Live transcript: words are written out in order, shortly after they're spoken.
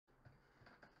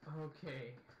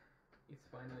Okay, it's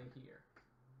finally here.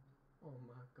 Oh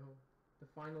my god, the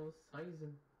final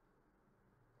season.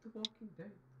 The Walking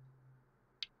Dead.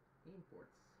 Import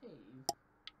save.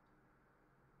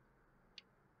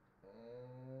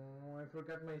 Oh, I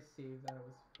forgot my save. That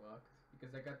was fucked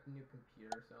because I got the new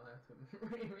computer, so I'll have to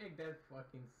remake that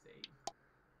fucking save.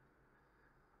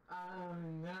 Oh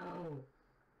no.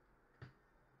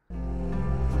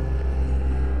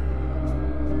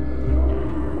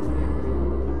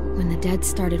 When the dead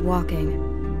started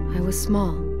walking, I was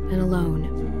small and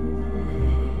alone.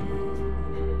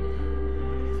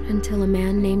 Until a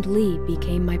man named Lee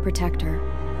became my protector.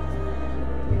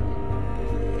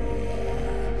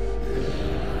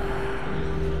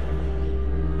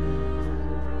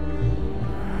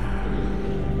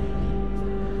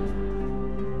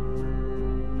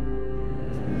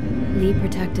 Lee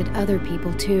protected other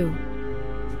people too,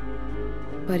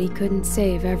 but he couldn't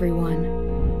save everyone.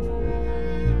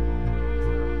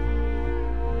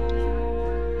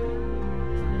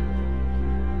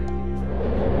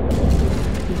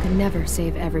 Never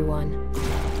save everyone.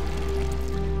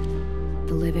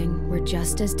 The living were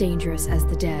just as dangerous as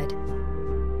the dead.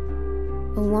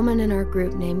 A woman in our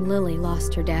group named Lily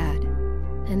lost her dad,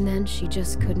 and then she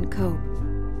just couldn't cope.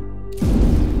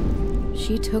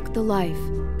 She took the life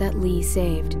that Lee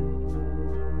saved.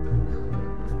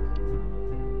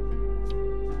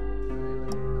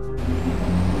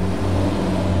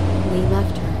 Lee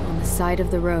left her on the side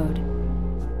of the road.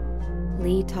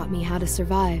 Lee taught me how to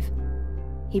survive.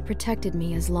 He protected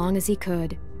me as long as he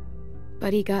could,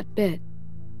 but he got bit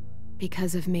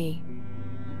because of me.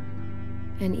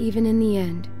 And even in the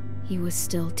end, he was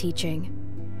still teaching.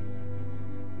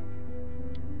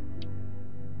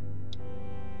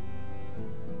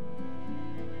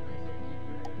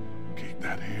 Keep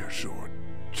that hair short.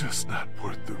 Just not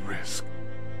worth the risk.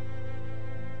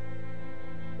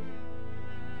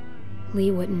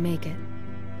 Lee wouldn't make it.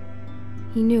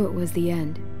 He knew it was the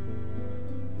end.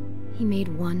 He made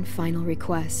one final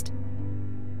request.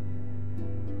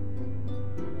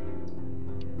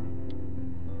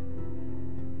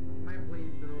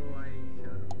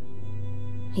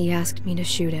 He asked me to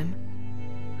shoot him.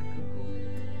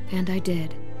 And I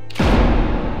did.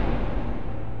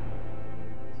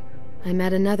 I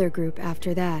met another group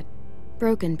after that.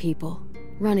 Broken people,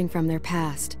 running from their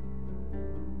past.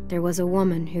 There was a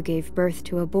woman who gave birth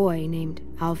to a boy named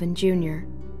Alvin Jr.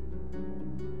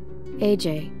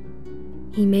 AJ.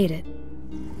 He made it.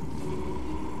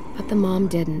 But the mom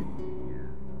didn't.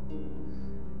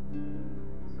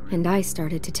 And I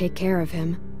started to take care of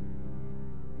him.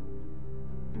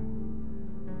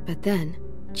 But then,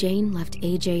 Jane left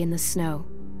AJ in the snow.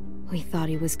 We thought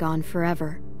he was gone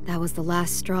forever. That was the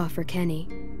last straw for Kenny.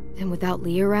 And without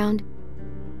Lee around,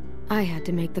 I had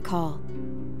to make the call.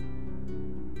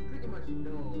 Pretty much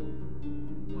know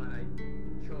what I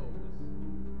chose.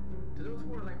 So those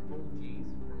were like OGs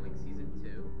from like season 2,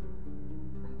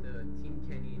 from the Team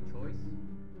Kenny choice.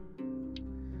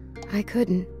 I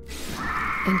couldn't.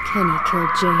 And Kenny killed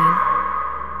Jane.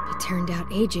 It turned out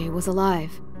AJ was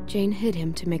alive. Jane hid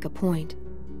him to make a point.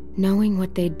 Knowing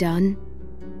what they'd done,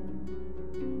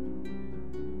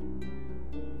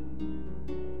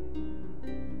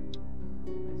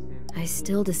 I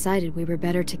still decided we were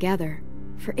better together,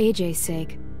 for AJ's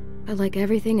sake, but like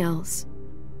everything else,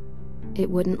 it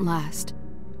wouldn't last.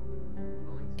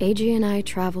 AJ and I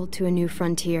traveled to a new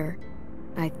frontier.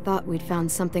 I thought we'd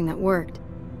found something that worked,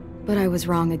 but I was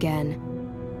wrong again.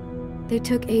 They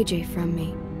took AJ from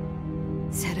me,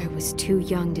 said I was too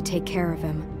young to take care of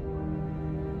him.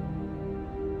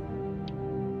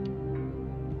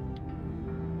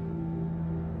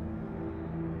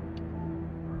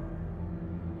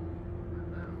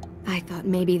 I thought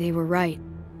maybe they were right.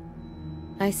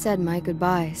 I said my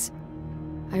goodbyes.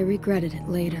 I regretted it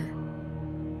later.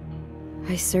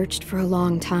 I searched for a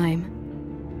long time.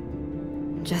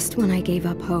 Just when I gave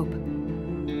up hope,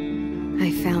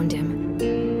 I found him.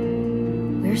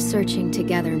 We're searching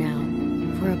together now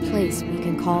for a place we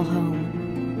can call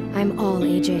home. I'm all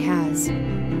AJ has.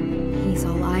 He's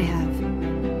all I have,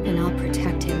 and I'll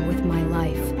protect him with my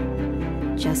life,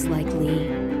 just like Lee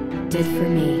did for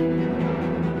me.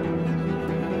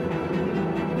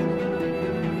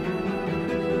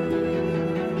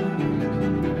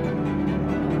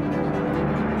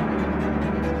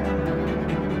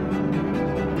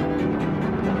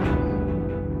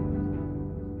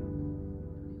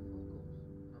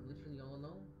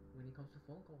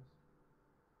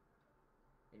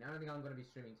 I don't think I'm gonna be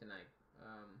streaming tonight.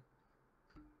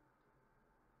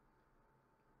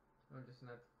 I'm just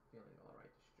not feeling alright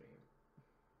to stream.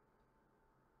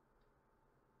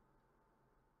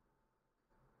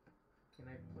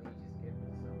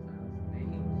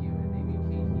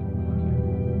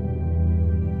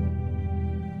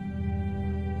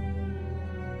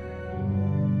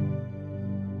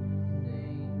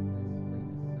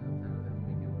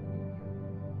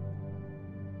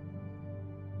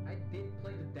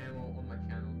 played the demo on my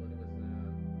channel, but it was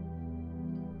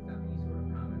without any sort of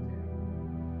commentary.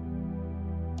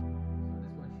 So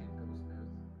this one should go smooth.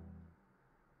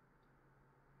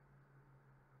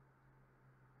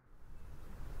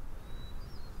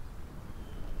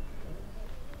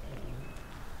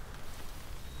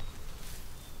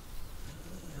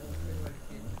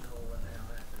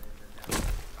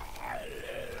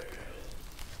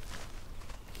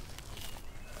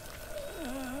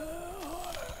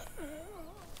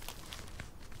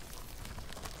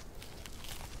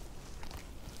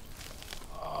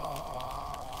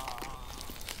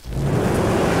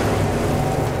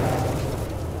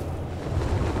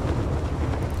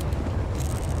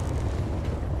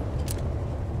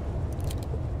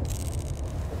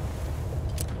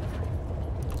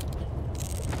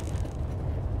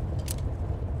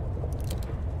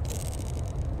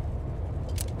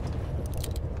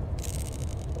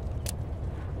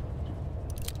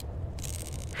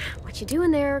 What you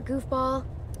doing there, goofball?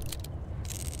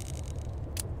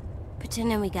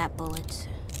 Pretending we got bullets.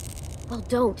 Well,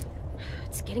 don't.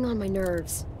 It's getting on my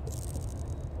nerves.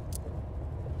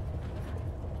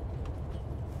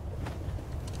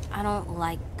 I don't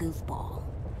like goofball.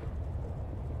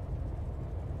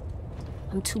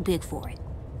 I'm too big for it.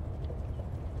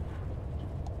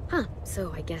 Huh,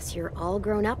 so I guess you're all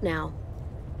grown up now.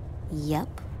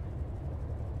 Yep.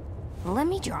 Well, let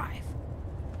me drive.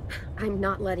 I'm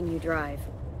not letting you drive.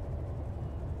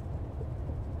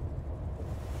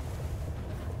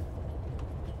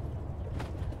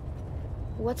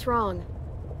 What's wrong?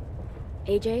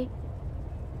 AJ?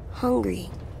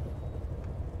 Hungry.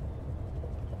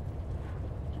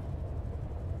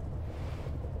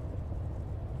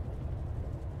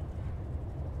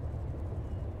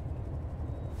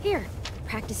 Here,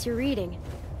 practice your reading.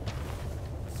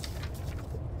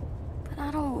 But I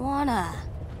don't wanna.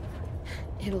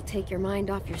 It'll take your mind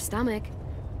off your stomach.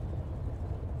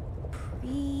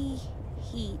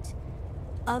 Preheat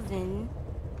oven.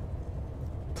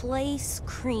 Place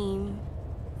cream.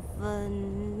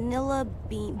 Vanilla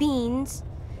beans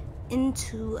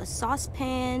into a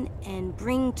saucepan and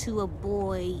bring to a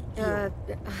boil.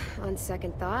 On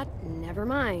second thought, never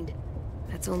mind.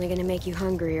 That's only gonna make you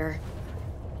hungrier.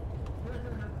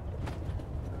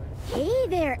 Hey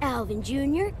there, Alvin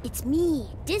Jr. It's me,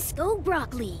 Disco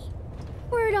Broccoli.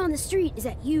 Word on the street is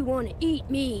that you want to eat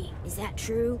me. Is that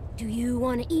true? Do you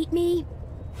want to eat me?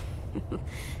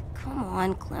 Come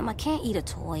on, Clem. I can't eat a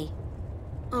toy.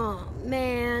 Oh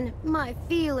man, my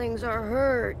feelings are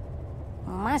hurt.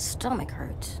 Well, my stomach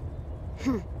hurts.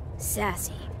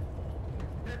 Sassy.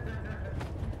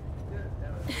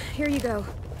 Here you go.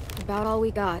 About all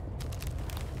we got.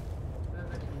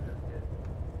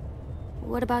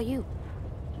 What about you?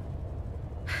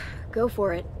 Go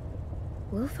for it.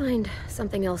 We'll find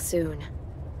something else soon.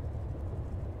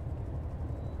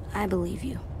 I believe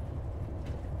you.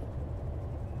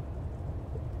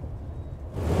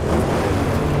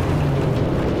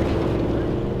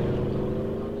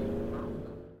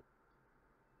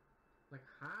 Like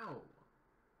how?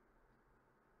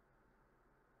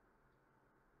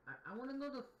 I want to know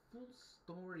the full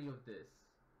story of this.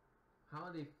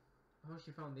 How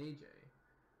she found AJ.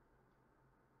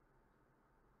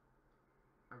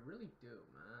 I really do,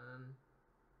 man.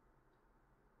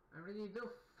 I really do,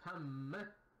 fam.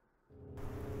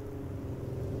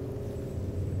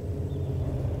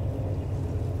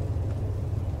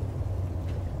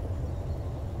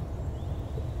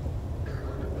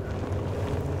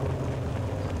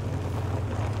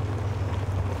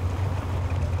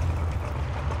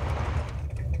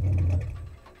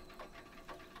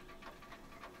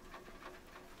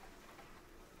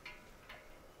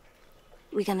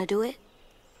 We gonna do it?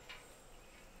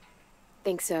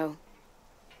 Think so.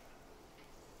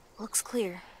 Looks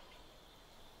clear.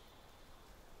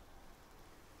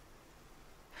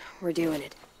 We're doing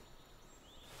it.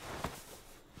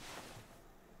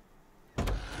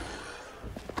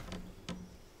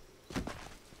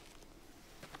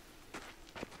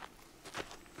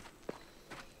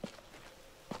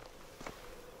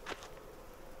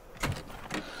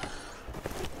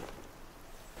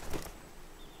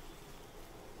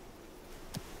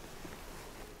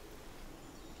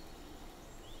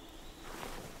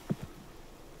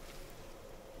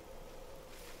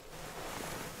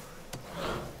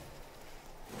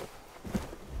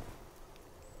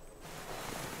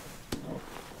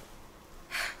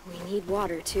 We need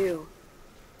water, too.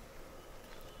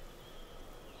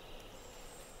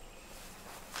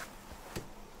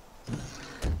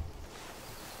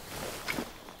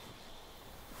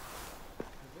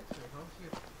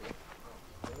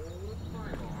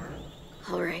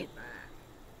 All right.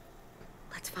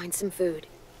 find some food.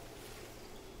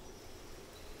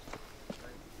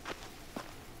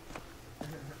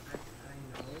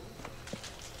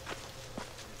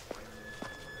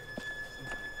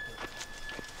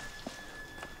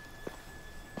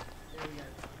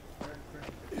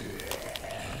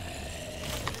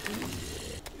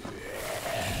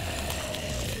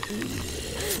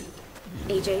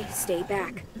 AJ, stay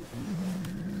back.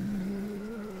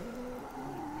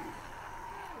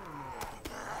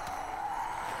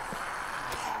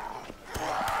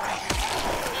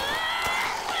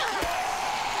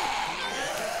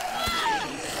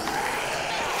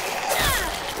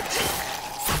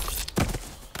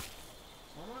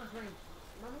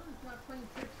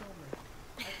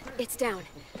 It's down.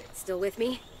 Still with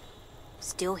me?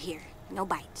 Still here. No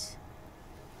bites.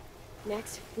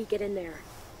 Next, we get in there.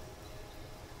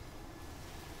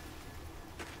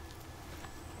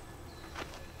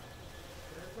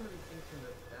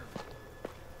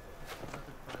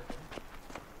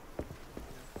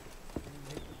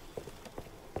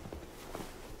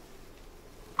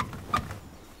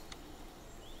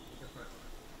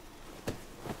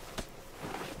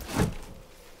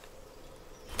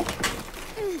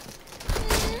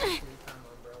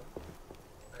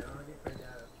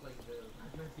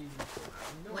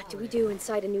 What do we do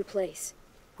inside a new place?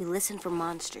 We listen for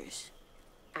monsters.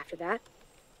 After that?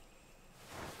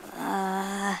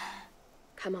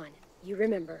 Come on, you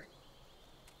remember.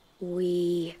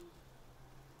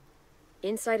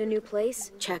 Inside a new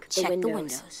place, check the windows. Check the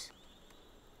windows.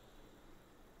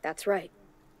 That's right.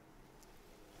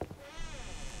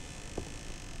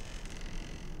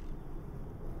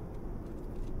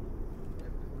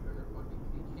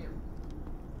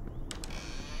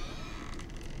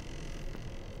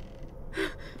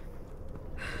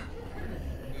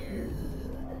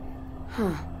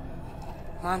 Huh.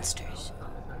 Monsters.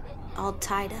 All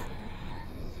tied up.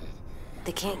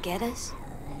 They can't get us?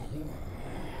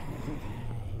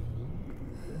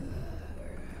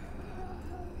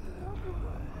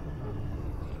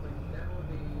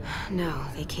 No,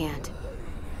 they can't.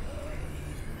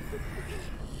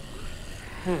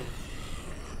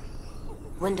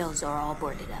 Windows are all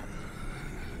boarded up.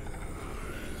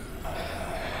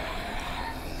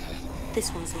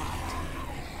 This one's locked.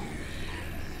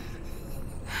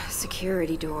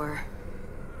 Security door.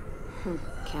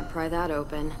 Can't pry that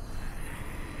open.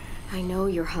 I know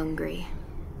you're hungry.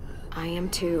 I am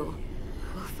too.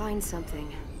 We'll find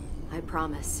something. I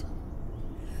promise.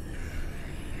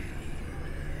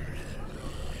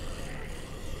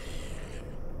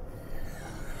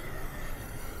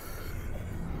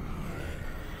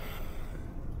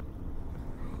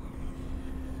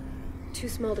 Too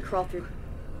small to crawl through.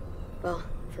 Well,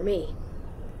 for me.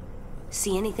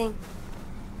 See anything?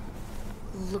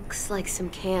 Looks like some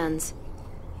cans.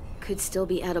 Could still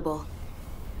be edible.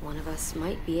 One of us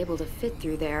might be able to fit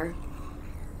through there.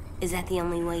 Is that the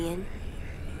only way in?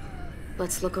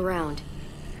 Let's look around.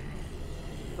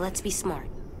 Let's be smart.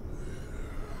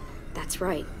 That's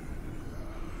right.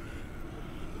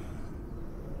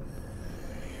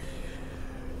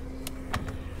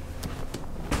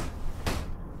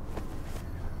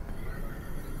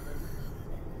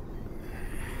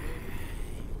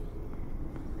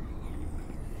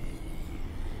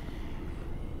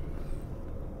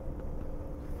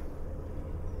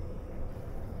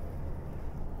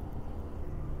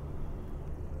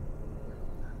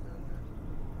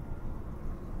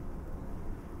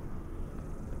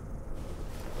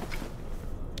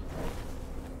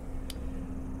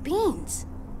 Beans.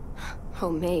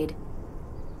 Homemade.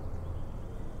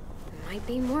 There might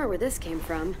be more where this came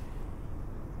from.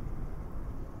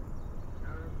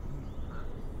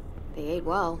 They ate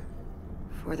well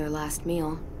for their last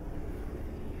meal.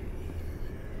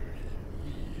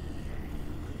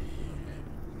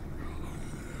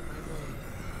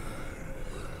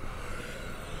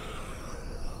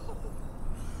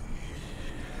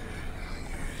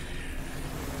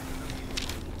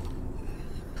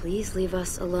 Please leave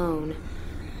us alone.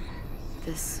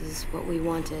 This is what we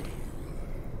wanted.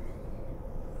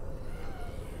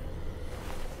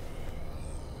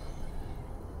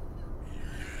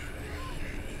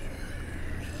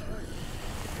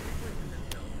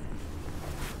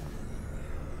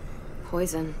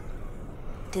 Poison.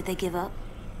 Did they give up?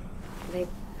 They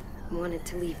wanted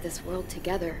to leave this world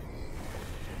together,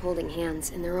 holding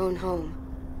hands in their own home.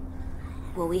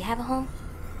 Will we have a home?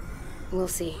 We'll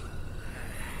see.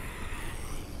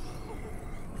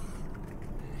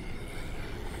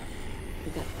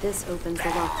 I bet this opens the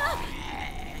lock.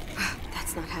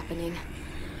 That's not happening.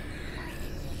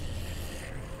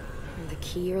 The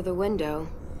key or the window.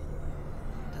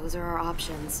 Those are our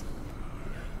options.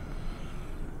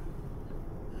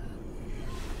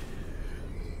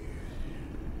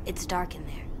 It's dark in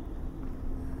there.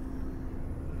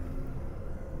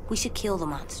 We should kill the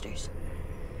monsters.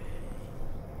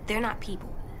 They're not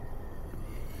people.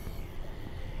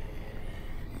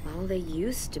 Well, they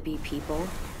used to be people.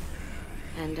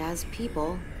 And as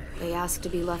people, they ask to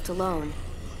be left alone.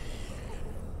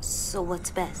 So what's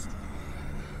best?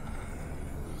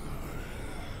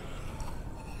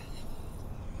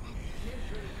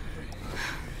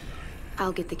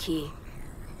 I'll get the key.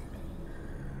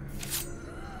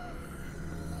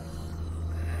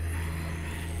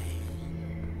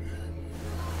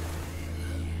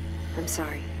 I'm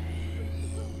sorry.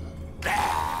 Come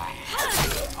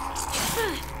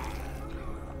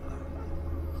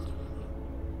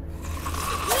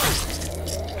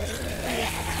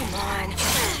on.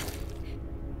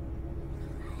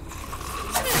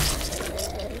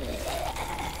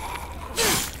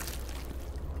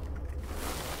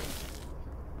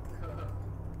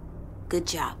 Good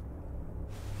job.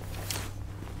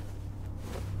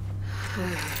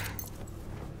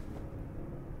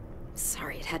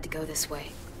 Sorry, it had to go this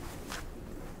way.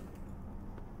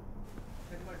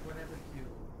 Pretty much whenever you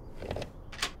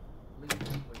leave the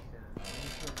place, you put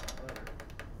a letter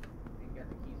and get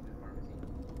the keys to the pharmacy.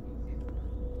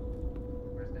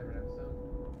 First ever episode.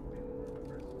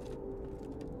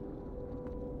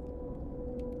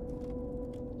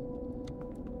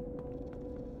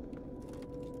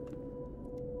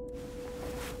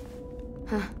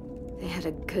 Huh. They had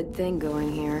a good thing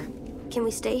going here. Can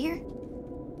we stay here?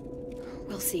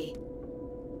 We'll see.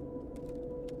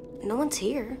 No one's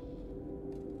here.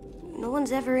 No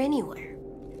one's ever anywhere.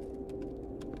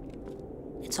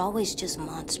 It's always just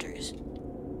monsters.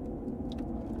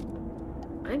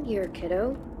 I'm here,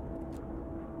 kiddo.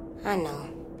 I know.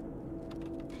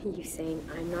 You saying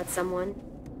I'm not someone?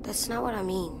 That's not what I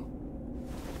mean.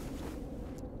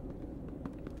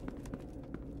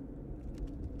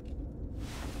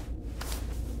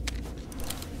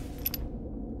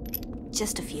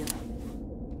 Just a few.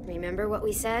 Remember what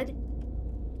we said?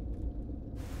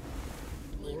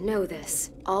 You know this.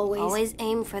 Always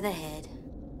aim for the head.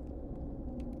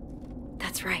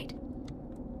 That's right.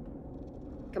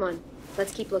 Come on,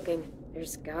 let's keep looking.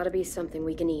 There's gotta be something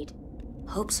we can eat.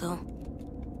 Hope so.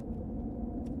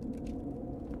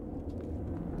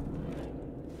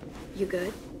 You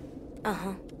good?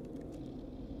 Uh-huh.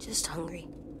 Just hungry.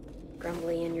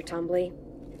 Grumbly in your tumbly?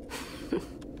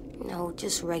 No,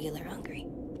 just regular hungry.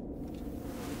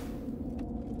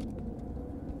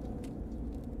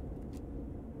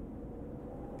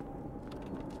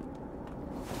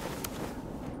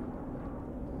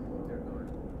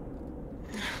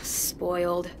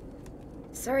 Spoiled.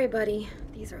 Sorry, buddy.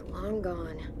 These are long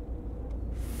gone.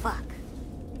 Fuck.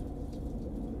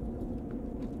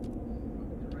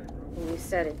 You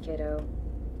said it, kiddo.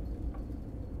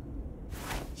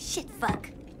 Shit, fuck.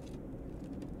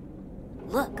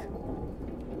 Look.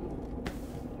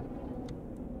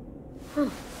 Huh. I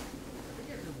think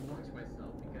I should watch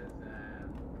myself because,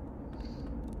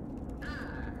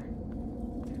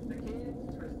 the kids,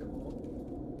 first of all.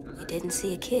 You didn't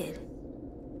see a kid.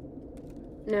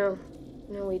 No,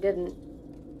 we didn't.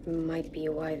 Might be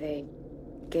why they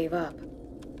gave up.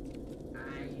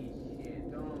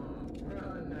 Shit, don't.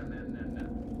 No.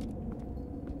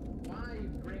 Why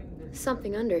bring this?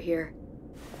 Something under here.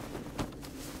 Oh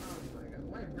my god,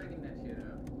 why bringing that shit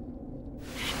up?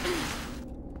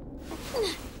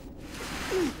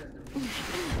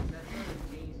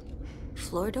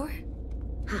 Floor door?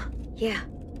 Huh, yeah.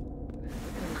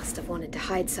 I must have wanted to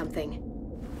hide something.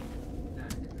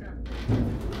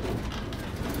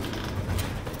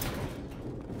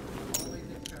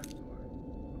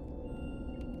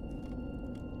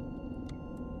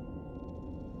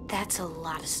 That's a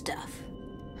lot of stuff.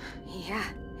 Yeah,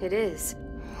 it is.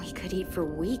 We could eat for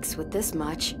weeks with this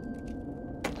much.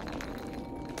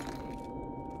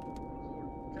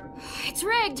 It's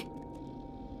rigged!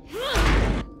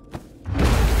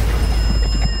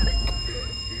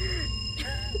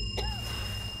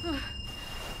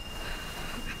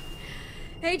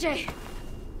 AJ!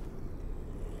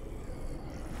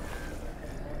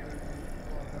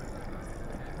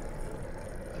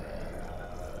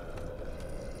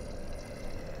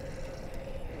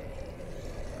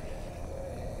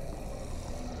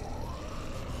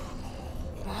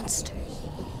 Monsters.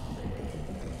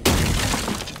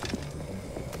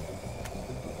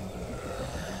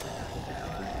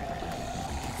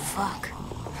 Fuck.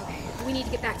 Okay, we need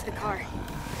to get back to the car.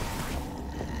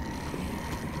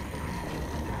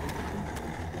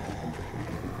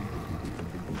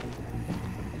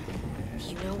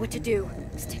 You know what to do.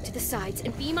 Stick to the sides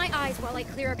and be my eyes while I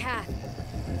clear a path.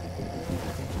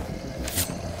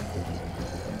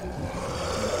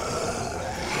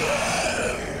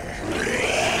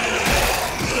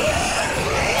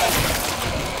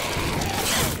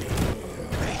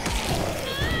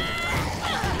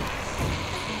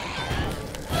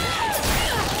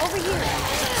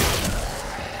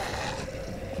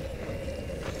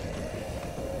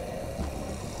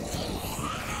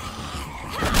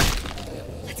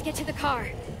 Let's get to the car.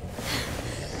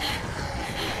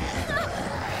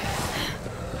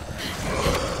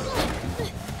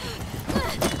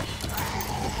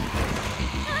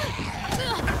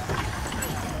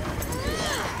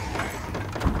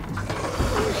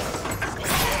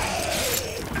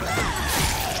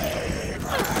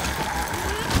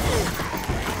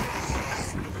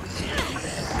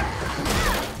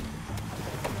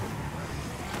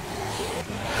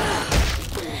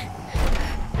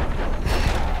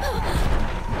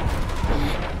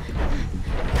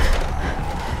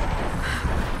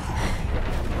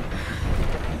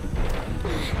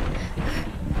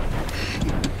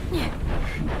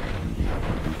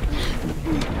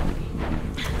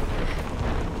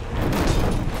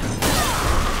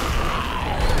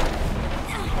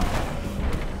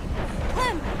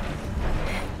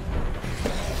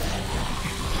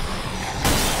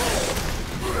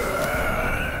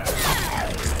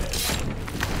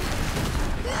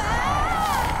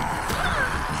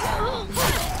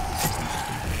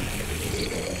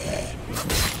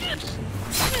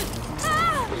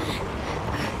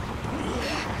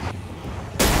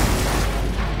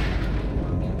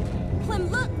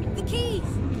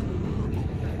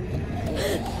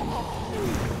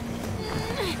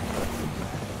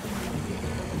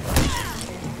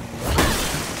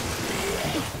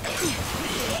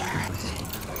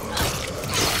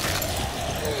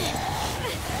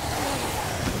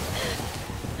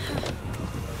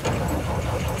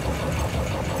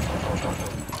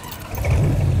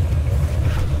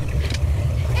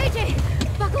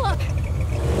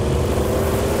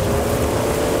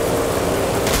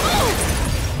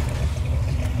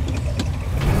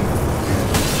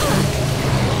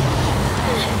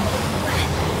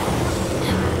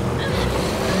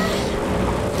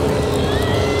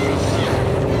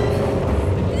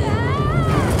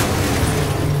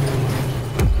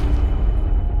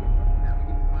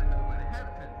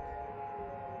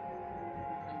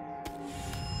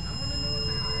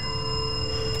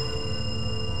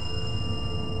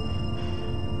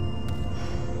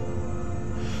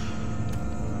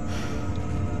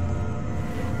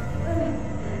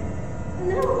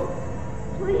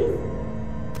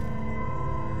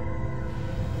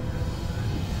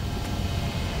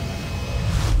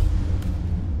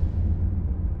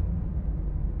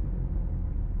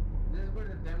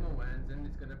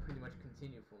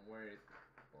 Continue from where it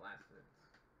lasted.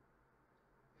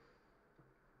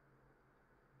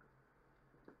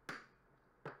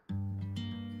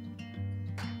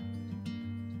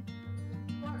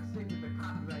 Fuck's sake with the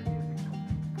copyright music.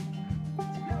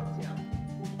 Telltale.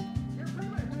 You're pretty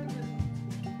much doing this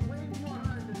way more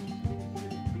hard than it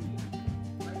should be.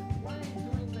 Like, why are you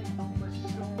doing like a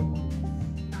Michonne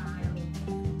style?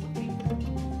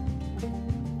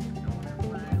 No one ever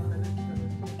lied that it's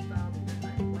the style because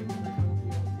I like the DLC.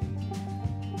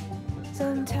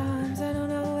 Sometimes I don't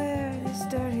know where this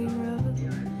dirty road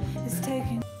is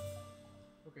taking.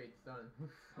 Okay, it's done.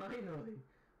 Finally.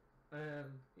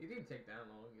 It didn't take that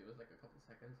long. It was like a couple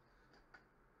seconds.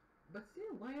 But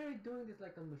still, why are you doing this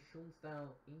like a Michonne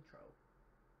style intro?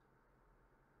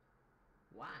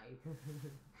 Why?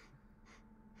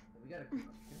 We gotta come up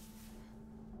here.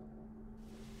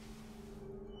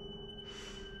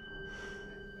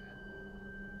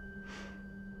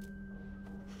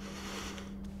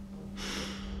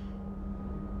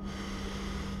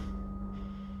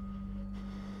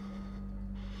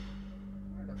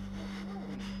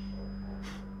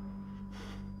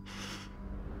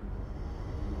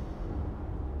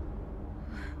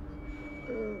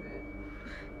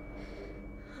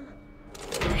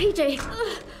 AJ!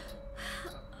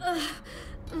 That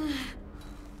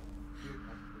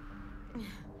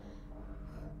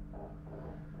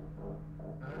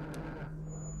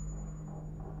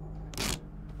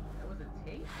was a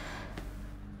tape?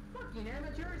 Fucking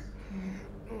amateurs!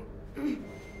 You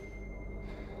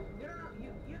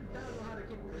don't know how to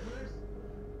keep prisoners?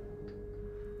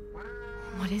 Wow.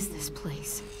 What is this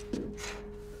place? I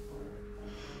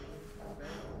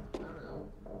don't know.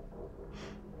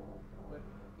 But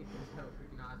it does have a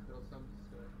freaking hospital, so I'm just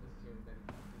gonna assume that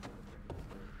it's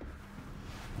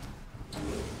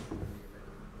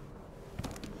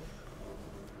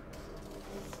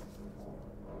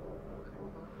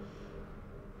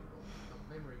a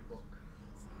memory book.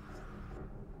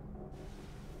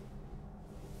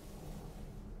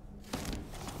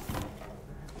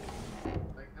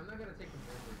 Like, I'm not gonna take the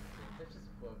memory book. That's just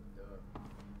fucked up.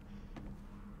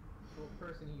 So a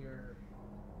person here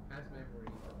has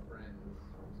memories of friends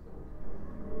from school.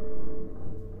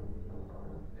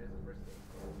 There's a first aid.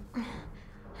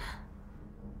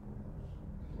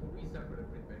 We suffered a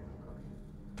pretty bad concussion.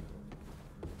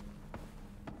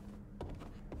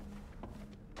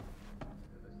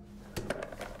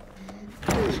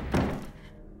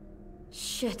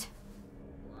 Shit.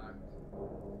 Locked.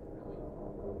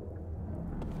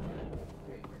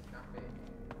 Okay, escape.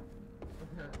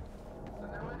 So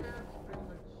now I have to pretty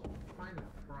much find a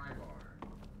pry bar.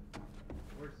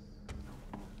 Or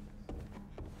something.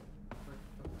 But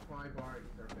the pry bar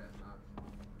is our best option.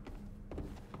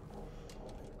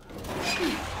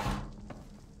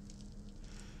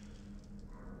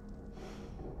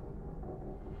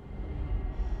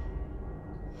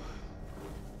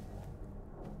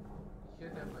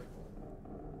 Should have like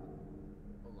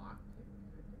a lock pick,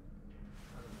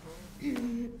 I don't know.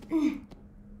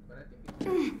 But I think it's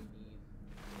really need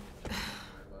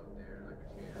right up there, like a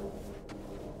chair.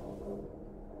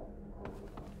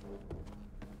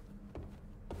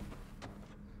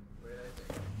 Where did I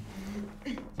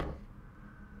say?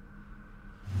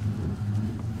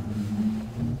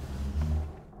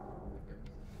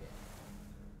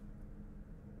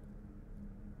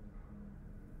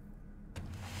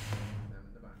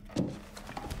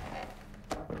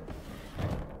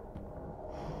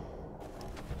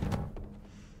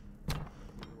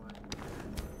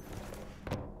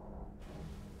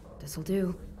 This'll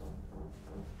do.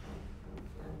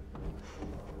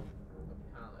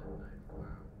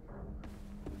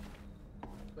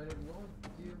 But it won't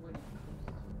do when it comes to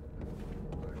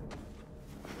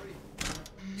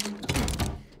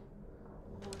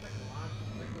it's like a lot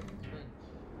like a flinch.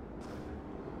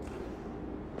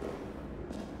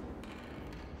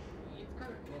 It's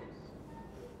kind of close.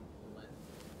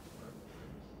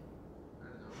 I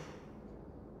don't know.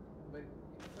 But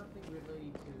it's something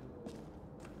related to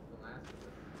the last of us.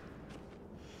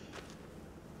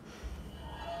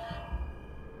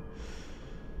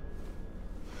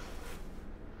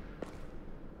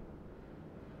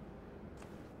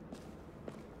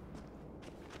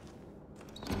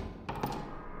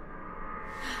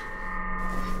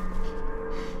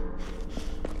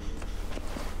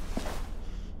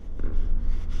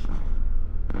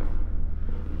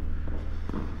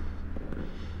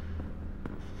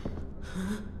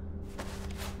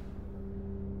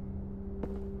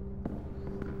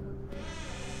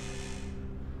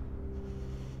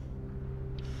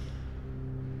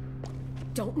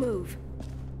 Don't move.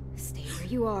 Stay where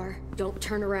you are. Don't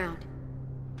turn around.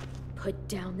 Put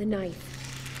down the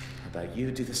knife. How about you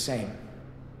do the same?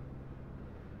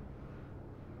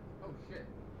 Oh shit.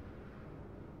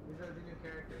 These are the new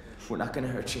characters. We're not gonna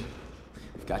hurt you.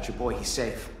 We've got your boy, he's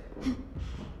safe.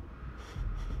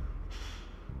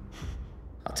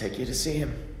 I'll take you to see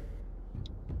him.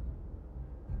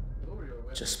 Lower your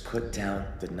weapon. Just put down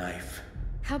the knife.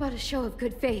 How about a show of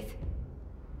good faith?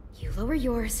 You lower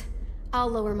yours, I'll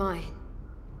lower mine.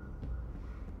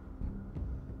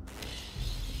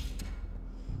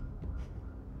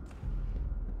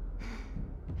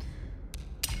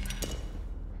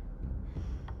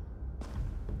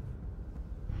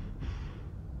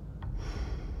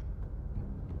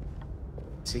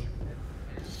 See?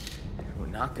 We're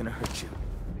not gonna hurt you.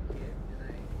 The kid,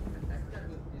 and I forgot who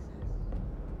this is.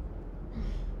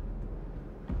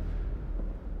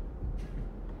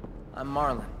 I'm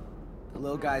Marlon. The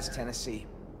little guy's Tennessee.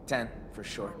 10, for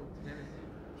short. Oh, Tennessee.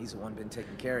 He's the one been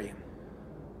taking care of you.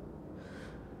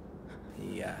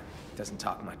 He, doesn't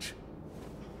talk much.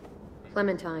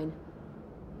 Clementine.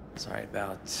 Sorry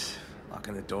about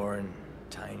locking the door and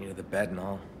tying you to the bed and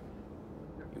all.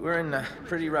 You were in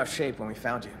pretty rough shape when we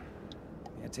found you.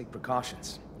 We had to take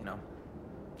precautions, you know,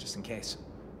 just in case.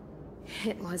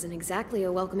 It wasn't exactly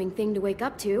a welcoming thing to wake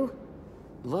up to.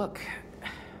 Look,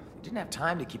 we didn't have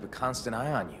time to keep a constant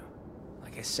eye on you.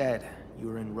 Like I said, you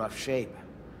were in rough shape.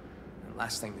 And the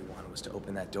last thing we wanted was to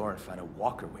open that door and find a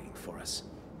walker waiting for us.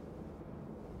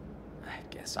 I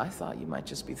guess I thought you might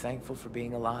just be thankful for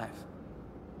being alive.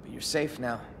 But you're safe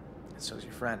now, and so's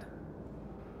your friend.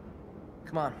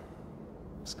 Come on,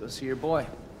 let's go see your boy.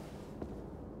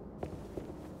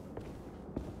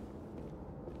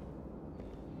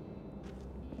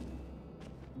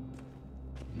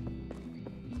 And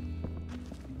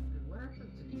what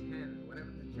happened to Ten? What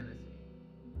happened to Tennessee?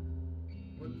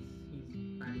 What's his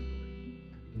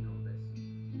backstory in all this?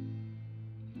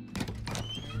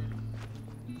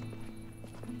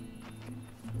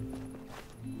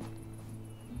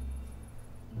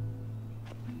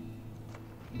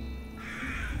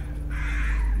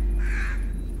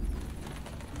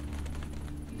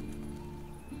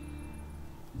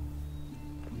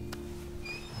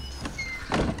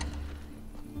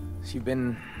 So you've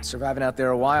been surviving out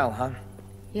there a while, huh?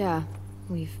 Yeah,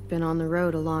 we've been on the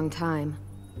road a long time.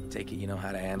 Take it you know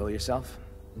how to handle yourself?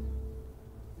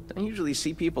 Don't usually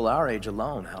see people our age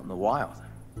alone out in the wild.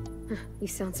 You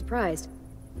sound surprised.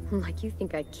 Like you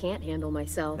think I can't handle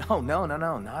myself. No, not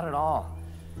at all.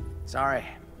 Sorry.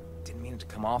 Didn't mean it to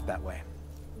come off that way.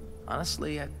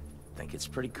 Honestly, I think it's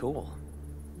pretty cool.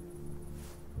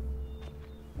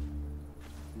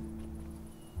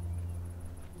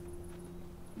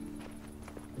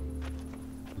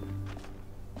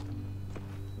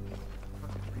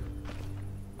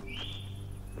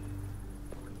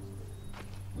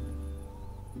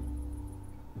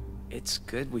 It's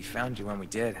good we found you when we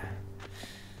did.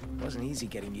 It wasn't easy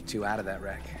getting you two out of that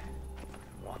wreck.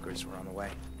 Walkers were on the way.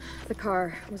 The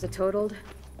car, was it totaled?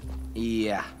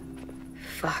 Yeah.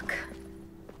 Fuck.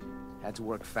 Had to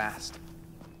work fast.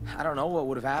 I don't know what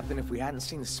would have happened if we hadn't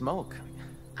seen the smoke.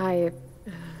 I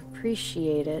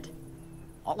appreciate it.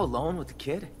 All alone with the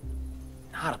kid?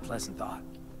 Not a pleasant thought.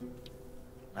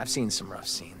 I've seen some rough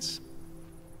scenes.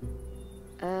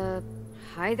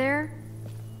 Hi there?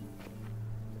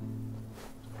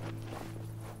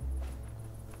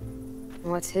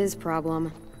 What's his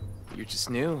problem? You're just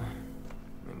new.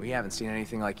 I mean, we haven't seen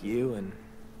anything like you in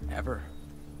ever.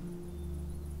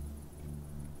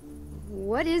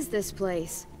 What is this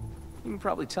place? You can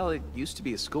probably tell it used to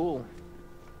be a school.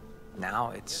 Now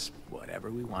it's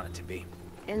whatever we want it to be.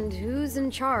 And who's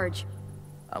in charge?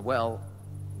 Well,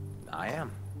 I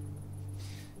am.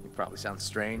 It probably sounds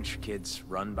strange, kids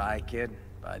run by a kid,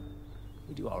 but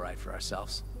we do all right for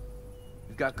ourselves.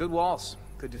 We've got good walls,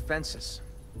 good defenses,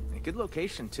 and a good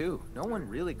location too. No one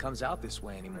really comes out this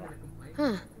way anymore.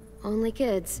 Huh. Only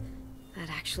kids. That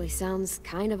actually sounds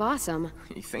kind of awesome.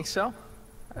 You think so?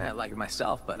 I mean, I like it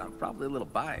myself, but I'm probably a little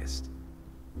biased.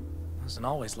 It wasn't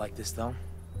always like this, though.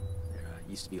 There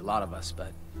used to be a lot of us,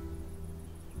 but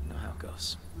you know how it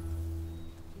goes.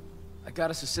 I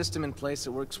got us a system in place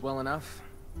that works well enough.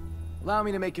 Allow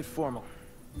me to make it formal.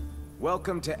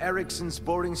 Welcome to Erickson's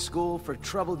boarding school for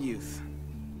troubled youth.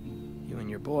 You and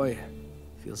your boy,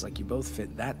 feels like you both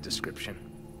fit that description.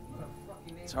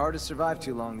 It's hard to survive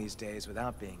too long these days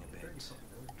without being a bit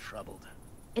troubled.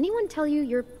 Anyone tell you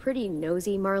you're pretty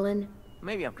nosy, Marlon?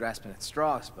 Maybe I'm grasping at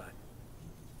straws,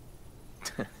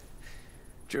 but...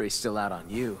 Jury's still out on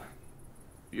you.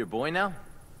 Your boy now?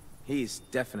 He's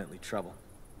definitely trouble.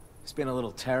 He's been a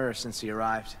little terror since he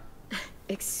arrived.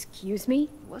 Excuse me?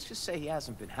 Let's just say he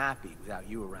hasn't been happy without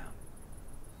you around.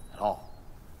 At all.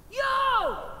 Yo!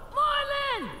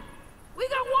 Marlon! We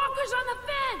got walkers on the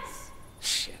fence!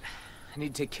 Shit. I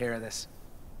need to take care of this.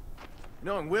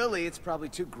 Knowing Willie, it's probably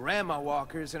 2 grandma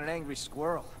walkers and an angry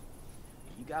squirrel.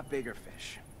 You got bigger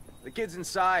fish. The kid's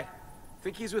inside.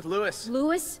 Think he's with Lewis.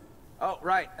 Lewis? Oh,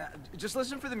 right. Just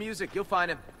listen for the music. You'll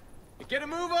find him. Get a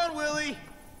move on, Willie!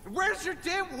 Where's your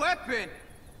damn weapon?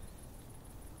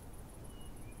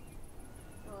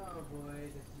 Oh boy,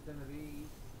 this is gonna be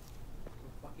so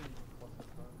fucking fun.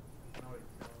 Already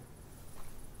so.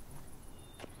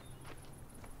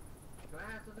 Do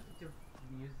I have to listen to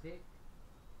music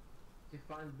to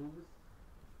find Lewis?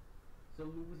 So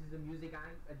Lewis is a music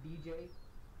guy, a DJ?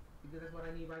 Because that's what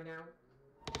I need right now.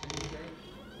 A DJ.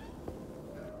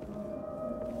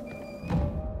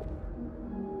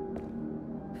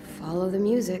 Follow the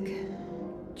music.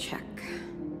 Check.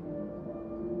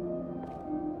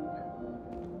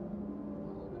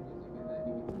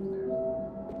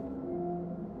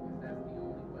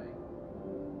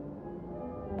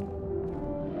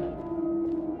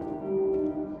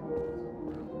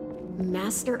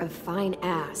 Master of Fine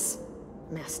Ass.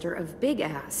 Master of Big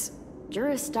Ass.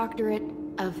 Juris Doctorate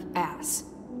of Ass.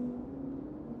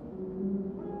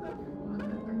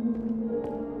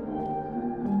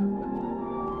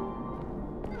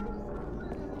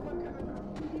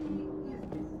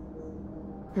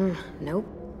 Nope.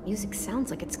 Music sounds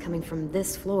like it's coming from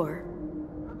this floor.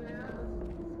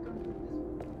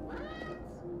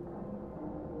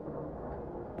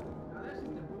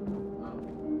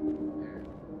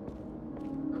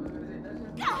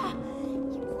 Ah,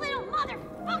 you little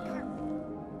motherfucker!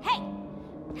 Hey!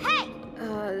 Hey!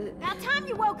 About time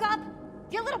you woke up!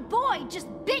 Your little boy just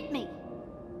bit me!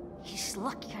 He's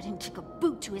lucky I didn't take a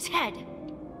boot to his head.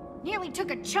 Nearly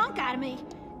took a chunk out of me.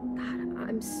 God,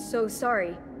 I'm so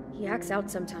sorry. He acts out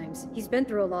sometimes. He's been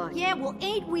through a lot. Yeah, well,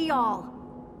 ain't we all?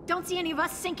 Don't see any of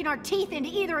us sinking our teeth into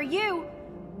either of you.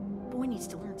 Boy needs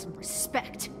to learn some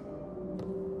respect.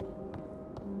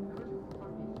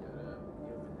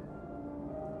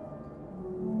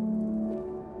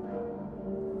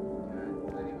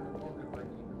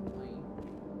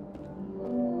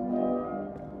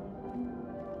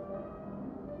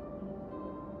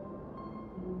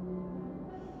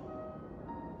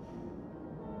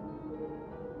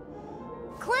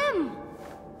 Clem!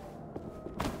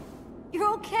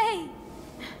 You're okay.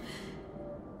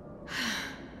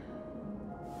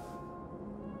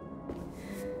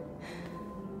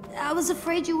 was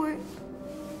afraid you were...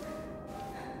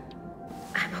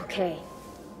 I'm okay.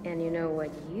 And you know what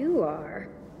you are?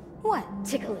 What?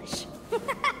 Ticklish.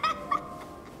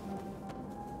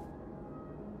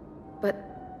 But,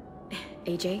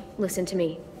 AJ, listen to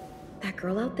me. That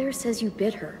girl out there says you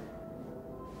bit her.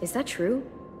 Is that true?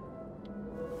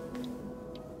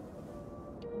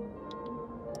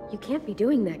 You can't be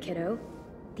doing that, kiddo.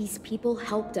 These people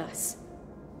helped us.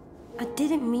 I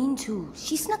didn't mean to.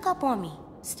 She snuck up on me.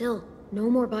 Still, no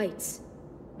more bites.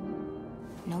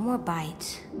 No more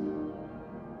bites.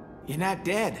 You're not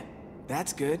dead.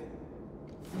 That's good.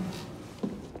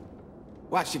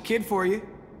 Watch your kid for you.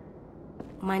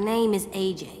 My name is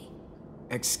AJ.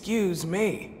 Excuse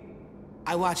me.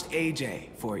 I watched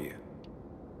AJ for you.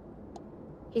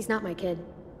 He's not my kid,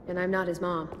 and I'm not his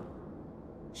mom.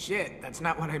 Shit, that's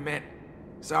not what I meant.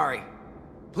 Sorry.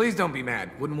 Please don't be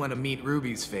mad. Wouldn't want to meet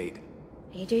Ruby's fate.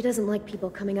 AJ doesn't like people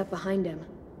coming up behind him.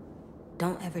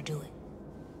 Don't ever do it.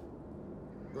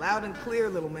 Loud and clear,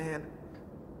 little man.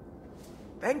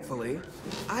 Thankfully,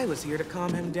 I was here to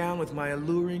calm him down with my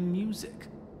alluring music.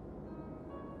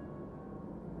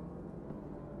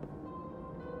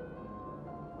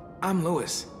 I'm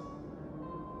Louis.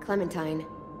 Clementine.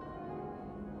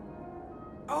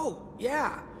 Oh,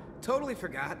 yeah. Totally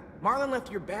forgot. Marlon left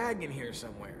your bag in here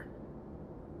somewhere.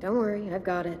 Don't worry, I've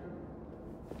got it.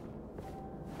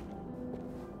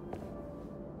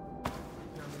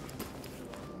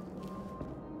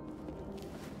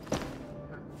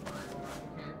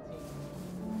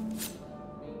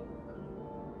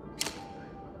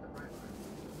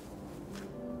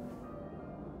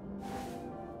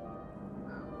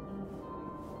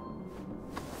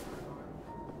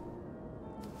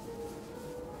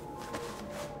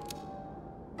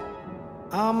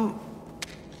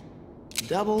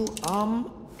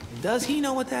 Does he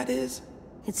know what that is?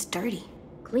 It's dirty.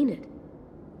 Clean it.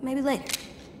 Maybe later.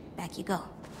 Back you go.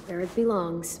 Where it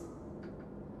belongs.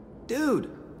 Dude,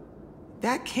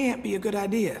 that can't be a good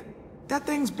idea. That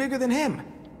thing's bigger than him.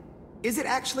 Is it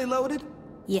actually loaded?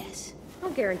 Yes.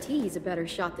 I'll guarantee he's a better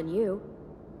shot than you.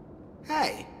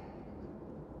 Hey.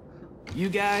 You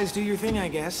guys do your thing, I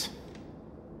guess.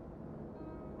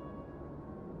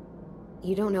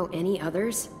 You don't know any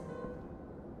others?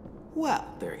 Well,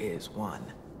 there is one.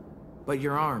 But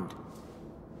you're armed.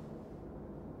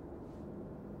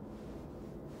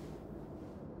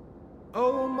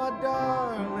 Oh, my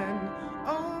darling.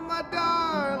 Oh, my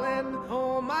darling.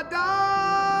 Oh, my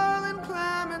darling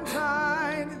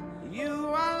Clementine. You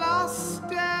are lost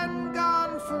and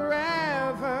gone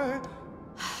forever.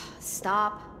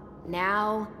 Stop.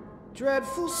 Now.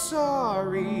 Dreadful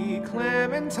sorry,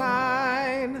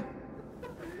 Clementine.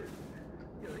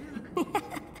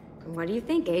 What do you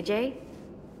think, AJ?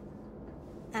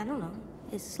 I don't know.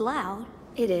 It's loud.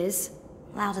 It is.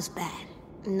 Loud is bad.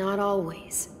 Not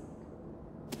always.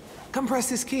 Come press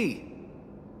this key.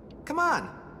 Come on.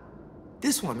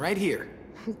 This one right here.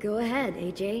 Go ahead,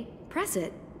 AJ. Press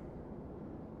it.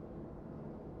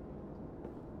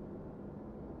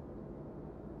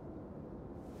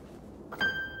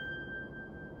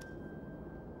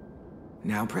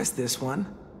 Now press this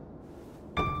one.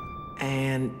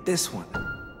 And this one.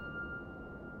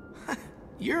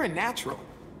 You're a natural.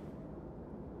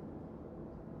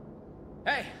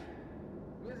 Hey!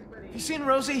 You seen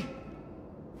Rosie?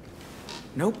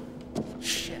 Nope.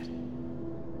 Shit.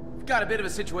 We've got a bit of a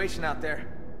situation out there.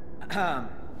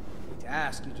 Hate to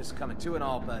ask, you just coming to and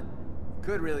all, but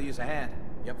could really use a hand.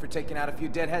 You up for taking out a few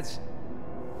deadheads?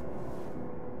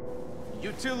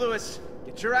 You too, Louis.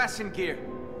 Get your ass in gear.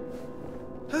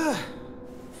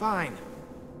 Fine.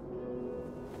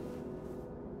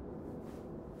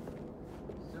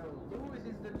 So, Louis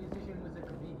is the musician who's a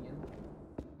comedian.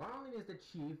 Marlon is the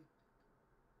chief.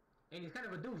 And he's kind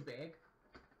of a douchebag.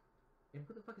 And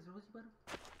who the fuck is Rosie, buddy?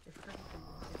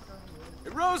 Hey,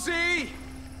 Rosie!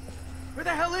 Where the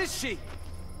hell is she?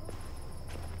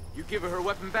 You give her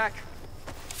weapon back?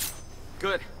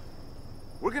 Good.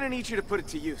 We're gonna need you to put it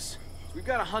to use. We've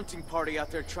got a hunting party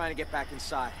out there trying to get back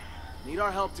inside. Need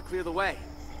our help to clear the way.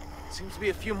 Seems to be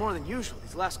a few more than usual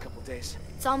these last couple days.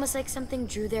 It's almost like something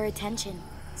drew their attention.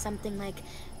 Something like,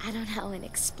 I don't know, an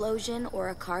explosion or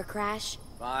a car crash.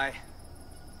 Bye.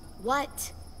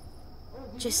 What?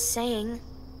 Just saying.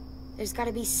 There's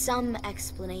gotta be some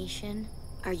explanation.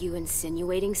 Are you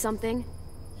insinuating something?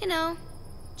 You know,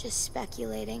 just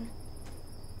speculating.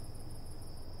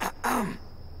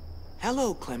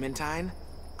 Hello, Clementine.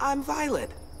 I'm Violet.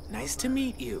 Nice to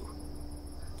meet you.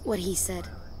 What he said.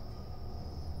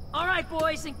 All right,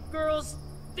 boys and girls,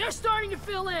 they're starting to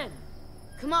fill in.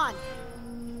 Come on.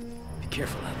 Be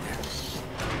careful out there.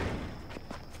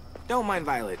 Don't mind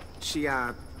Violet. She,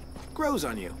 grows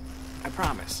on you. I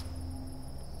promise.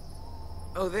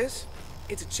 Oh, this?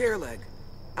 It's a chair leg.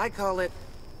 I call it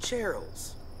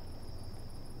Cheryl's.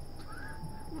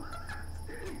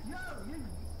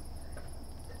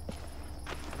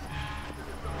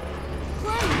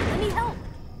 Clem, let me help!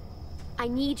 I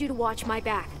need you to watch my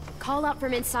back. Call out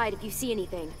from inside if you see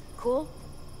anything. Cool?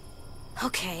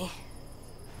 Okay.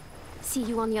 See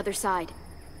you on the other side.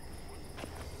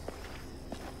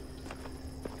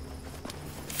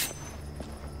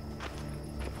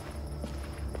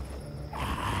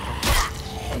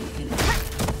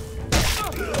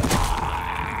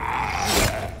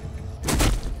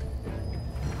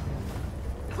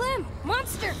 Clem,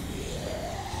 monster!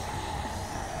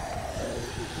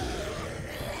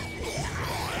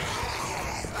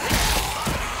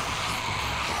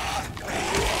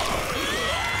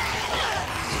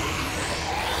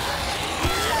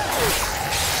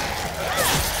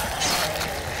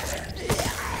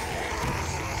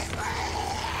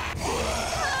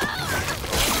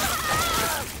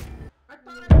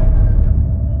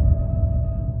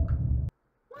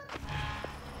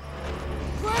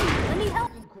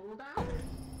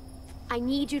 I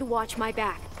need you to watch my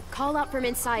back. Call out from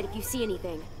inside if you see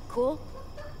anything. Cool?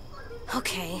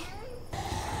 Okay.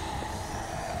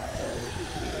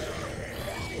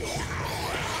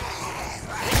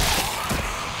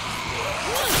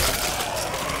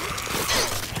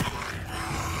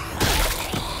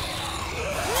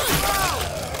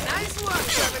 Nice one,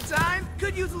 Clementine.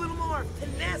 Could use a little more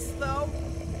finesse, though.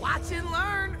 Watch and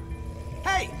learn.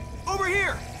 Hey, over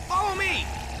here. Follow me.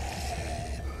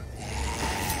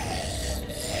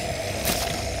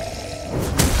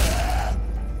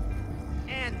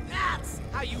 And that's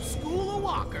how you school a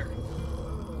walker.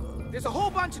 There's a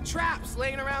whole bunch of traps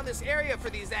laying around this area for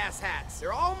these asshats.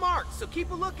 They're all marked, so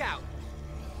keep a lookout.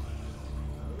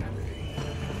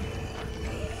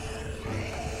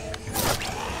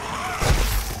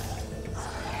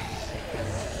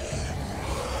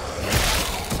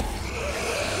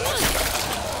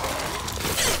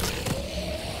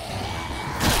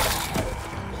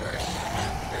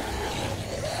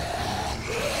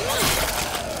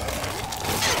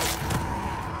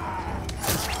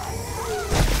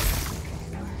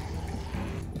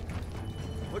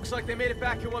 Looks like they made it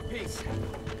back in one piece.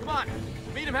 Come on,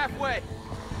 meet him halfway.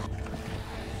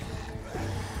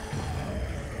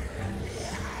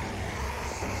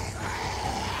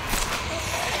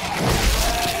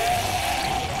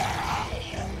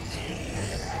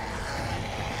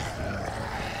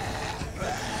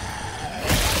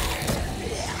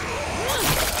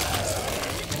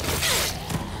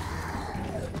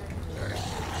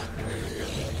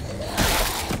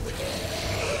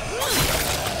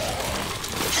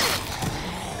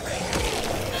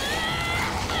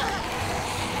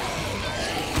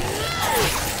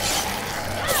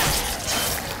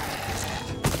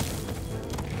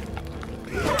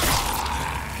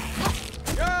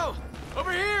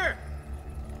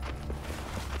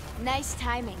 Nice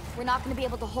timing. We're not gonna be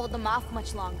able to hold them off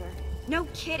much longer. No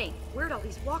kidding. Where'd all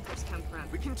these walkers come from?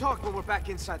 We can talk when we're back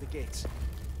inside the gates.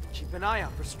 Keep an eye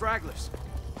out for stragglers.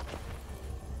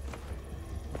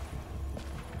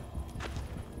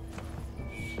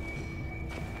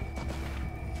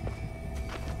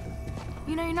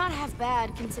 You know, you're not half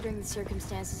bad, considering the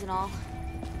circumstances and all.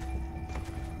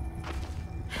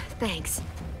 Thanks.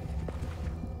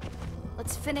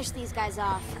 Let's finish these guys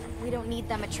off. We don't need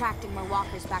them attracting more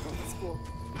walkers back to the school.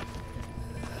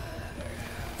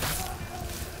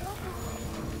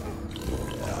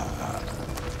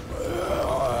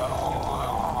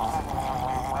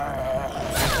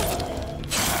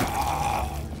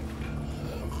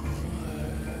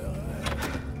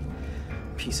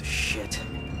 Piece of shit.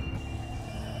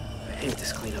 I hate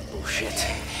this cleanup bullshit.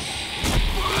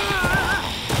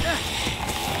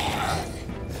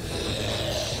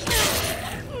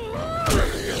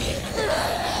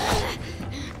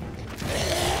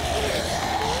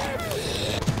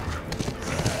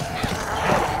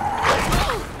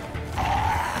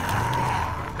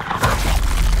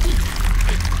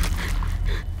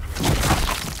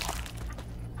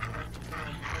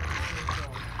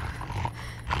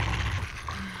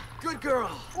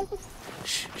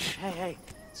 Hey,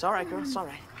 it's all right, girl, it's all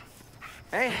right.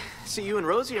 Hey, see you and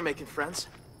Rosie are making friends.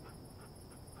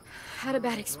 Had a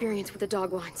bad experience with the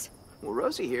dog once. Well,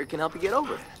 Rosie here can help you get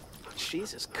over it.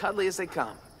 She's as cuddly as they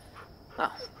come.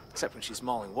 Oh, except when she's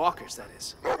mauling walkers, that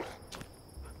is.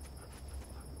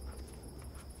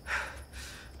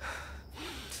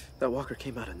 That walker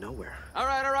came out of nowhere. All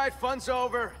right, fun's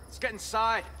over. Let's get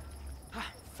inside. I'm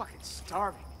fucking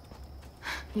starving.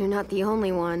 You're not the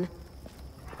only one.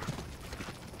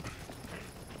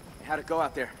 How'd it go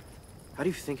out there? How do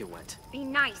you think it went? Be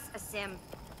nice, Asim.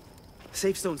 The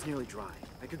safe stone's nearly dry.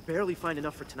 I could barely find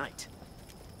enough for tonight.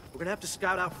 We're gonna have to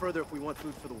scout out further if we want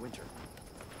food for the winter.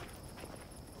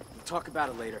 We'll talk about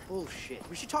it later. Bullshit.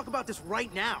 We should talk about this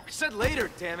right now. I said later,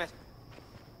 damn it.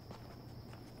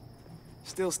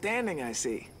 Still standing, I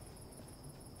see.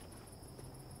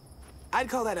 I'd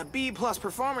call that a B+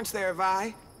 performance there,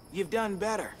 Vi. You've done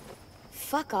better.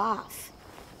 Fuck off.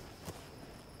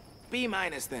 B-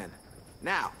 then.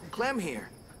 Now, Clem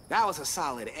here. That was a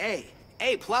solid A.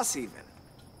 A+ even.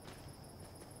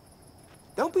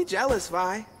 Don't be jealous,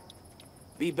 Vi.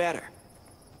 Be better.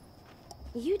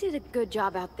 You did a good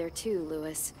job out there too,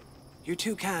 Lewis. You're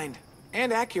too kind.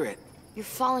 And accurate. You're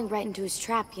falling right into his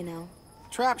trap, you know.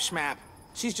 Trap schmap.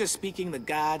 She's just speaking the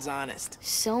God's honest.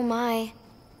 So am I.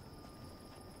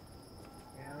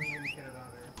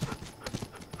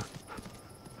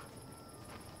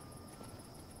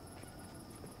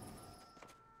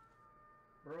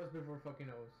 Bros before fucking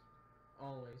O's.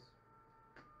 Always.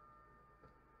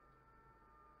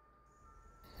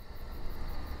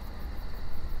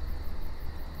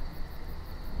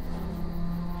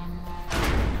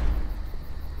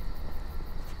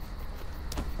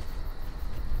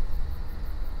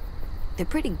 They're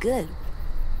pretty good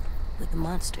with the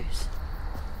monsters.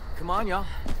 Come on, y'all.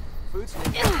 Food's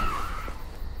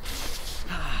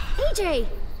AJ!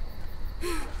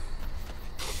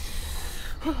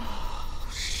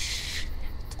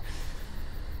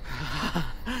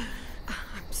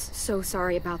 I'm so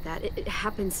sorry about that. It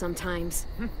happens sometimes.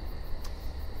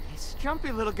 He's a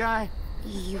jumpy little guy.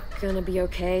 You gonna be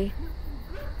okay?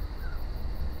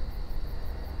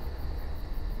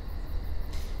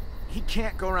 He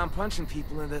can't go around punching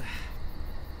people in the...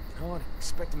 I don't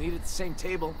expect him to eat at the same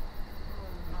table.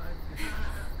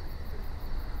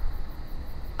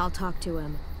 I'll talk to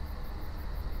him.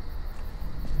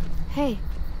 Hey.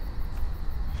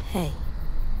 Hey.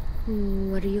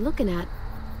 What are you looking at?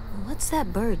 What's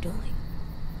that bird doing?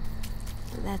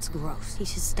 That's gross. He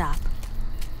should stop.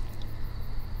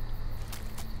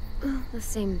 The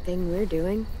same thing we're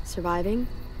doing. Surviving.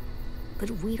 But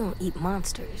we don't eat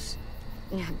monsters.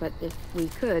 Yeah, but if we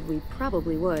could, we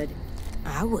probably would.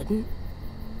 I wouldn't.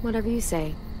 Whatever you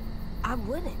say. I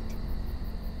wouldn't.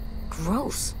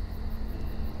 Gross.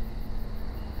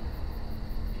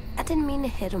 I didn't mean to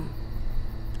hit him.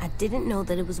 I didn't know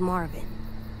that it was Marvin.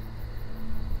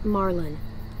 Marlon.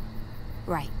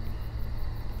 Right.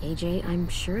 AJ, I'm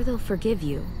sure they'll forgive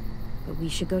you, but we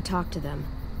should go talk to them.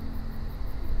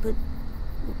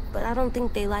 But I don't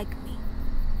think they like me.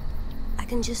 I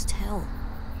can just tell.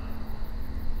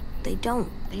 They don't.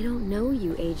 They don't know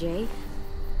you, AJ.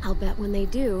 I'll bet when they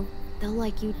do, they'll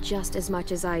like you just as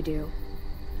much as I do.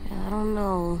 I don't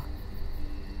know.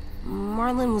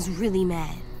 Marlon was really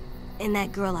mad. And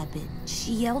that girl I bit,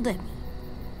 she yelled at me.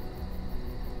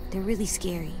 They're really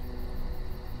scary.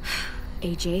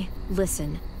 AJ,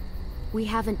 listen. We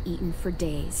haven't eaten for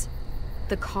days.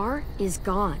 The car is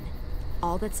gone.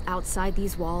 All that's outside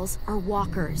these walls are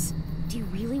walkers. Do you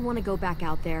really want to go back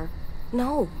out there?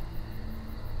 No.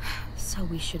 So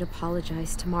we should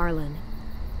apologize to Marlon.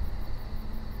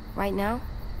 Right now?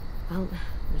 Well,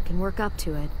 we can work up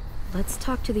to it. Let's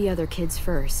talk to the other kids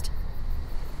first.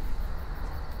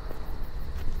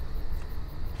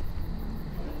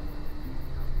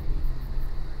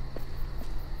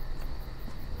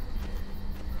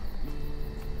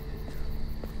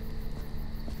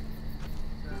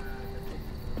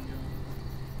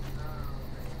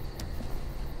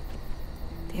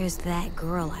 There's that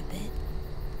girl I bit.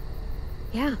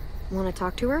 Yeah, want to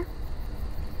talk to her?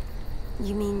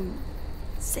 You mean,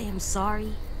 say I'm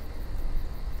sorry?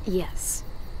 Yes.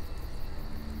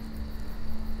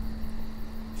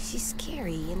 She's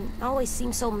scary and always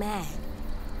seems so mad.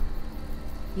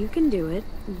 You can do it.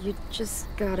 You just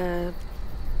gotta...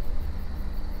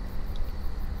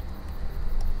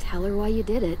 tell her why you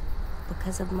did it.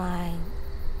 Because of my...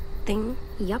 thing?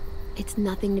 Yep. It's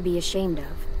nothing to be ashamed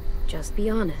of. Just be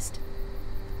honest.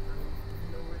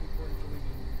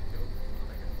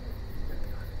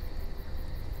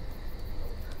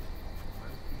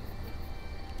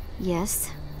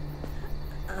 Yes.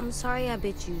 I'm sorry I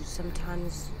bit you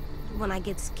sometimes. When I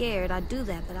get scared, I do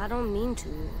that, but I don't mean to.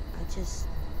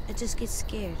 I just get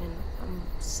scared, and I'm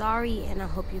sorry, and I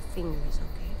hope your finger is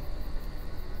okay.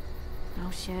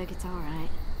 Oh, Shug, it's all right.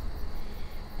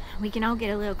 We can all get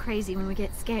a little crazy when we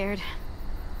get scared.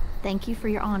 Thank you for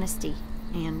your honesty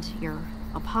and your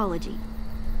apology.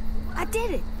 I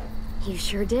did it! You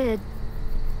sure did.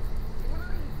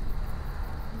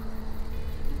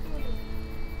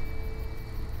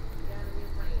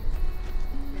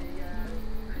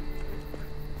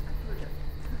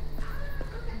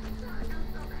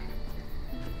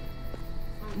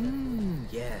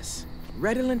 Yes.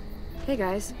 Redolent. Hey,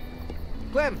 guys.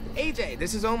 Clem, AJ,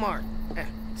 this is Omar.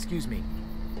 Excuse me.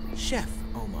 Chef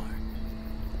Omar.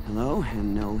 Hello,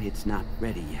 and no, it's not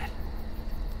ready yet.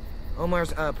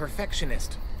 Omar's a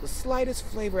perfectionist. The slightest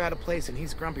flavor out of place and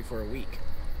he's grumpy for a week.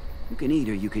 You can eat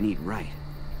or you can eat right.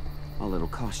 All it'll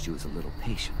cost you is a little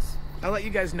patience. I'll let you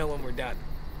guys know when we're done.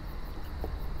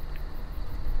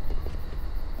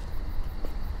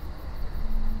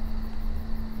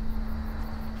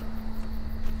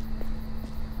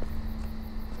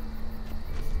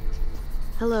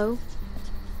 Hello?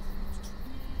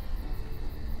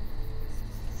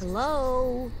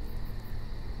 Hello?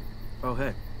 Oh,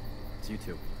 hey. It's you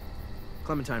two.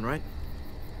 Clementine, right?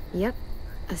 Yep.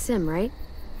 A sim, right?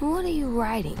 What are you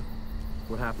writing?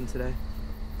 What happened today?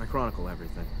 I chronicle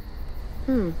everything.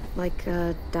 Like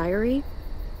a diary?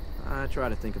 I try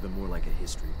to think of it more like a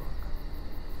history book.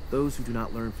 Those who do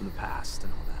not learn from the past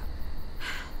and all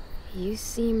that. You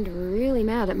seemed really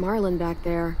mad at Marlon back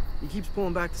there. He keeps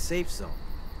pulling back the safe zone.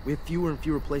 We have fewer and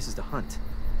fewer places to hunt,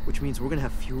 which means we're gonna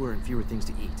have fewer and fewer things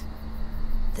to eat.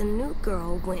 The new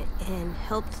girl went and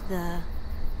helped the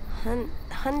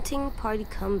hunting party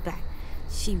come back.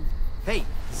 She... Hey,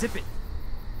 zip it!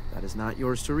 That is not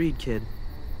yours to read, kid.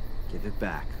 Give it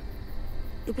back.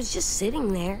 It was just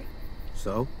sitting there.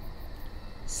 So?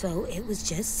 So it was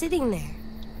just sitting there.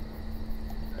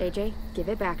 AJ, give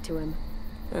it back to him.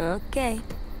 Okay.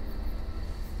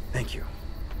 Thank you.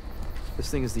 This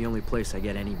thing is the only place I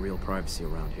get any real privacy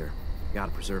around here.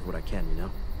 Gotta preserve what I can, you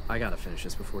know? I gotta finish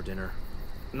this before dinner.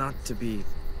 Not to be,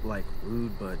 like,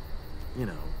 rude, but, you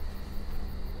know.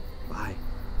 Bye.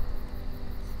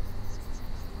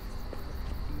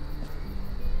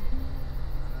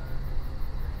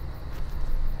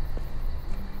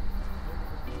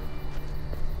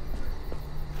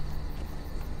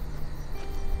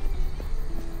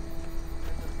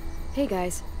 Hey,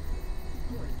 guys.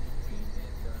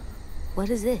 What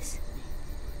is this?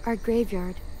 Our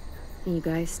graveyard. You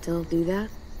guys still do that?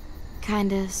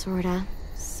 Kinda, sorta.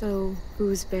 So,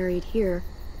 who's buried here?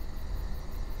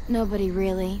 Nobody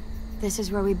really. This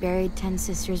is where we buried 10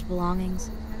 sisters'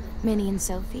 belongings. Minnie and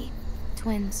Sophie.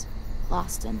 Twins.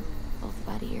 Lost them. Both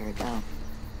about a year ago.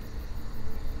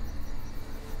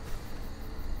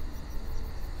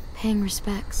 Paying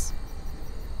respects.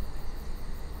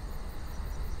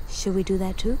 Should we do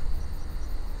that too?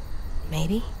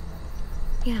 Maybe?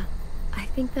 Yeah, I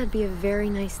think that'd be a very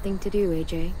nice thing to do,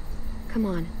 AJ. Come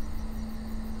on.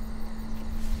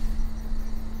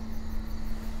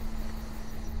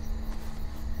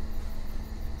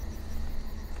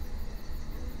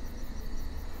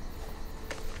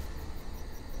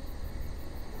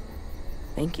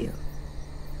 Thank you.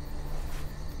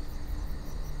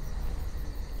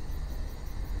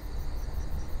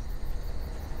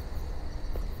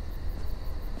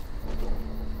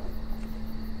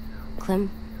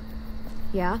 Clem?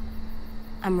 Yeah?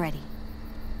 I'm ready.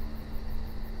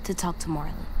 To talk to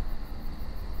Marlon.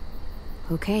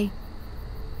 Okay.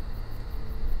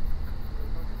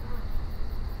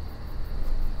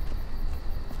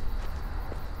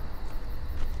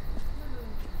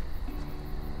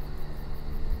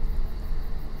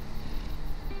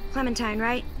 Clementine,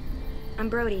 right? I'm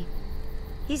Brody.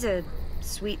 He's a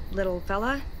sweet little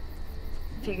fella.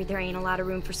 Figured there ain't a lot of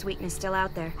room for sweetness still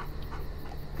out there.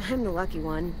 I'm the lucky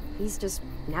one. He's just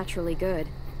naturally good.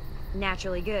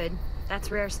 Naturally good?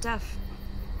 That's rare stuff.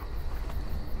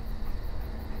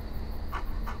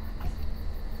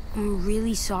 I'm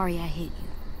really sorry I hit you.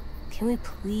 Can we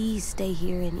please stay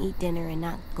here and eat dinner and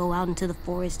not go out into the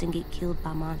forest and get killed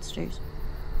by monsters?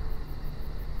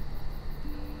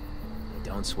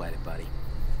 Don't sweat it, buddy.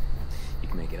 You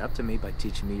can make it up to me by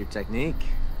teaching me your technique.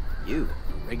 You,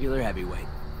 a regular heavyweight.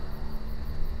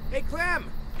 Hey, Clem!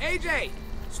 AJ!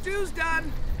 Stew's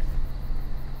done!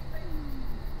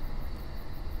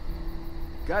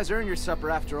 You guys earned your supper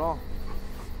after all.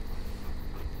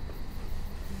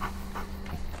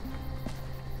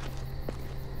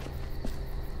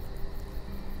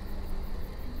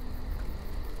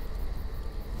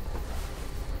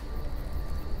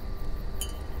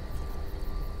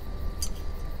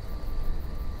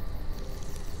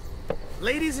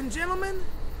 Ladies and gentlemen,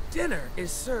 dinner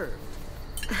is served.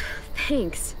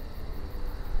 Thanks.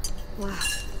 Wow,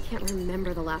 can't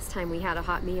remember the last time we had a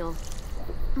hot meal.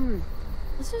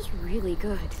 This is really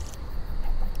good.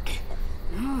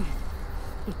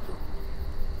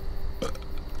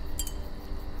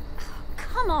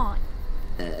 Come on.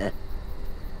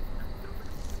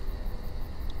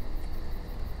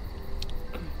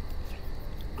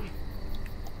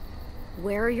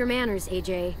 Where are your manners,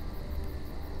 AJ?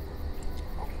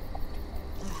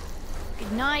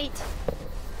 Good night.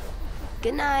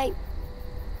 Good night.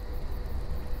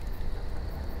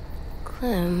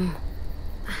 Clem.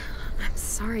 I'm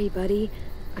sorry, buddy.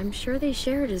 I'm sure they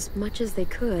shared as much as they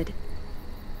could.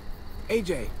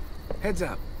 AJ, heads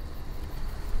up.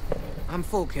 I'm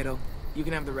full, kiddo. You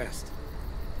can have the rest.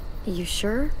 You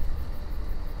sure?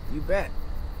 You bet.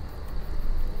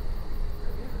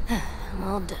 I'm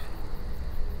all done.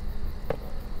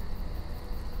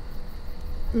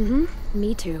 Mm-hmm.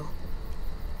 Me too.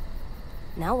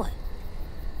 Now what?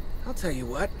 I'll tell you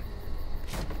what.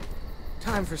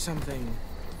 Time for something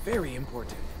very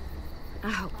important.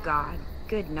 Oh, God.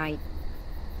 Good night.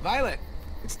 Violet,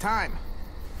 it's time.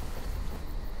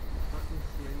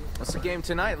 What's the game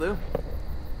tonight, Lou?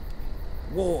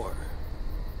 War.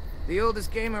 The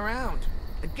oldest game around.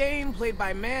 A game played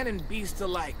by man and beast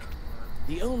alike.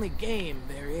 The only game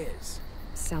there is.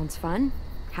 Sounds fun.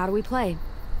 How do we play?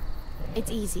 It's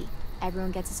easy.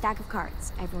 Everyone gets a stack of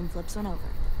cards. Everyone flips one over.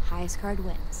 Highest card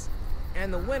wins.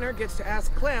 And the winner gets to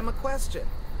ask Clem a question.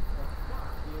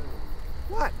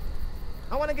 What?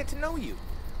 I want to get to know you.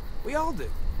 We all do.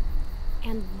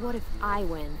 And what if I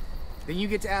win? Then you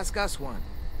get to ask us one.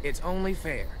 It's only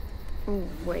fair. Oh,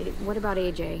 wait, what about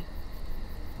AJ?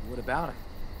 What about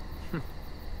him?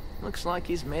 Looks like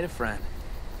he's made a friend.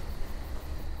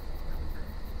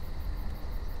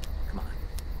 Come on.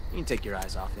 You can take your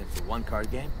eyes off him for one card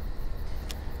game.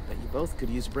 Bet you both could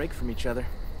use a break from each other.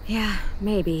 Yeah,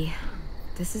 maybe.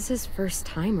 This is his first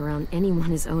time around anyone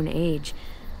his own age.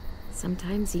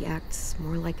 Sometimes he acts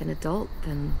more like an adult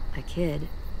than a kid.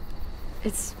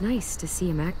 It's nice to see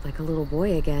him act like a little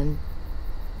boy again.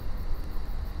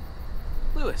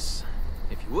 Lewis,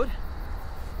 if you would.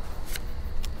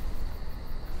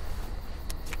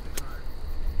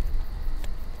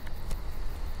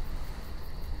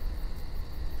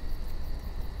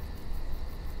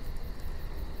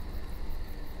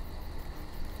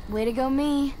 Way to go,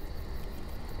 me.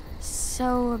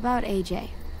 So, about AJ.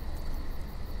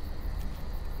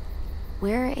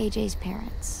 Where are AJ's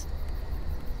parents?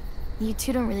 You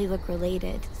two don't really look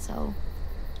related, so...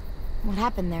 What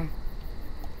happened there?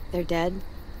 They're dead.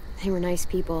 They were nice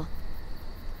people.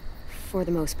 For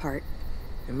the most part.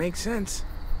 It makes sense.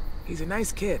 He's a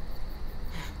nice kid.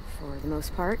 For the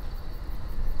most part.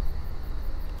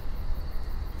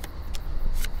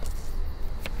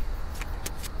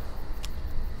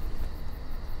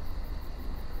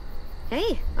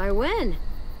 Hey, I win.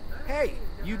 Hey,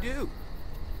 you do.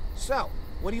 So,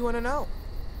 what do you want to know?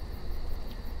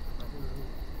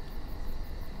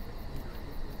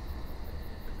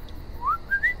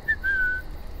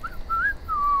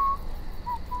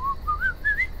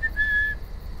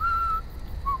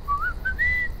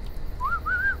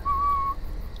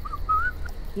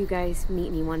 You guys meet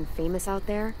anyone famous out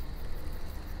there?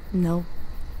 No.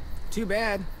 Too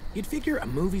bad. You'd figure a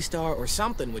movie star or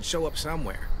something would show up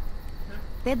somewhere.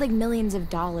 They had like millions of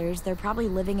dollars. They're probably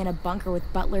living in a bunker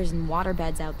with butlers and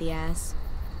waterbeds out the ass.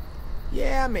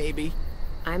 Yeah, maybe.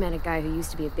 I met a guy who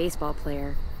used to be a baseball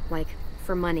player. Like,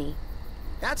 for money.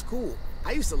 That's cool.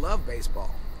 I used to love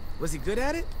baseball. Was he good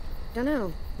at it?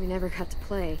 Dunno. We never got to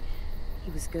play. He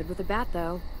was good with a bat,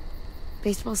 though.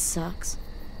 Baseball sucks.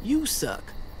 You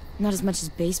suck. Not as much as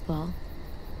baseball.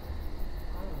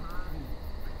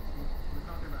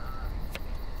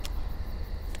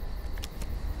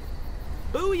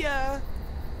 Booyah!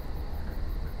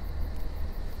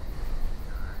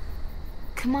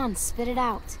 Come on, spit it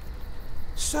out.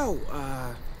 So,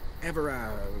 ever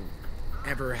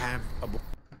have a boy?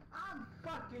 I'm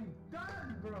fucking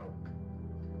done, bro.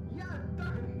 Yeah,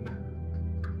 done.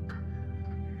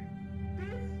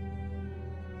 This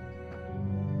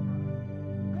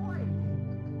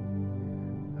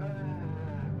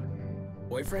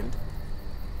Boyfriend?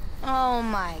 Oh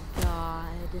my god.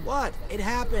 What? It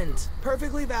happens.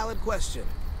 Perfectly valid question.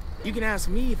 You can ask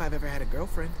me if I've ever had a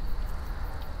girlfriend.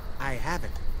 I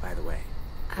haven't, by the way.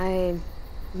 I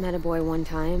met a boy one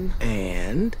time.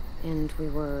 And? And we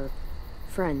were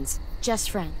friends. Just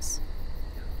friends.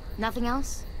 Nothing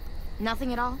else?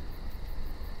 Nothing at all?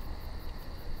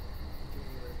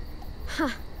 Huh.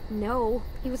 No.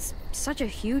 He was such a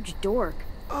huge dork.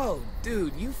 Oh,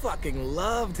 dude, you fucking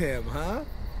loved him, huh?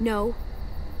 No.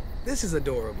 This is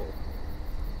adorable.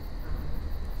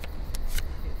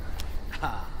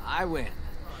 Ha, I win.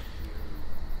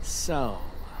 So,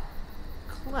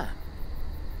 Clem,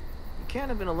 you can't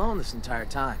have been alone this entire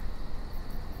time.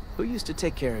 Who used to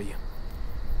take care of you?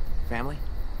 Family?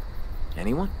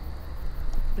 Anyone?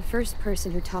 The first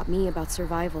person who taught me about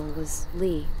survival was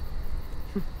Lee.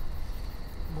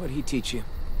 What'd he teach you?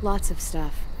 Lots of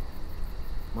stuff.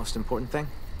 Most important thing?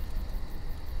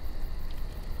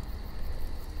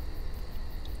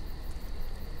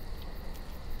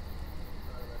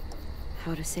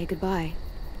 how to say goodbye.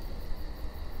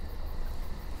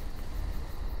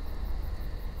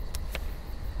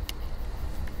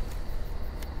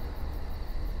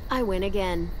 I win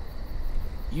again.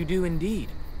 You do indeed.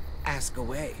 Ask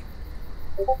away.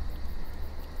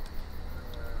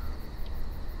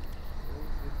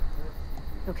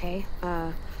 Okay,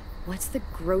 what's the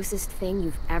grossest thing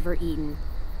you've ever eaten?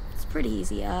 It's pretty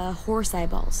easy. Horse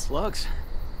eyeballs. Slugs.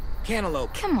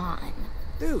 Cantaloupe. Come on.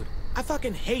 Dude, I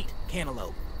fucking hate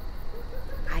cantaloupe.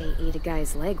 I ate a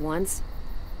guy's leg once.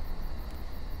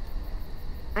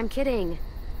 I'm kidding.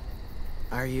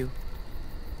 Are you?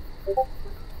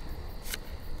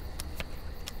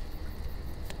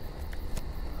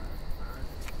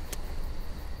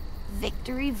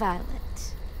 Victory Violet.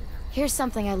 Here's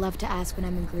something I love to ask when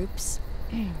I'm in groups.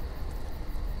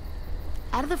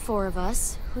 Out of the four of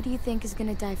us, who do you think is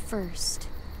gonna die first?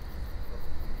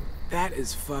 That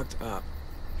is fucked up.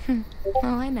 Oh,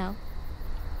 I know.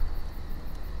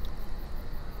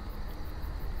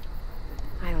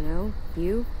 I don't know.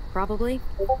 You? Probably?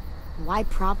 Why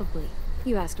probably?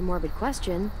 You asked a morbid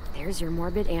question. There's your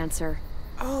morbid answer.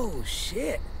 Oh,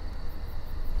 shit.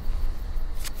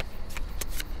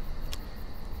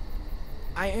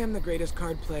 I am the greatest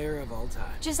card player of all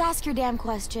time. Just ask your damn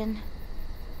question.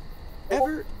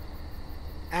 Ever?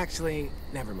 Actually,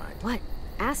 never mind. What?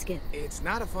 Ask it. It's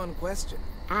not a fun question.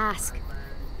 Ask.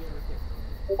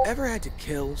 Ever had to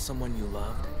kill someone you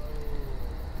loved?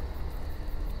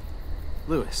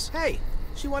 Lewis. Hey,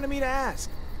 she wanted me to ask.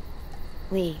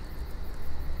 Lee.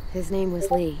 His name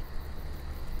was Lee.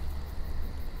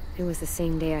 It was the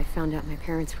same day I found out my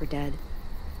parents were dead.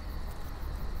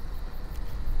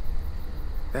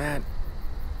 That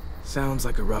sounds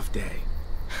like a rough day.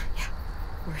 Yeah,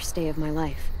 worst day of my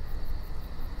life.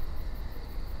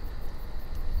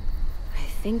 I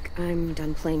think I'm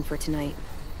done playing for tonight.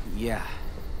 Yeah,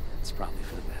 it's probably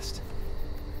for the best.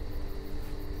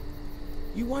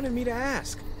 You wanted me to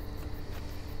ask.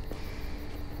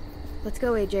 Let's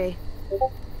go, AJ.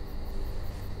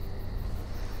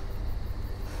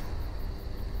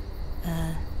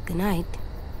 Good night.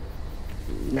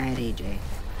 Night, AJ.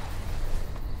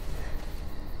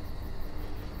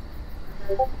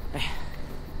 Hey.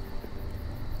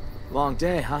 Long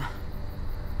day, huh?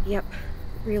 Yep,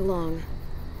 real long.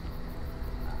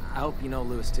 I hope you know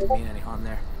Lewis didn't mean any harm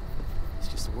there. He's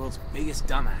just the world's biggest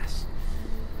dumbass.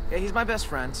 Yeah, he's my best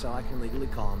friend, so I can legally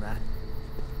call him that.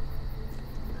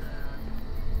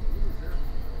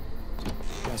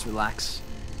 You guys relax,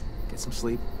 get some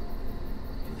sleep,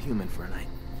 feel human for a night.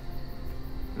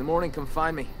 In the morning, come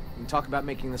find me. We can talk about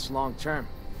making this long term.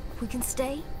 We can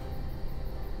stay?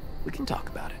 We can talk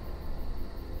about it.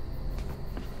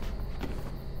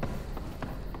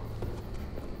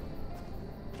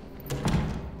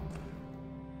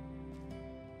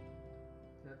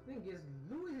 The thing is,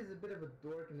 Louis is a bit of a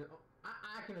dork, and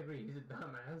I can agree, he's a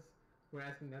dumbass. We're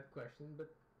asking that question,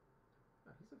 but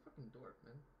he's a fucking dork,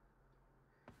 man.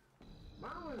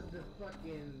 Mine was the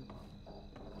fucking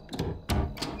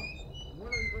one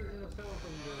of the version of someone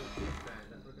from the Kiss band.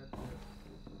 I forgot the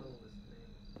soloist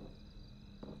name.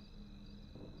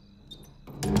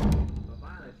 But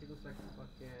Violet, she looks like a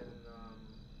fucking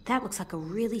That looks like a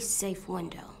really safe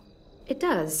window. It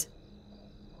does.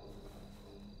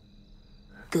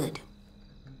 Good.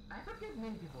 I forget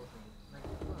many people's names. Like,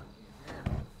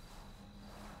 fucking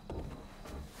damn.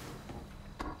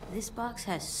 This box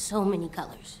has so many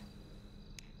colors.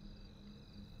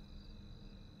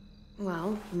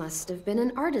 Well, must have been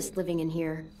an artist living in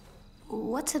here.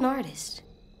 What's an artist?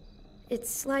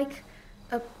 It's like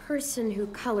a person who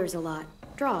colors a lot,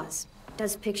 draws,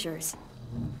 does pictures.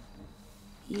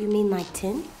 You mean like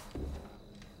 10?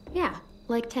 Yeah,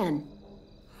 like 10.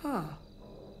 Huh.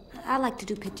 I like to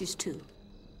do pictures too.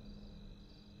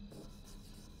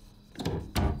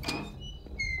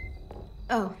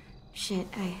 Oh, shit.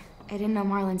 I didn't know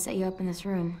Marlon set you up in this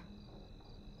room.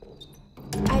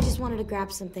 I just wanted to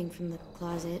grab something from the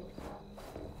closet.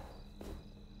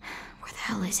 Where the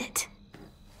hell is it?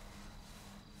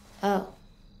 Oh.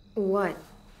 What?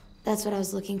 That's what I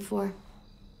was looking for.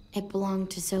 It belonged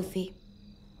to Sophie.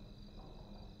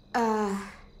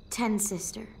 10's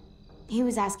sister. He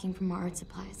was asking for more art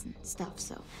supplies and stuff,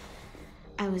 so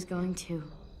I was going to.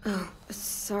 Oh,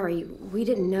 sorry. We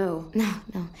didn't know. No.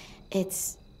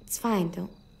 It's fine. Don't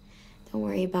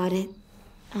worry about it.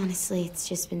 Honestly, it's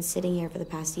just been sitting here for the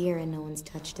past year and no one's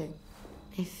touched it.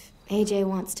 If AJ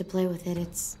wants to play with it,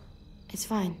 it's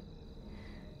fine.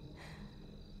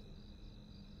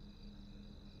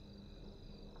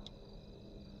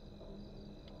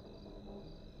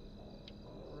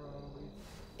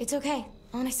 It's okay,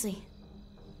 honestly.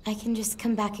 I can just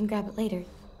come back and grab it later.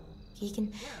 You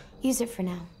can use it for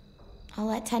now. I'll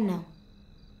let Ten know.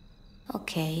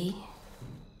 Okay.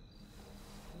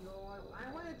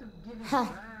 I wanted to give it Huh.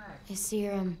 back. I see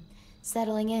you're,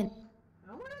 settling in.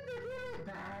 I wanted to give it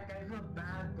back. I feel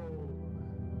bad, though.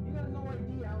 You have no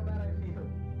idea how bad I feel.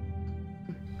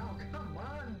 Oh, come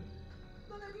on.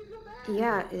 Don't let me feel bad.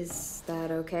 Yeah, is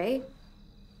that okay?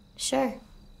 Sure,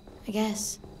 I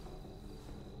guess.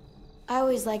 I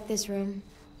always liked this room.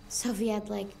 Sophie had,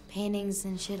 like, paintings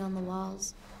and shit on the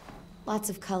walls. Lots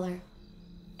of color.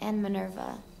 And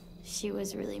Minerva. She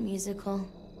was really musical.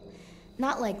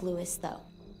 Not like Louis, though.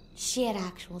 She had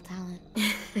actual talent.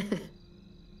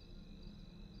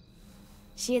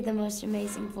 She had the most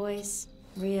amazing voice.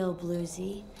 Real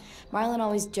bluesy. Marlon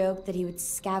always joked that he would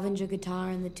scavenge a guitar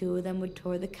and the two of them would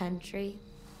tour the country.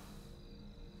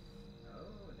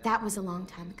 That was a long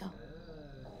time ago.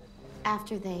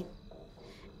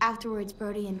 Afterwards,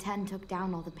 Brody and Ten took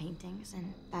down all the paintings,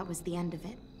 and that was the end of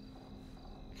it.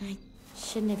 I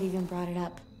shouldn't have even brought it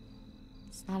up.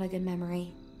 It's not a good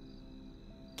memory.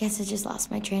 Guess I just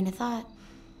lost my train of thought.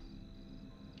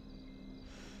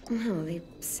 No, they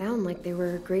sound like they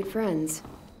were great friends.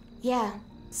 Yeah,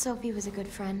 Sophie was a good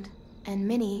friend. And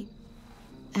Minnie,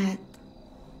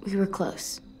 we were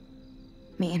close.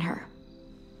 Me and her.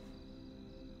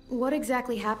 What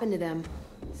exactly happened to them?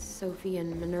 Sophie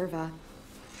and Minerva.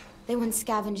 They went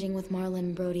scavenging with Marlon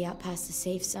and Brody out past the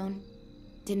safe zone.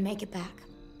 Didn't make it back.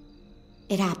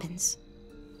 It happens.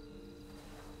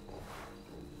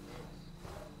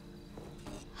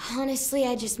 Honestly,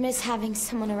 I just miss having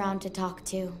someone around to talk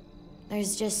to.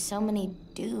 There's just so many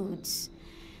dudes.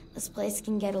 This place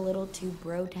can get a little too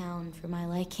bro-town for my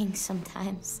liking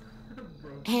sometimes.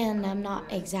 And I'm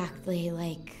not exactly,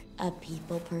 like, a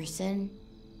people person,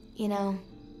 you know?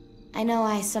 I know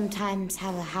I sometimes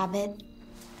have a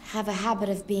habit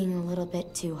of being a little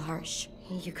bit too harsh.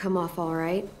 You come off all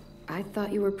right. I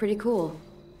thought you were pretty cool.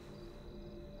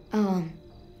 Oh,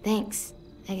 thanks,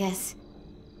 I guess.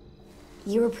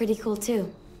 You were pretty cool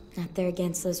too. Out there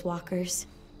against those walkers.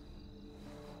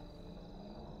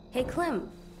 Hey, Clem,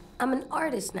 I'm an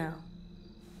artist now.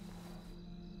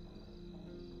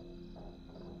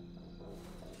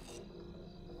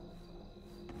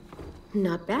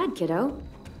 Not bad, kiddo.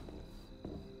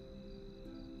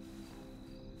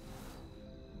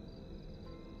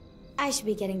 I should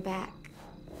be getting back.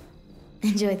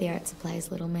 Enjoy the art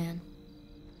supplies, little man.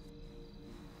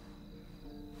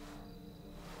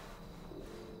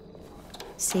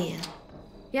 See ya.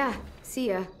 Yeah, see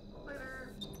ya.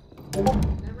 Never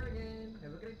again.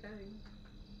 Have a great time.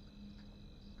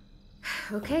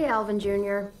 Okay, Alvin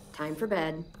Jr., time for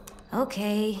bed.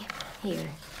 Okay, here.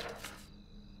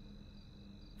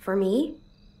 For me?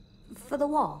 For the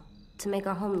wall, to make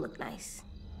our home look nice.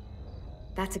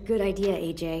 That's a good idea,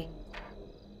 AJ.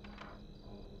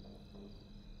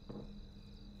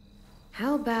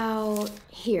 How about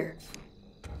here?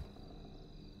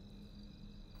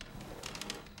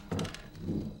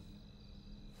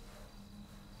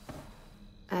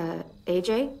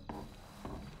 AJ?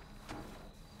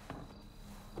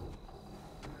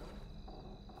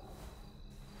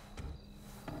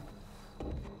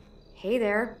 Hey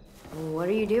there. What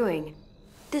are you doing?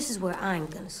 This is where I'm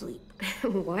gonna sleep.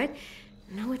 What?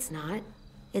 No, it's not.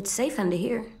 It's safe under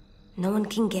here. No one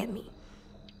can get me.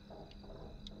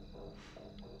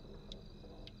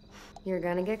 You're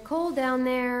gonna get cold down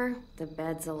there. The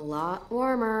bed's a lot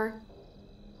warmer.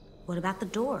 What about the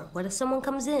door? What if someone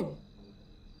comes in?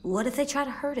 What if they try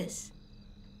to hurt us?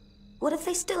 What if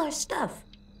they steal our stuff?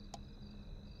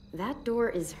 That door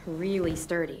is really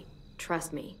sturdy.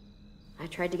 Trust me. I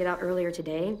tried to get out earlier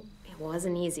today. It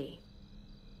wasn't easy.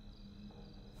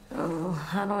 Oh,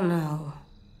 I don't know.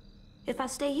 If I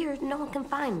stay here, no one can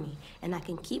find me, and I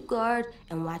can keep guard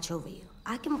and watch over you.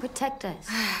 I can protect us.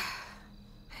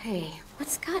 Hey,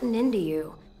 what's gotten into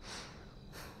you?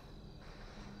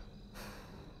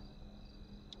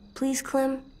 Please,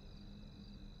 Clem.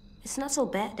 It's not so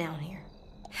bad down here.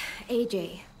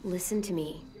 AJ, listen to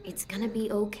me. It's gonna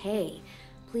be okay.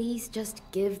 Please just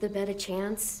give the bed a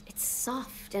chance. It's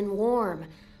soft and warm.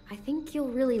 I think you'll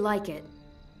really like it.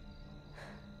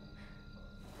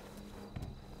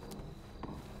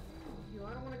 Yo,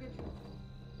 I don't want to get you,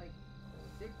 like,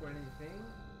 sick or anything.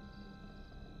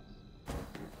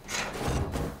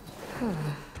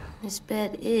 This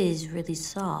bed is really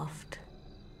soft.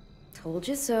 Told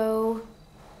you so.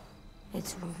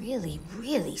 It's really,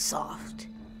 really soft.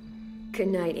 Good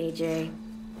night, AJ.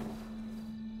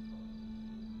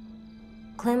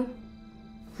 Clem?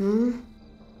 Hmm?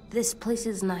 This place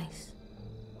is nice.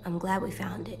 I'm glad we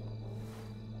found it.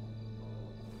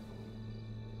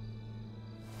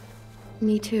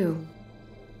 Me too.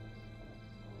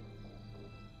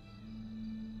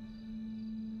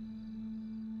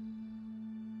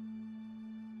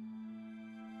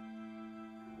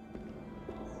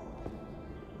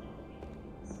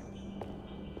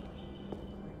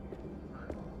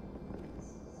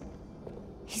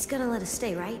 He's gonna let us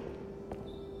stay, right?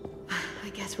 I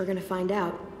guess we're gonna find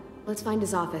out. Let's find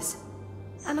his office.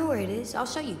 I know where it is. I'll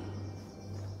show you.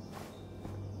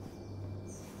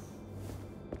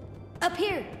 Up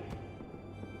here!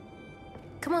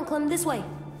 Come on, Clem, this way.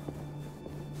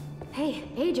 Hey,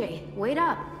 AJ, wait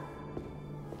up.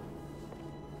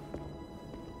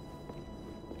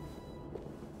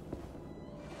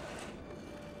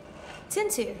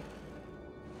 Tin's here.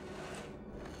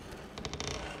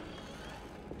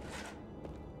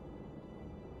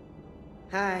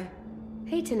 Hi.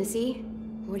 Hey, Tennessee.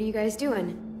 What are you guys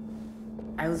doing?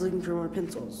 I was looking for more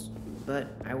pencils, but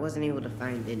I wasn't able to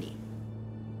find any.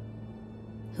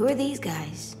 Who are these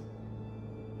guys?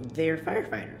 They're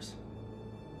firefighters.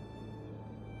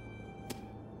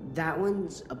 That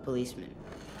one's a policeman.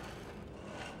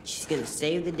 She's gonna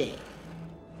save the day.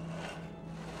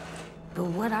 But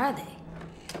what are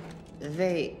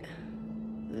they?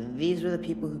 These were the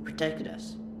people who protected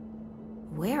us.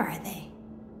 Where are they?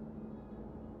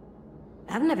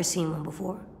 I've never seen one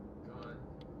before.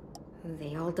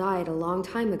 They all died a long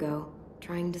time ago,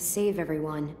 trying to save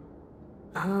everyone.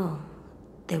 Oh,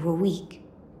 they were weak.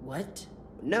 What?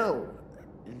 No,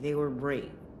 they were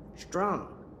brave, strong.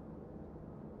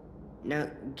 Now,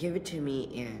 give it to me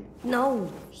and...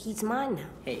 No, he's mine now.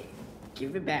 Hey,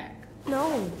 give it back.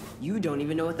 No. You don't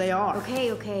even know what they are.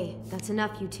 Okay, that's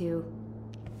enough, you two.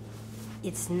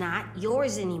 It's not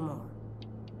yours anymore.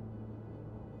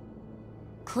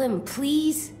 Clem,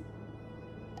 please?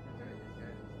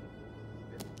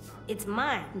 It's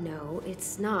mine. No,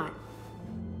 it's not.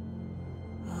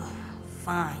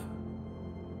 Fine.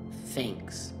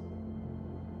 Thanks.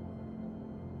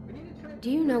 Do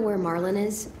you know where Marlon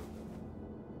is?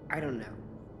 I don't know.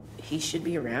 He should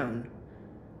be around.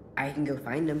 I can go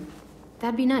find him.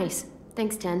 That'd be nice.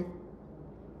 Thanks, Ten.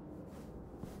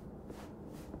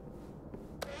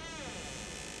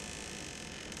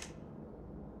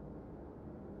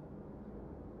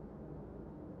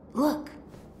 Look.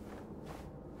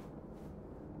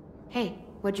 Hey,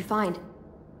 what'd you find?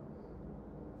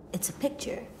 It's a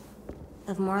picture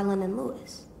of Marlon and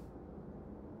Lewis.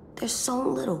 They're so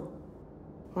little.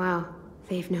 Wow,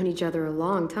 they've known each other a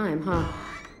long time, huh?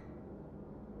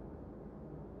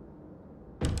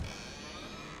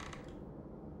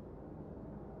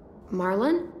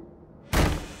 Marlon?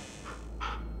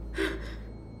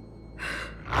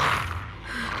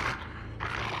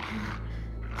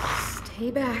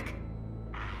 Stay back.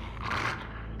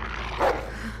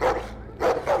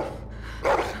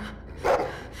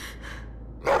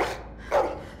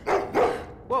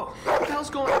 Whoa, what the hell's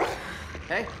going on?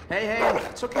 Hey,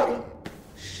 it's okay.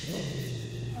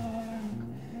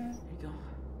 There you go.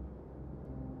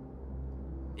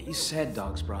 You said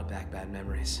dogs brought back bad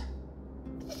memories.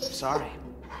 I'm sorry.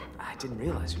 I didn't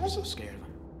realize you were so scared of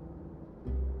them.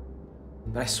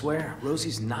 But I swear,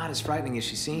 Rosie's not as frightening as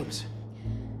she seems.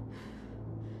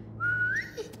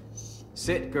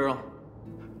 Sit, girl.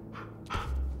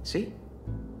 See?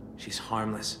 She's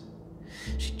harmless.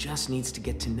 She just needs to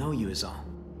get to know you is all.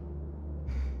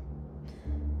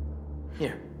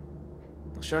 Here,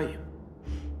 I'll show you.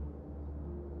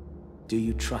 Do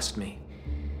you trust me?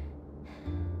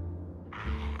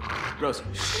 Rosie,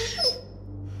 shh.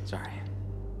 Sorry.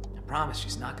 I promise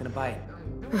she's not gonna bite.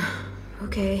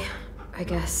 Okay, I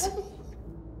guess.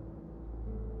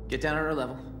 Get down on her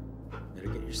level. Better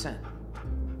get your scent.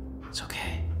 It's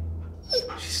okay.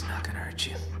 She's not gonna hurt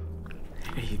you.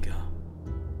 There you go.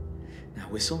 Now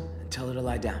whistle and tell her to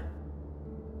lie down.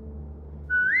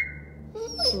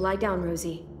 Lie down,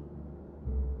 Rosie.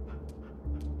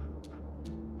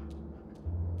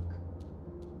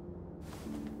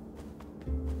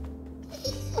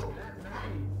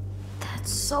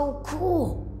 That's so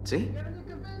cool. See?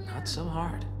 Not so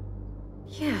hard.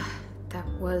 Yeah, that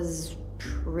was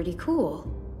pretty cool.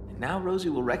 And now Rosie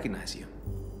will recognize you.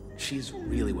 She's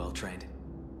really well trained.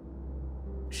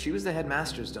 She was the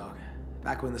headmaster's dog,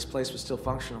 back when this place was still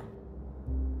functional.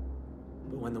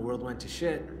 But when the world went to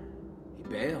shit, he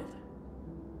bailed.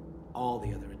 All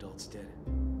the other adults did.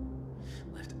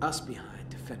 Left us behind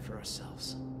to fend for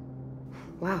ourselves.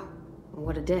 Wow,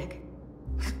 what a dick.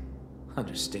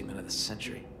 Understatement of the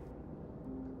century.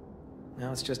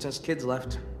 Now it's just us kids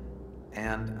left.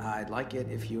 And I'd like it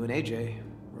if you and AJ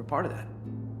were a part of that.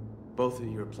 Both of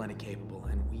you are plenty capable,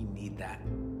 and we need that.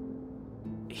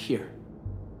 Here.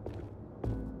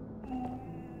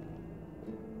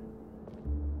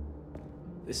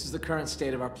 This is the current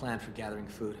state of our plan for gathering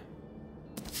food.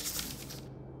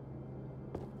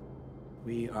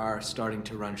 We are starting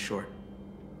to run short.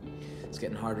 It's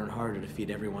getting harder and harder to feed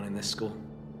everyone in this school.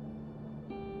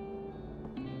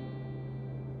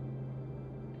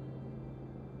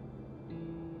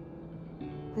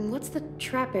 What's the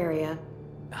trap area?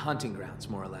 Hunting grounds,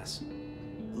 more or less.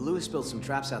 Lewis built some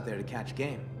traps out there to catch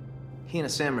game. He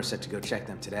and Sam are set to go check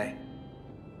them today.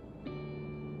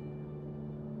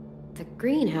 The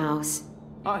greenhouse.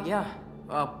 Oh, yeah.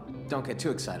 Well, don't get too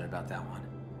excited about that one.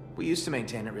 We used to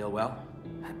maintain it real well.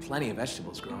 Had plenty of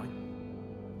vegetables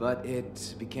growing. But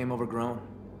it became overgrown.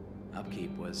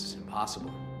 Upkeep was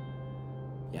impossible.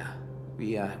 Yeah,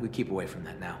 we keep away from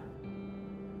that now.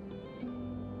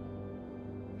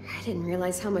 I didn't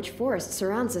realize how much forest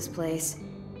surrounds this place.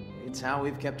 It's how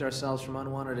we've kept ourselves from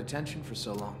unwanted attention for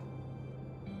so long.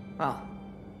 Well,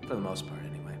 for the most part,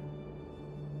 anyway.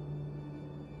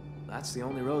 That's the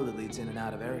only road that leads in and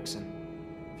out of Erickson.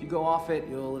 If you go off it,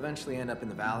 you'll eventually end up in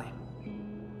the valley.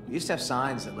 We used to have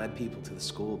signs that led people to the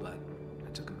school, but I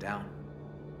took them down.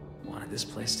 Wanted this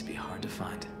place to be hard to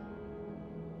find.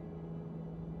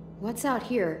 What's out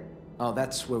here? Oh,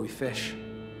 that's where we fish.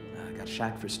 I got a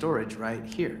shack for storage right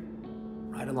here,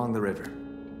 right along the river.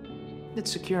 It's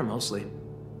secure mostly.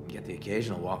 Get the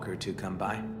occasional walker or two come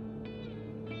by.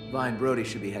 Vi and Brody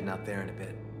should be heading out there in a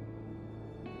bit.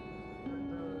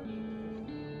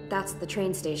 That's the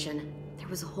train station. There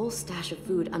was a whole stash of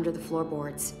food under the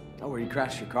floorboards. Oh, where you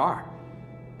crashed your car.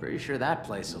 Pretty sure that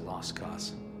place is a lost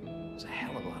cause. There's a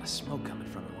hell of a lot of smoke coming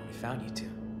from it when we found you two.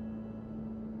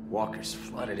 Walkers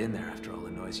flooded in there after all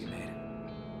the noise you made.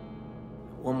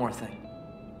 One more thing.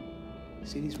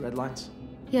 See these red lines?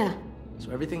 Yeah.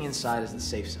 So everything inside is the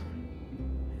safe zone.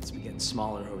 It's been getting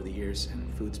smaller over the years,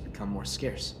 and food's become more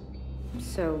scarce.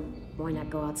 So, why not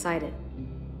go outside it?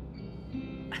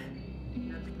 I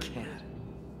can't.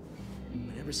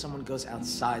 Whenever someone goes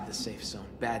outside the safe zone,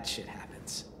 bad shit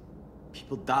happens.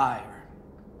 People die or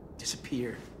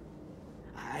disappear.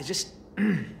 I just...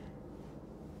 I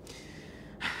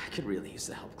could really use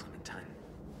the help, Clementine.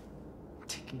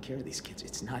 Taking care of these kids,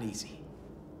 it's not easy.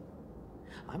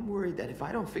 I'm worried that if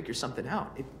I don't figure something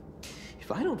out,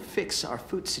 if I don't fix our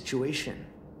food situation,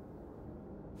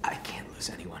 I can't lose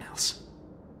anyone else.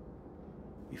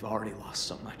 We've already lost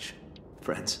so much.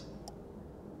 Friends,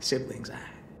 siblings,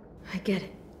 I get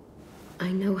it.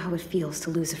 I know how it feels to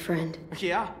lose a friend.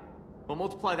 Yeah? Well,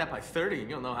 multiply that by 30 and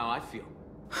you'll know how I feel.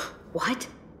 What?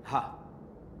 Ha.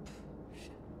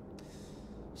 Shit.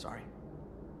 Sorry.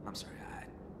 I'm sorry, I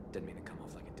didn't mean to come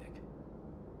off like a dick.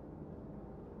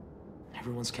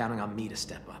 Everyone's counting on me to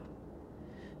step up.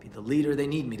 Be the leader they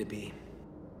need me to be.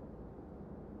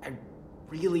 I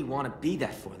really want to be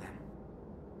that for them.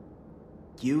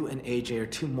 You and AJ are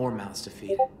 2 more mouths to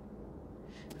feed.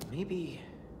 Maybe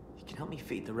you can help me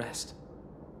feed the rest.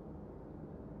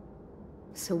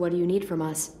 So what do you need from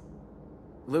us?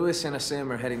 Lewis and Asim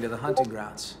are heading to the hunting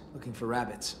grounds, looking for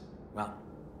rabbits. Well,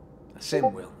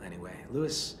 Asim will, anyway.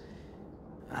 Lewis...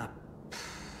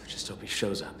 just hope he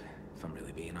shows up, if I'm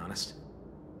really being honest.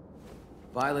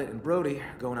 Violet and Brody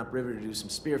are going upriver to do some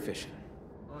spearfishing.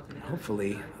 And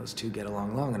hopefully, those two get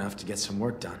along long enough to get some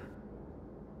work done.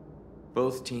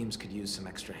 Both teams could use some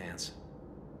extra hands.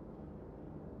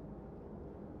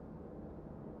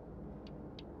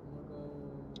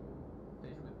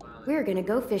 We're gonna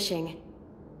go fishing.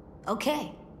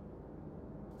 Okay.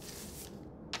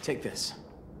 Take this.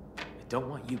 I don't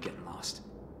want you getting lost.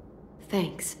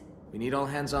 Thanks. We need all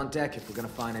hands on deck if we're gonna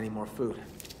find any more food.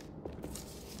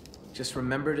 Just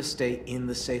remember to stay in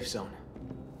the safe zone.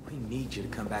 We need you to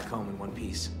come back home in one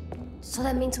piece. So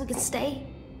that means we can stay?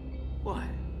 What?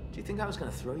 Do you think I was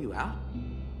gonna throw you out?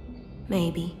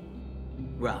 Maybe.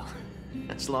 Well,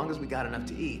 as long as we got enough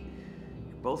to eat,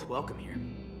 you're both welcome here.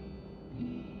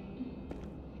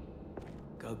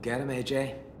 Go get him,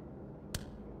 AJ.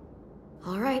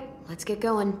 All right, let's get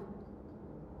going.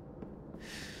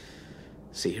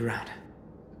 See you around.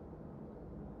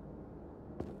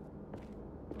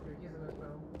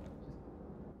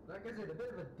 Like I said, a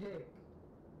bit of a dick,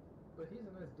 but he's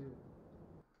a nice dude.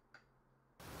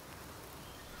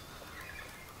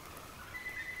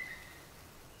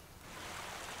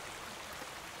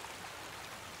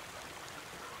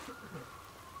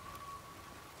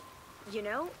 You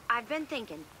know, I've been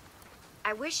thinking.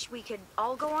 I wish we could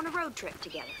all go on a road trip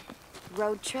together.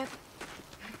 Road trip?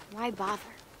 Why bother?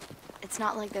 It's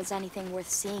not like there's anything worth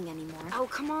seeing anymore. Oh,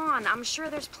 come on. I'm sure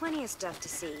there's plenty of stuff to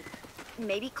see.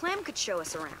 Maybe Clem could show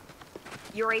us around.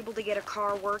 You're able to get a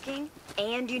car working,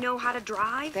 and you know how to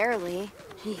drive? Barely.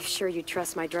 You sure you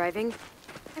trust my driving?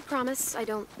 I promise I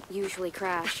don't usually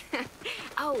crash.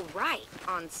 Oh, right.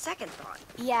 On second thought.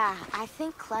 Yeah, I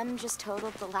think Clem just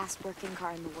totaled the last working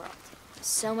car in the world.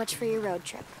 So much for your road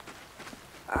trip.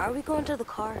 Are we going to the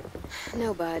car?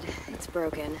 No, bud. It's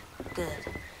broken. Good.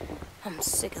 I'm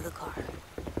sick of the car.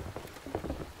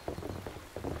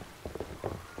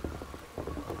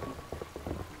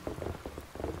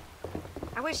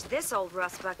 I wish this old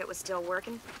rust bucket was still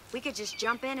working. We could just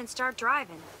jump in and start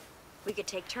driving. We could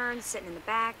take turns sitting in the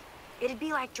back. It'd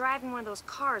be like driving one of those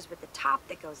cars with the top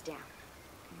that goes down.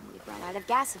 We'd run out of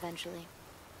gas eventually.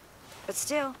 But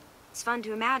still, it's fun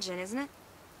to imagine, isn't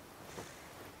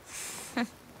it?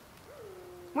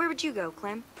 Where would you go,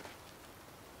 Clem?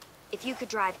 If you could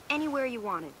drive anywhere you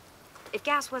wanted, if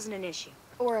gas wasn't an issue.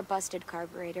 Or a busted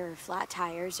carburetor, or flat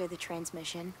tires, or the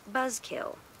transmission.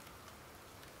 Buzzkill.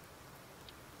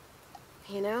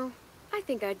 You know, I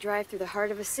think I'd drive through the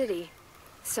heart of a city.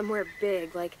 Somewhere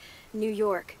big, like New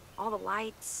York. All the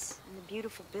lights and the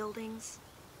beautiful buildings.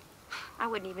 I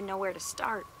wouldn't even know where to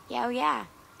start. Yeah, oh yeah.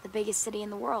 The biggest city in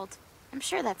the world. I'm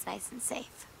sure that's nice and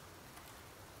safe.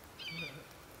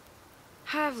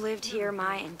 I've lived here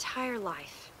my entire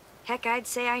life. Heck, I'd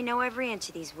say I know every inch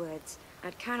of these woods.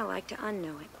 I'd kind of like to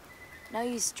unknow it. No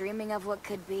use dreaming of what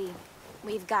could be.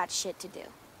 We've got shit to do.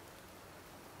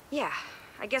 Yeah,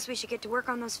 I guess we should get to work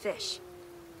on those fish.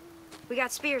 We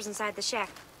got spears inside the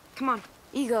shack. Come on.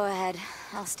 You go ahead.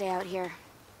 I'll stay out here.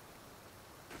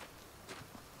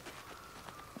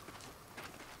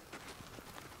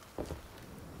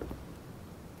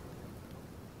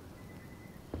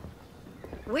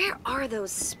 Where are those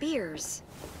spears?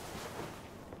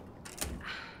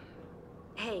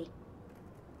 Hey,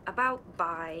 about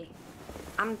Vi.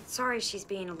 I'm sorry she's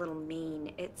being a little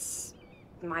mean. It's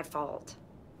my fault.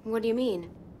 What do you mean?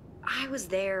 I was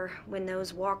there when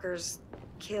those walkers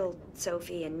killed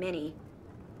Sophie and Minnie.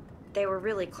 They were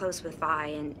really close with Vi,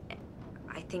 and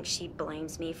I think she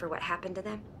blames me for what happened to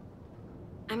them.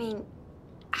 I mean,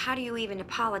 how do you even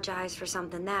apologize for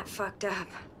something that fucked up?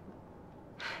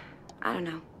 I don't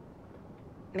know.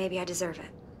 Maybe I deserve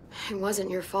it. It wasn't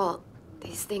your fault.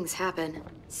 These things happen.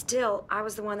 Still, I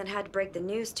was the one that had to break the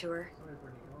news to her.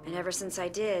 And ever since I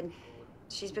did,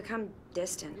 she's become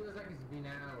distant.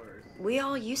 We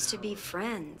all used to be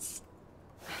friends.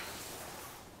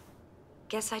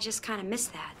 Guess I just kind of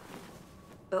missed that.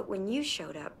 But when you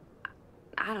showed up,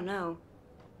 I don't know.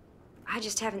 I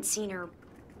just haven't seen her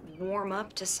warm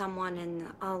up to someone in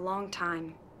a long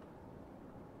time.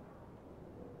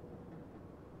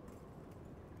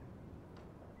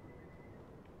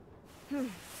 Do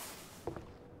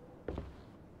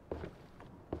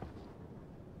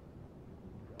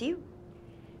you?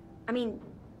 I mean,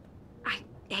 I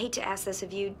hate to ask this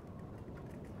of you,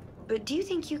 but do you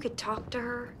think you could talk to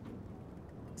her?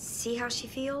 See how she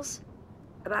feels?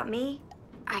 About me?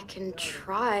 I can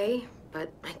try,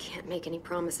 but I can't make any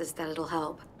promises that it'll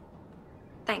help.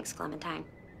 Thanks, Clementine.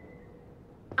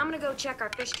 I'm gonna go check our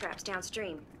fish traps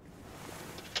downstream.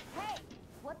 Hey,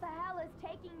 what the hell is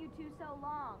taking you two so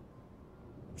long?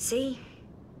 See?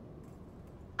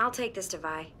 I'll take this to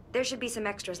Vi. There should be some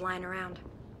extras lying around.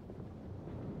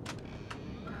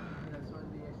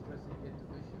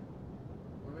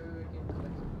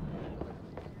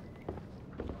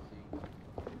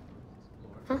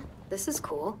 Huh, this is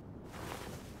cool.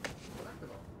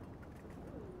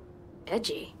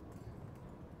 Edgy.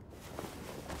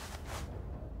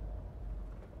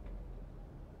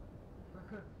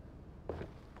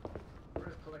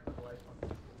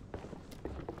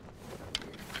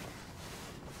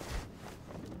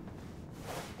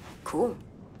 Cool.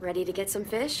 Ready to get some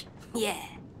fish? Yeah.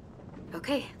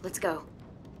 Okay, let's go.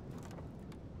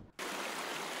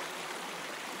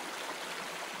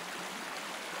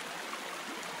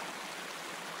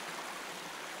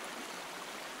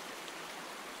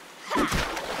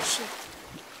 Shit.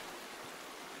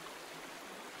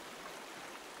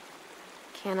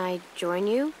 Can I join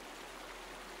you?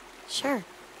 Sure.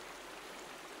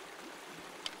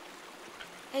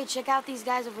 Hey, check out these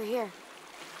guys over here.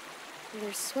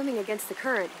 They're swimming against the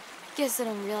current. Guess I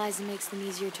don't realize it makes them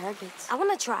easier targets. I want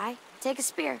to try. Take a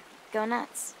spear. Go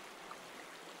nuts.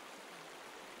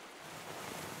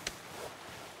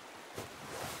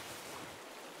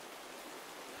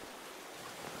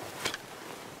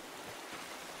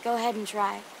 Go ahead and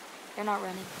try. They're not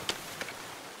running.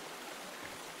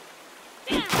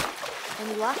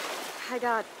 Any luck? I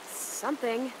got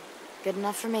something. Good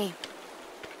enough for me.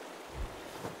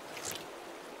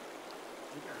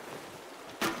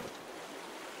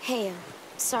 Hey,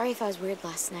 sorry if I was weird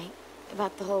last night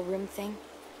about the whole room thing.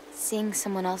 Seeing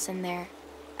someone else in there,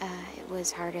 it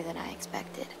was harder than I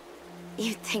expected.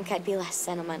 You'd think I'd be less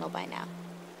sentimental by now.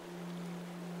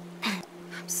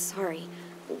 sorry.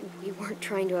 We weren't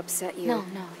trying to upset you. No,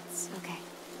 it's okay.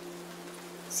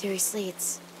 Seriously,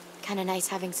 it's kind of nice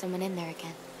having someone in there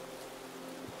again.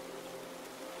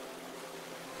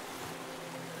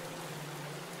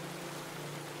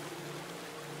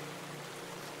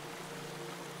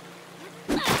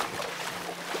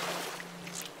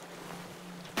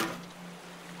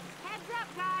 Heads up,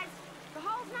 guys. The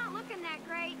hole's not looking that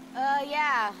great.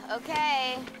 Yeah,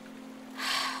 okay.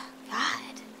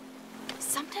 God.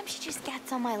 Sometimes she just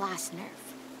gets on my last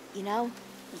nerve, you know?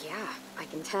 Yeah, I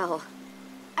can tell.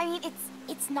 I mean,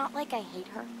 it's not like I hate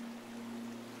her.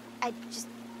 I just...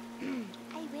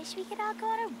 I wish we could all go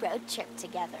on a road trip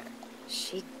together.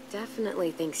 She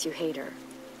definitely thinks you hate her.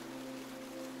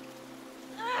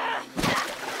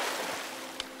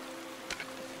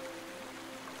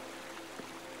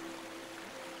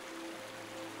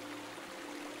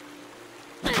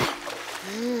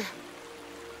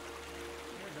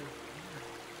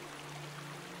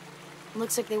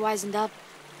 Looks like they wisened up.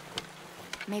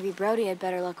 Maybe Brody had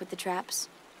better luck with the traps.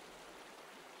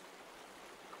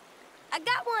 I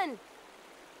got one!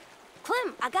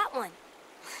 Clem, I got one.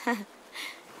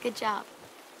 Good job.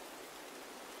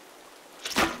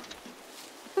 I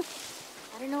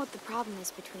don't know what the problem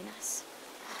is between us.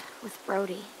 With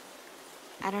Brody.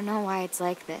 I don't know why it's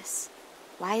like this.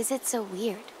 Why is it so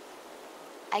weird?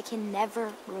 I can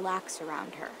never relax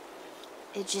around her.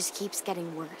 It just keeps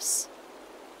getting worse.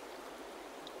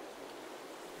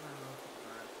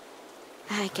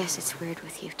 I guess it's weird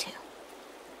with you, too.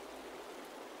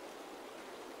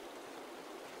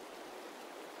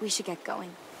 We should get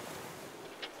going.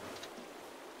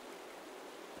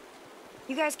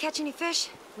 You guys catch any fish?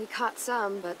 We caught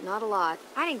some, but not a lot.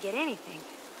 I didn't get anything.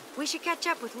 We should catch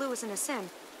up with Lewis and Aaaand,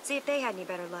 see if they had any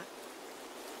better luck.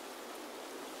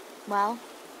 Well,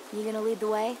 you gonna lead the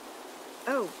way?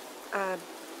 Oh,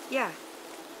 yeah.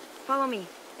 Follow me.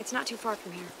 It's not too far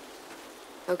from here.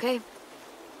 Okay.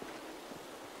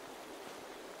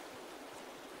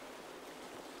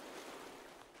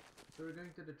 So we're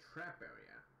going to the trap area.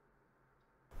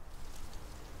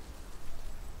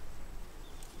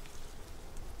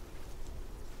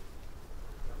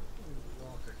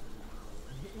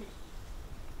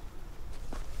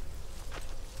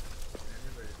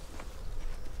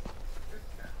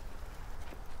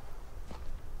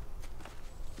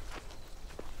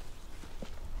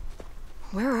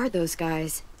 Where are those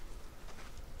guys?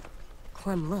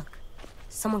 Clem, look.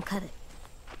 Someone cut it.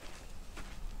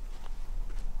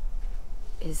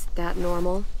 Is that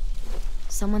normal?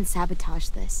 Someone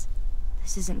sabotaged this.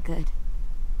 This isn't good.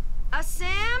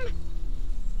 Sam?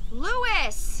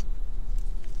 Lewis!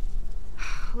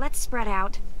 Let's spread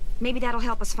out. Maybe that'll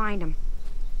help us find him.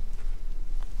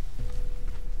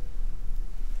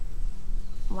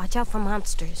 Watch out for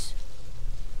monsters.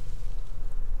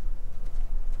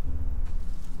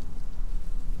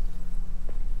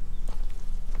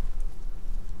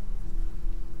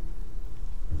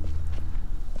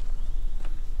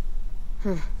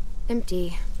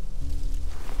 Empty.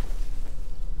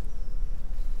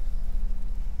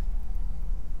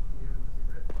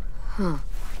 Huh.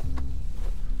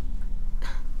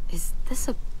 Is this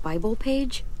a Bible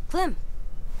page? Clem,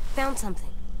 found something.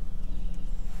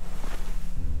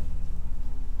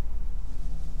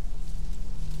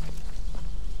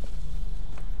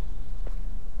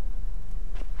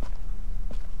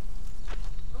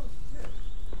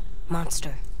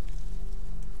 Monster.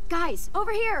 Guys,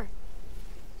 over here!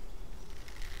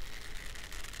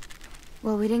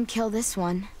 Well, we didn't kill this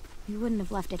one. We wouldn't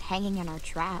have left it hanging in our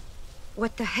trap.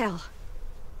 What the hell?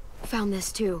 Found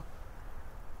this too.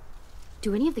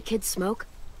 Do any of the kids smoke?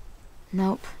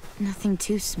 Nope, nothing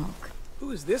to smoke. Who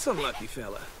is this unlucky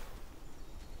fella?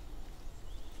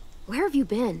 Where have you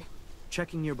been?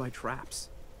 Checking nearby traps.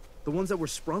 The ones that were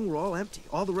sprung were all empty.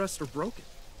 All the rest are broken.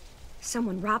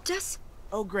 Someone robbed us?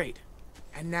 Oh, great.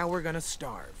 And now we're gonna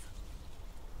starve.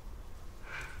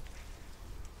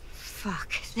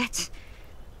 Fuck, that's...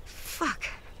 Fuck.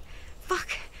 Fuck.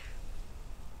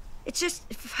 It's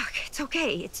just... Fuck, it's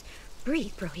okay. It's...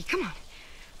 Breathe, Brody. Come on.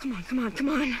 Come on, come on, come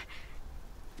on.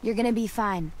 You're gonna be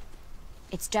fine.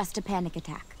 It's just a panic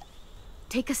attack.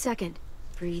 Take a second.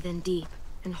 Breathe in deep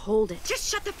and hold it. Just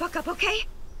shut the fuck up, okay?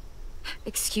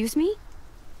 Excuse me?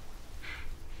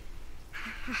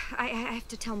 I have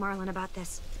to tell Marlon about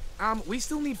this. We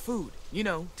still need food, you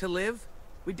know, to live.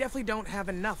 We definitely don't have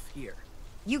enough here.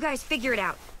 You guys figure it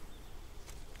out.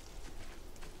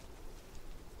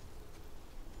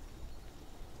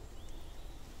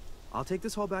 I'll take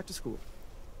this haul back to school.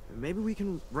 Maybe we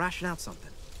can ration out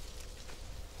something.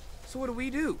 So what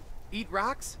do? Eat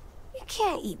rocks? You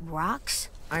can't eat rocks.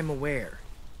 I'm aware.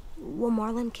 Will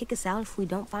Marlin kick us out if we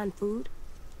don't find food?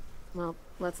 Well,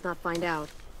 let's not find out.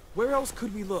 Where else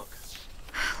could we look?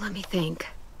 Let me think.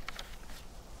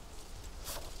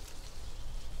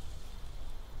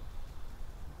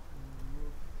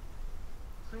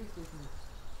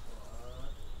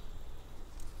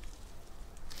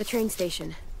 The train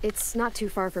station. It's not too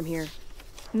far from here.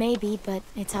 Maybe, but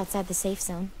it's outside the safe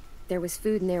zone. There was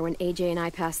food in there when AJ and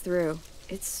I passed through.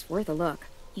 It's worth a look.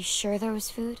 You sure there was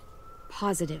food?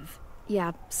 Positive.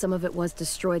 Yeah, some of it was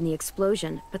destroyed in the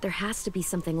explosion, but there has to be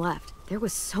something left. There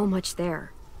was so much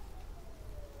there.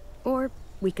 Or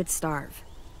we could starve.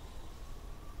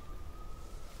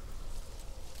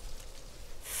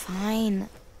 Fine.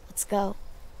 Let's go.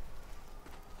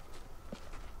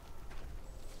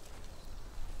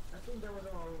 I think that was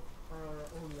our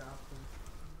only option.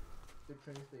 The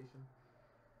train station.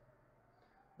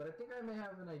 But I think I may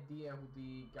have an idea who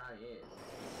the guy is.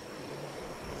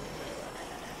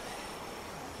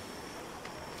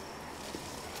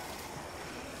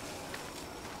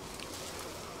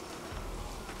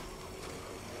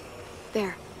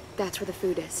 There. That's where the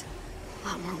food is. A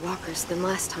lot more walkers than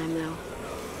last time, though.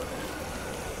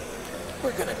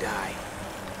 We're gonna die.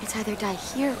 It's either die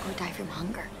here or die from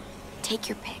hunger. Take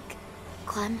your pick.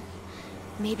 Clem,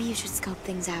 maybe you should scope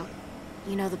things out.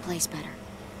 You know the place better.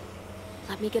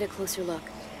 Let me get a closer look.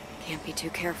 Can't be too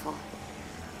careful.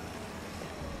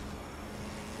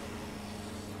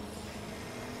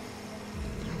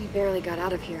 We barely got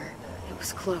out of here. It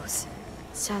was close.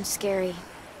 Sounds scary.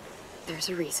 There's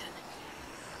a reason.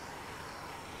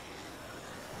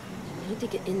 We need to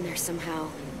get in there somehow.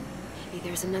 Maybe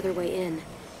there's another way in.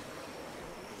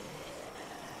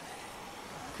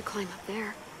 Could climb up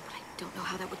there, but I don't know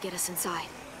how that would get us inside.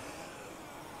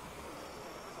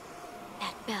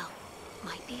 That bell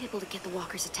might be able to get the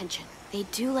walkers' attention. They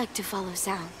do like to follow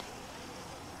sound.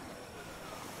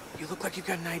 You look like you've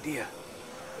got an idea.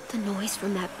 The noise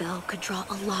from that bell could draw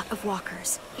a lot of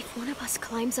walkers. If one of us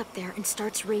climbs up there and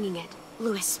starts ringing it...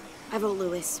 Lewis. I vote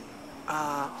Lewis.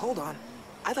 Hold on.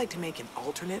 I'd like to make an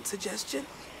alternate suggestion.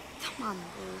 Come on,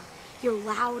 Lou. You're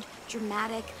loud,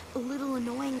 dramatic, a little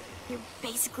annoying. You're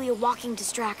basically a walking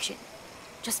distraction.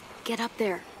 Just get up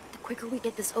there. The quicker we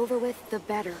get this over with, the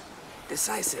better.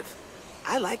 Decisive.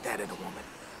 I like that in a woman.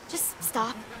 Just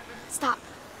stop. Stop.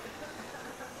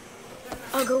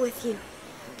 I'll go with you.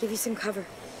 Give you some cover.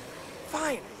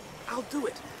 Fine. I'll do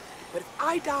it. But if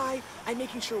I die, I'm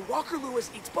making sure Walker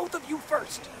Lewis eats both of you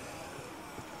first.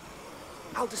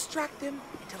 I'll distract him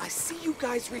until I see you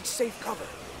guys reach safe cover.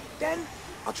 Then,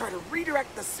 I'll try to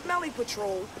redirect the smelly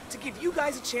patrol to give you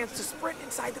guys a chance to sprint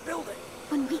inside the building.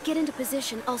 When we get into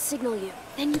position, I'll signal you.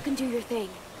 Then you can do your thing.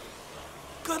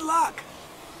 Good luck!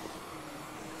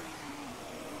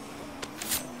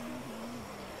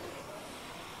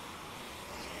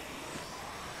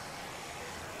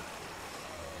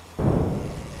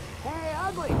 Hey,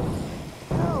 ugly!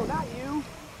 No, not you.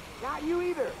 Not you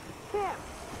either. Tim!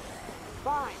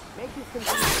 Fine, make this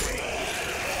convenient.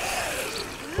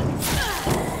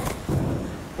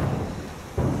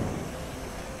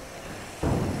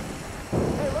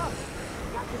 Hey, look!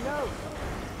 Got your nose.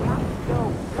 Got your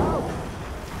nose. No!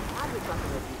 I'm just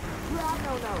fucking with you. You have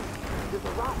no nose. There's a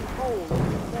rotten hole in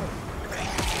your face.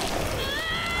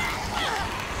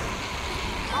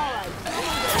 Alright,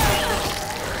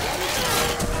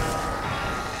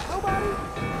 nobody?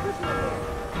 Listen to me.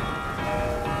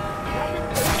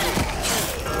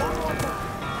 One more time.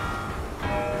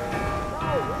 No,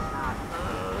 it's not.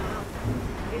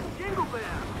 It's Jingle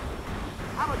Bell.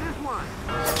 How about this one?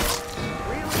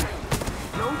 Really?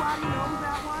 Nobody knows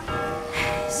that one?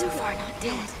 So far, not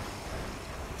dead.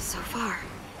 So far.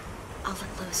 I'll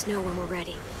let Lewis know when we're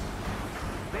ready.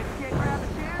 Let's get grab the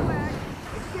chair back.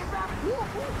 Let's get back.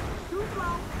 Too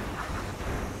slow.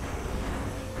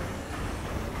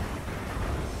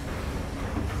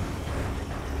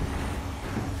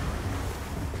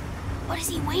 What is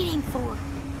he waiting for?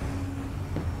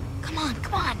 Come on,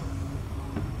 come on.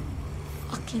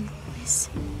 Fucking Lewis.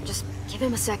 Just give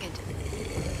him a second.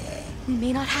 We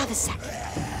may not have a second.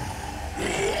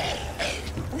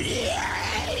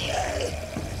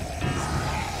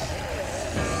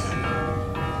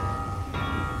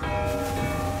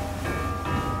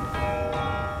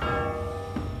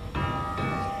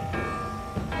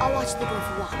 I'll watch the door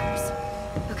for walkers.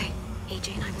 Okay,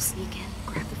 AJ and I will sneak in,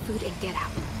 grab the food, and get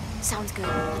out. Sounds good.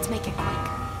 Let's make it quick.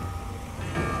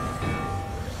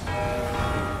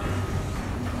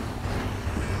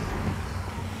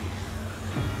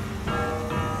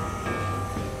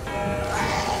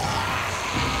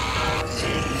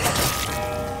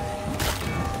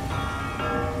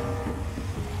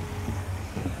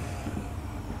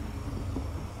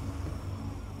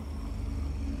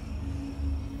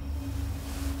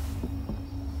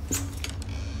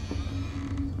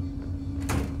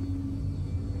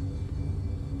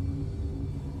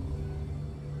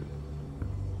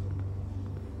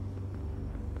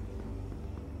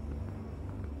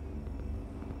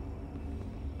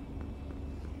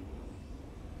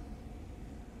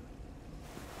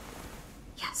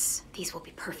 These will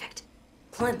be perfect.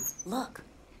 Clem, look.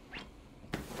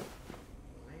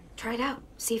 Try it out.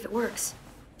 See if it works.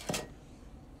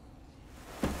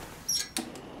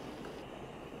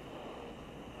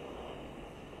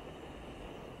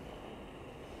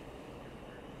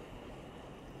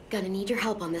 Gonna need your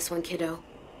help on this one, kiddo.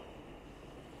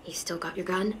 You still got your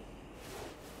gun?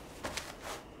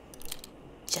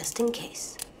 Just in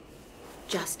case.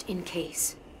 Just in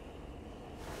case.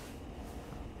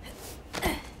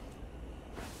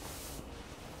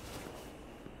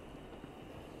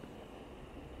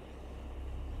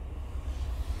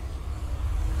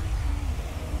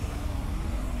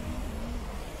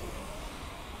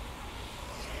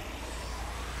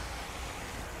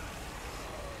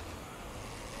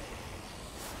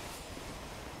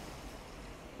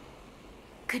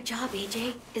 Good job,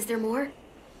 AJ. Is there more?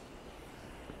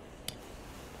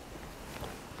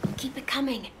 Keep it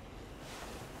coming.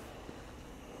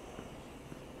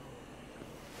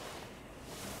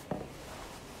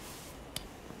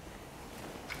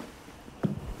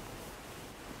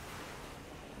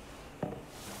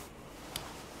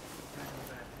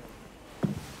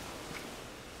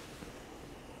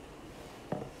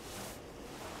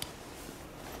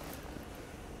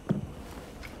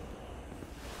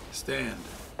 Stand.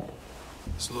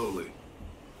 Slowly.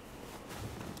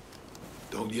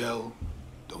 Don't yell.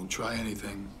 Don't try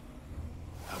anything.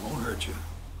 I won't hurt you.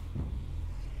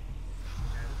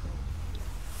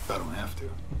 If I don't have to.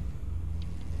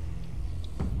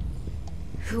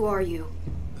 Who are you?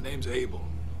 The name's Abel,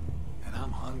 and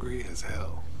I'm hungry as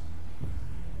hell.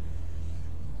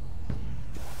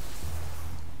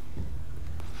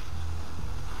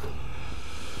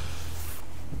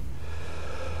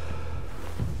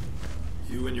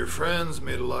 You and your friends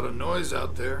made a lot of noise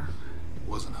out there. It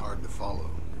wasn't hard to follow.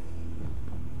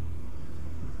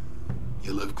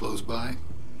 You live close by?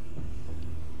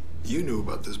 You knew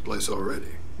about this place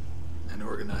already, and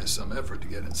organized some effort to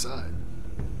get inside.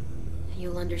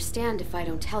 You'll understand if I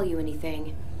don't tell you anything.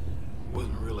 It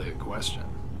wasn't really a question.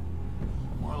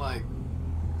 More like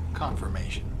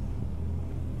confirmation.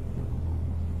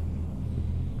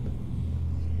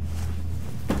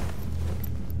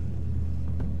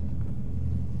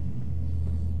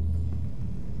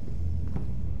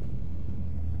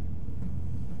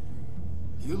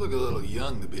 You look a little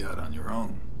young to be out on your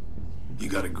own. You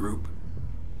got a group?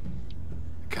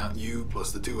 Count you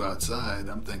plus the two outside,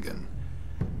 I'm thinking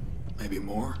maybe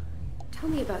more? Tell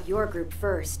me about your group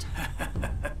first.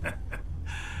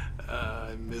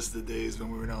 I miss the days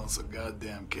when we were all so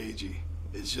goddamn cagey.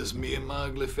 It's just me and my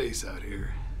ugly face out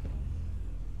here.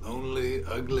 Lonely,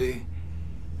 ugly,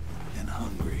 and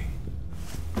hungry.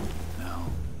 Now,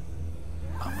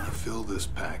 I'm gonna fill this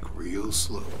pack real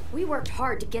slow. We worked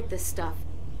hard to get this stuff.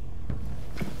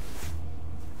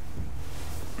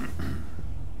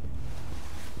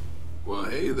 Well,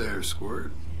 hey there,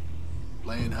 Squirt.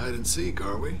 Playing hide and seek,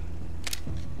 are we?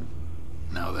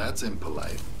 Now that's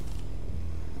impolite.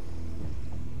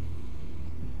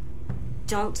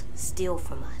 Don't steal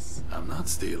from us. I'm not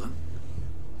stealing.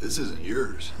 This isn't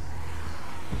yours.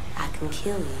 I can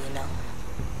kill you, you know.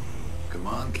 Come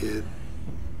on, kid.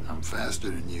 I'm faster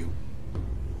than you.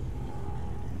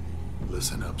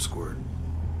 Listen up, Squirt.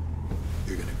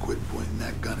 You're gonna quit pointing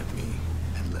that gun at me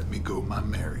and let me go my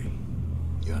Mary.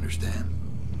 You understand?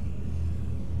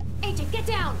 AJ, get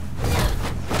down!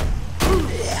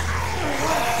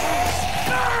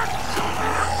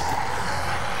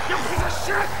 You piece of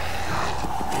shit!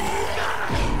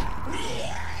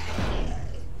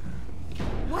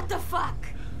 What the fuck?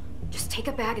 Just take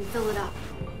a bag and fill it up.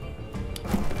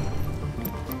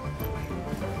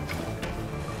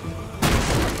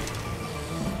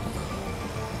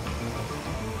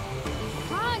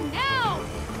 Run now!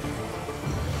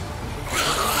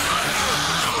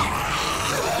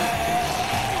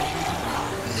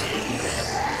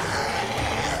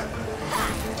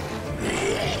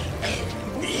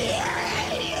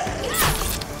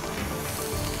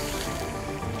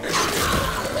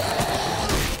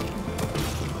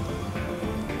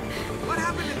 What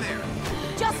happened in there?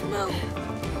 Just move!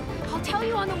 I'll tell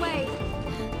you on the way.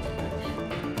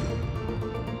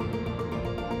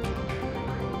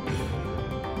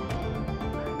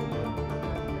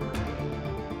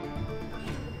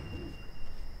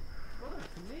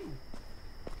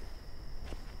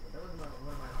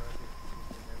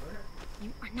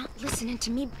 You are not listening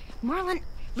to me. Marlon,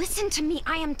 listen to me.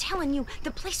 I am telling you,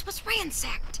 the place was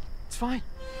ransacked. It's fine.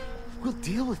 We'll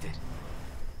deal with it.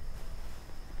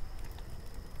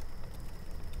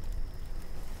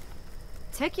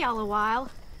 Took y'all a while.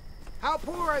 How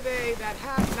poor are they that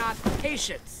have not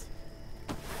patience?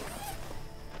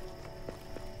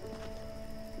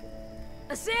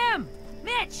 Sam!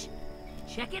 Mitch!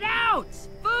 Check it out!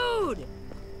 Food!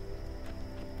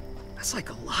 That's like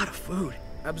a lot of food.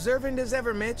 Observant as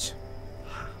ever, Mitch.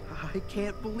 I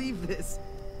can't believe this.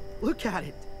 Look at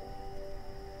it.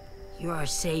 You're our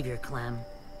savior, Clem.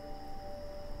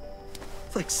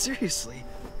 Like, seriously,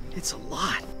 it's a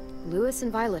lot. Lewis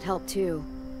and Violet helped too.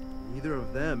 Neither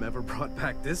of them ever brought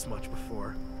back this much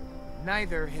before.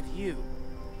 Neither have you.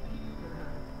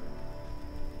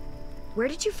 Where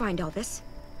did you find all this?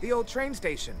 The old train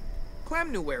station.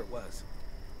 Clem knew where it was.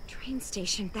 Train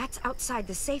station? That's outside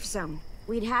the safe zone.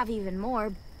 We'd have even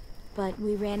more, but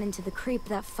we ran into the creep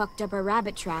that fucked up our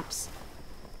rabbit traps.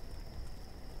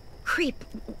 Creep?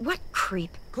 What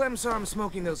creep? Clem saw him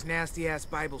smoking those nasty-ass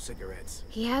Bible cigarettes.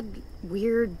 He had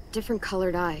weird, different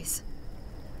colored eyes.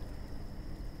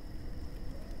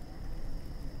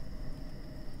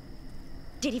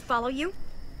 Did he follow you?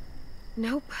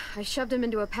 Nope. I shoved him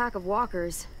into a pack of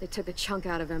walkers. They took a chunk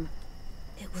out of him.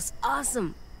 It was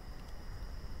awesome.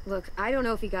 Look, I don't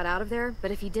know if he got out of there,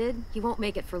 but if he did, he won't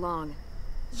make it for long.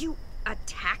 You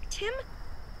attacked him?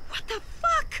 What the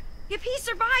fuck? If he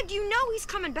survived, you know he's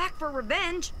coming back for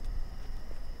revenge.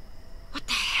 What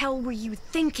the hell were you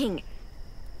thinking?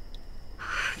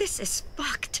 This is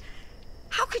fucked.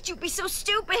 How could you be so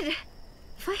stupid?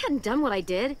 If I hadn't done what I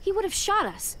did, he would have shot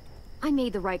us. I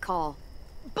made the right call.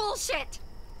 Bullshit!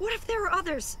 What if there are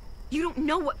others? You don't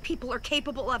know what people are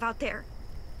capable of out there.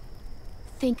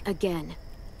 Think again.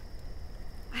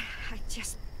 I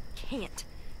just can't.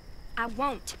 I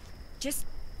won't. Just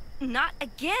not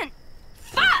again.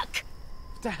 Fuck!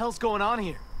 What the hell's going on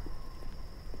here?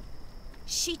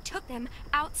 She took them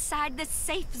outside the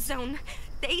safe zone.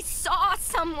 They saw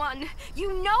someone.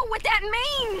 You know what that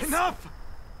means! Enough!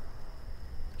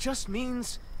 Just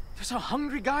means there's a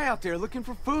hungry guy out there looking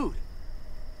for food.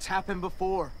 It's happened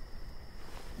before.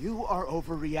 You are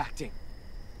overreacting.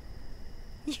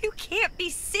 You can't be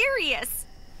serious!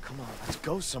 Come on, let's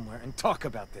go somewhere and talk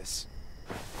about this.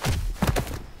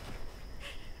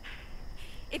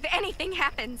 If anything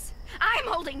happens, I'm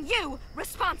holding you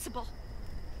responsible.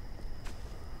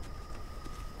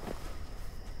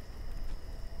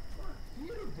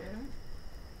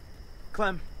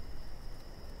 Clem,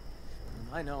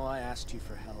 I know I asked you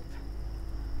for help.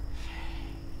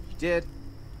 You did.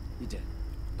 You did.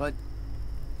 But...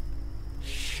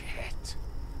 shit.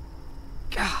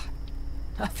 God,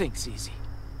 nothing's easy.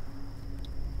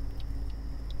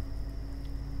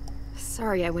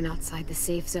 Sorry I went outside the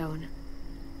safe zone.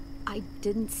 I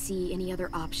didn't see any other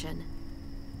option.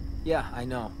 Yeah, I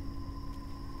know.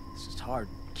 It's just hard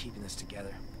keeping this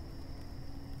together.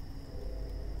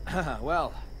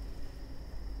 Well,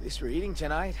 at least we're eating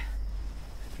tonight.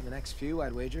 For the next few,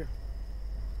 I'd wager.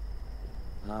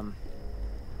 We'll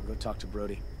go talk to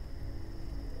Brody.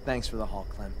 Thanks for the haul,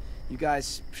 Clem. You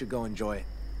guys should go enjoy it.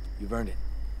 You've earned it.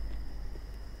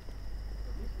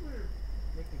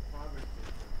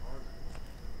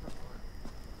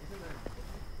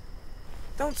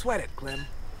 Don't sweat it, Clem.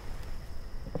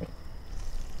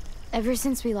 Ever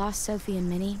since we lost Sophie and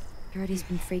Minnie, Brody's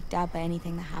been freaked out by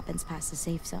anything that happens past the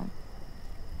safe zone.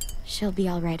 She'll be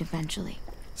all right eventually.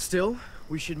 Still,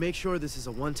 we should make sure this is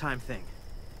a one-time thing.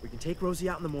 We can take Rosie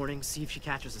out in the morning, see if she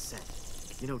catches a scent.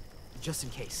 You know, just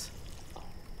in case.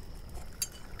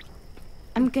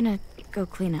 I'm gonna go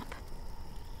clean up.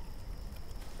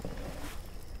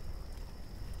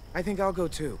 I think I'll go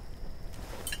too.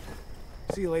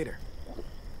 See you later.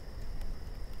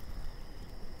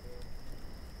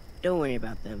 Don't worry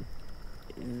about them.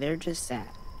 They're just sad.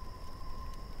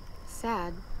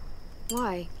 Sad?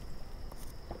 Why?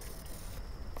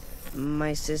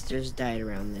 My sisters died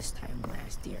around this time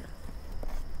last year.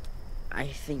 I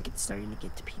think it's starting to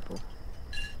get to people.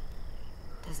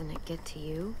 Doesn't it get to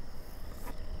you?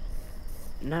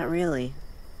 Not really.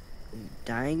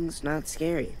 Dying's not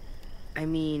scary. I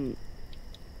mean,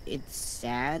 it's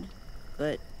sad,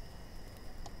 but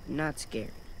not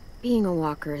scary. Being a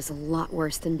walker is a lot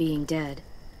worse than being dead.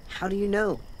 How do you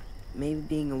know? Maybe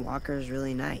being a walker is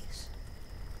really nice.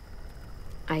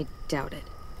 I doubt it.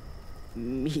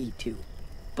 Me too.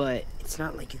 But it's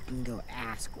not like you can go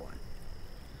ask one.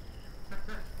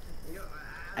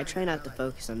 I try not to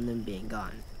focus on them being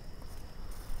gone.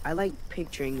 I like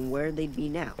picturing where they'd be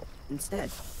now,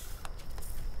 instead.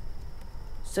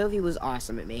 Sophie was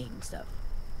awesome at making stuff.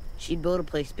 She'd build a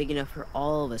place big enough for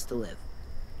all of us to live.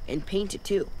 And paint it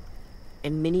too.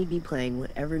 And Minnie'd be playing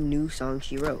whatever new song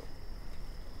she wrote.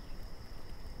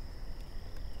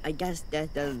 I guess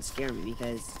death doesn't scare me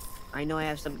because I know I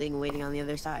have something waiting on the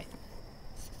other side.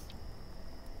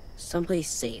 Someplace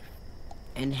safe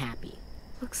and happy.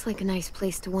 Looks like a nice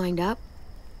place to wind up.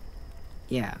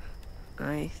 Yeah,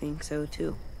 I think so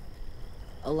too.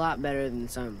 A lot better than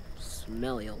some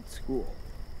smelly old school.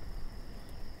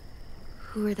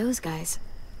 Who are those guys?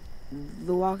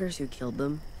 The walkers who killed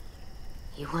them.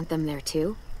 You want them there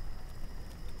too?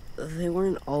 They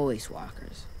weren't always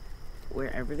walkers.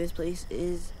 Wherever this place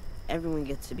is, everyone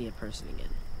gets to be a person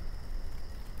again.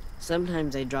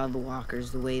 Sometimes I draw the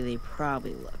walkers the way they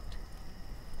probably looked.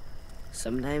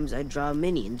 Sometimes I draw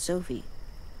Minnie and Sophie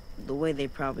the way they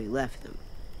probably left them.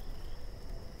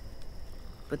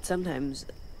 But sometimes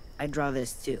I draw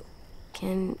this too.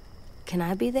 Can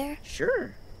I be there?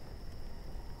 Sure.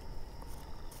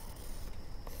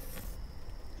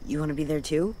 You want to be there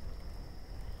too?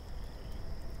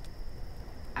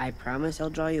 I promise I'll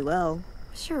draw you well.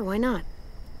 Sure, why not?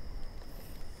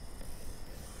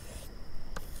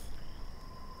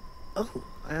 Oh,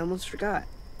 I almost forgot.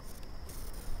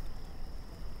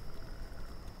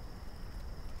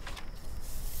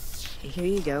 Here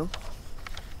you go.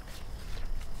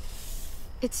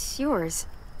 It's yours.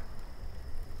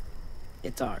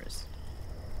 It's ours.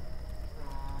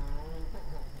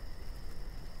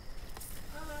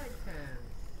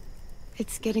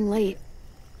 It's getting late.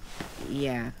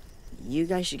 Yeah, you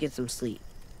guys should get some sleep.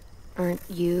 Aren't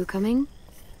you coming?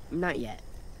 Not yet.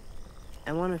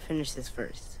 I want to finish this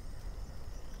first.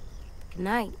 Good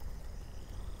night.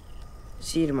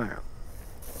 See you tomorrow.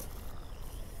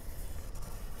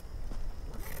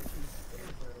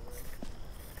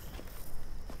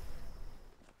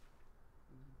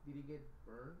 Did he get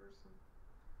burned or something?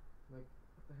 Like,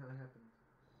 what the hell happened?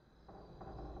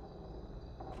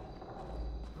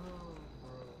 Oh,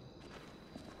 bro.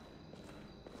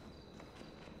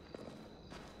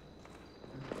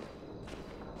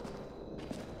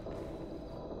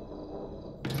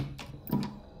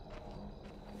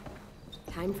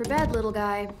 Time for bed, little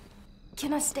guy.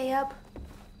 Can I stay up?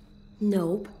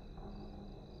 Nope.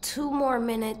 2 more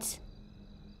minutes.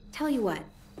 Tell you what,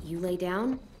 you lay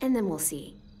down, and then we'll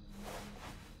see.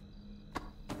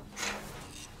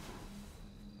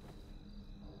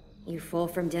 You full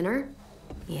from dinner?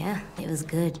 Yeah, it was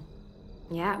good.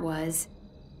 Yeah, it was.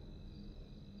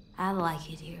 I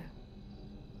like it here.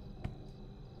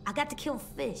 I got to kill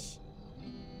fish.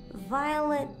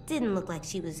 Violet didn't look like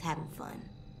she was having fun.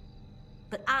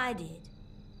 But I did.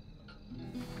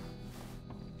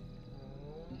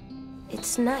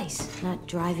 It's nice, not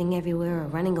driving everywhere or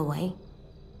running away.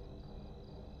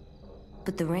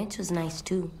 But the ranch was nice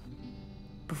too,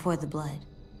 before the blood.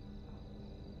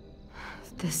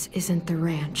 This isn't the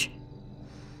ranch.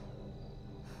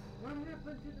 What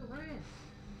happened to the ranch?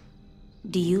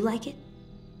 Do you like it?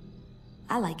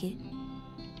 I like it,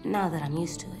 now that I'm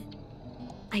used to it.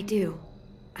 I do.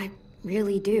 I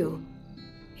really do.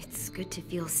 It's good to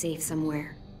feel safe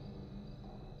somewhere.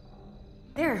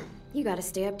 There, you gotta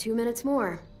stay up 2 minutes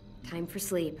more. Time for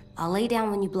sleep. I'll lay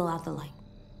down when you blow out the light.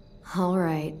 All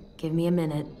right, give me a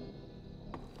minute.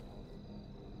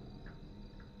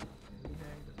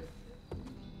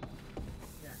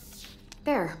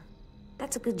 There.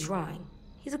 That's a good drawing.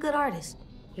 He's a good artist.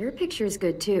 Your picture's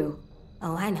good too.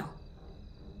 Oh, I know.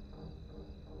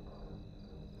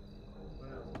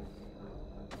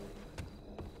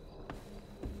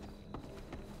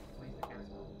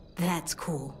 That's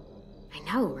cool. I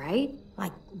know, right?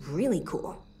 Like, really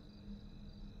cool.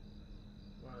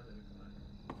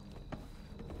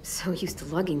 So used to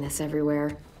lugging this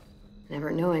everywhere,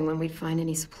 never knowing when we'd find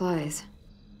any supplies.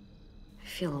 I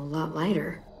feel a lot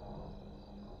lighter.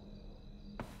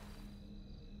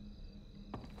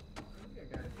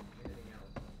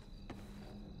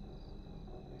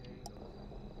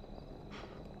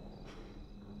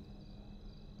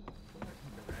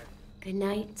 Good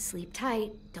night, sleep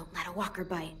tight, don't let a walker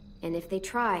bite. And if they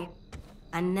try...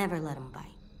 I never let them bite.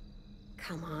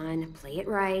 Come on, play it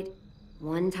right.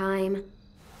 One time.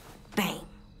 Bang!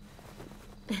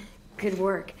 Good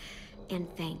work. And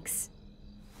thanks.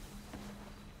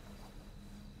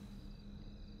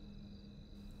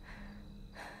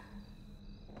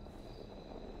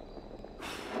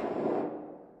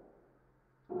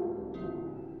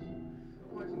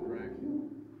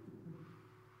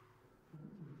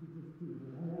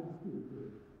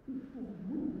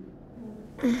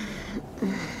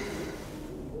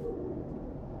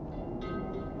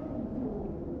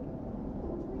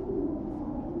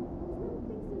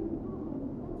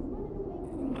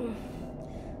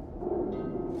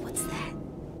 What's that?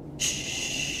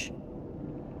 Shh.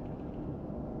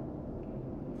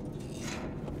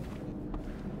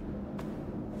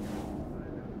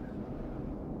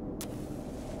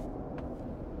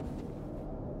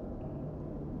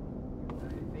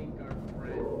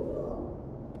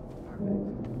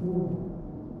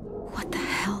 What the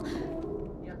hell?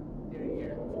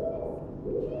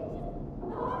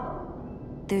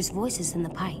 There's voices in the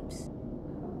pipes.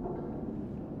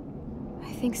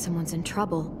 I think someone's in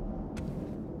trouble.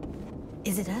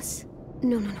 Is it us?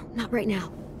 No, not right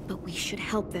now. But we should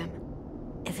help them.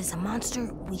 If it's a monster,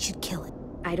 we should kill it.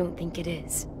 I don't think it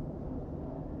is.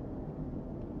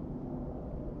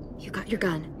 You got your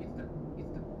gun?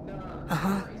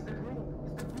 Uh-huh.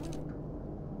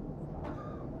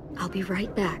 I'll be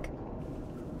right back.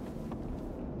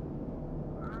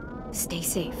 Stay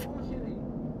safe.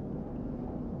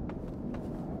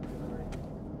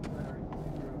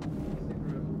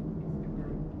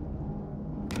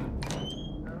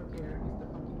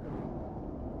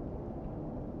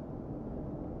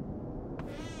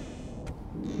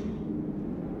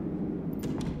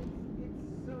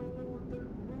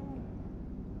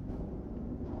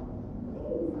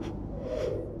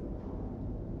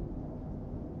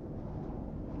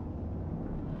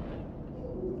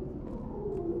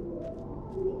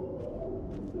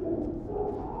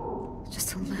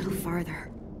 Just a little farther.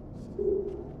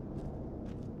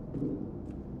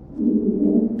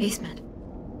 Basement.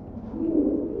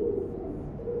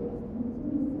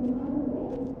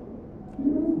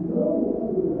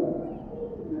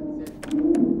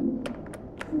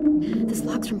 This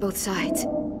locks from both sides.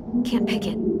 Can't pick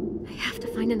it. I have to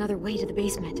find another way to the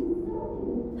basement.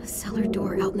 A cellar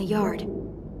door out in the yard.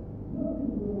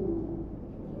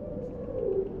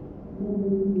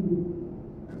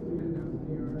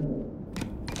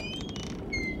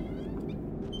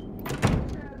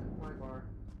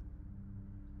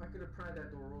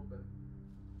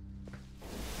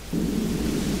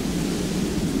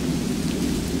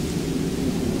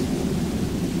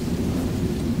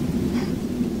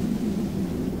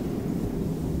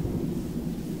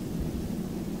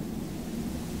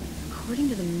 According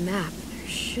to the map, there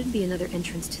should be another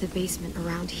entrance to the basement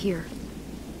around here.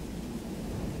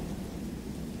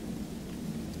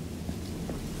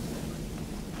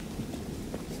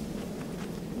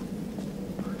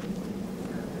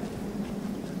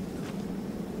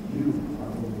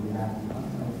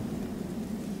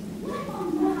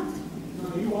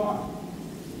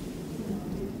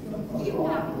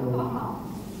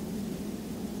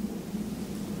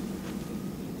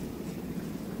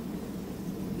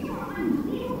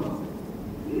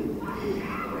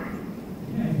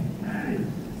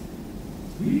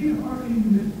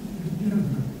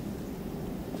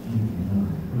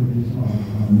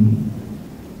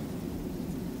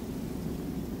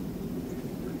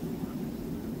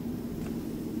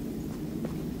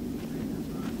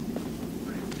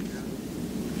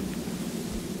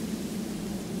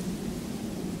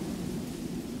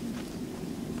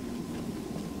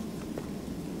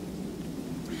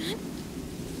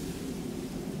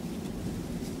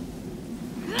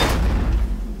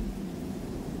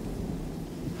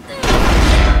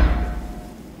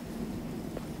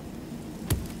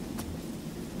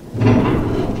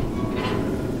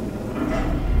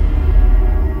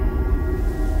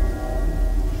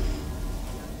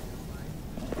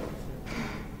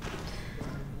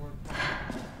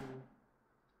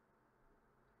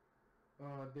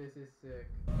 This is sick.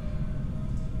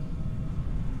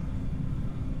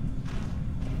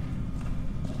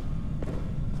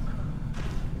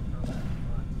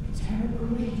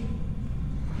 Terribly.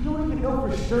 You don't even know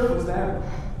for sure it was that.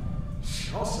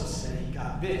 She also said he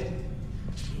got bit,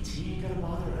 which means he ain't gonna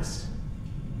bother us.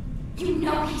 You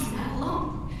know he's not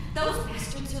alone. Those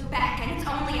bastards are back, and it's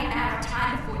only a matter of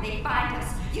time before they find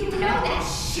us. You know that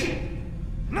shit.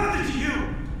 Nothing to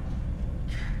you.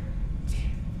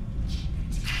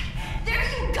 There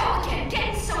you go again,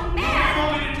 getting so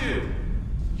mad! What do you want me to do?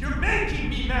 You're making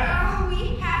me mad! Oh,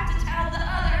 we have to tell the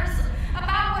others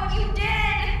about what you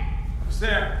did! Who's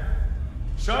there?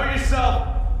 Show yourself!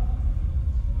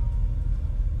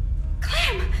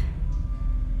 Clem!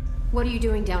 What are you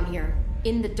doing down here?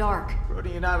 In the dark?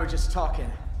 Brody and I were just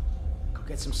talking. Go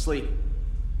get some sleep.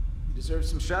 You deserve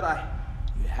some shut-eye.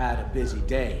 You had a busy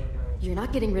day. You're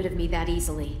not getting rid of me that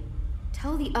easily.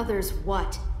 Tell the others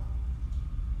what?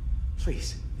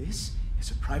 Please, this is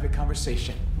a private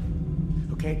conversation.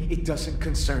 Okay? It doesn't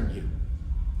concern you.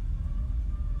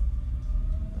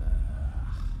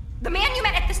 The man you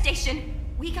met at the station,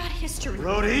 we got history.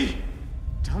 Brody!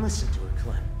 Don't listen to her,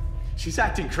 Clem. She's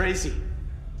acting crazy.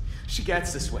 She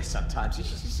gets this way sometimes. You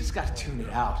just gotta tune it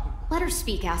out. Let her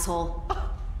speak, asshole.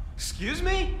 Excuse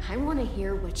me? I want to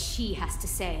hear what she has to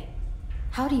say.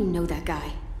 How do you know that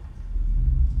guy?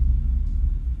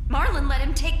 Marlon let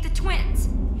him take the twins.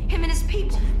 Him and his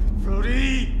people.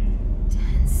 Brody!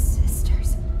 10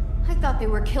 sisters. I thought they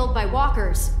were killed by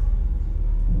walkers.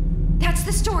 That's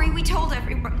the story we told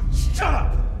everybody. Shut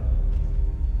up!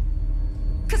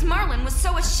 Because Marlon was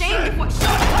so ashamed of what...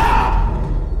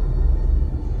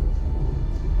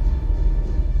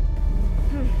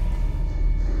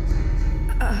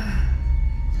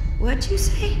 What'd you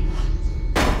say?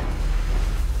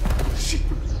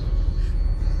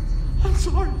 I'm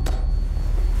sorry.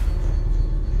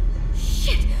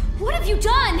 Shit! What have you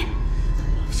done?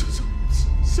 I'm so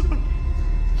sorry.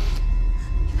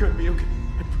 You're gonna be okay.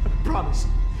 I promise.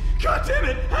 God damn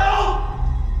it! Help!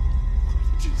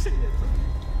 Why did you say that?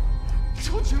 I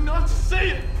told you not to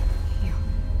say it!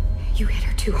 You hit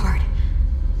her too hard.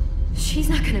 She's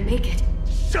not gonna make it.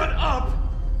 Shut up!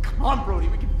 Come on, Brody,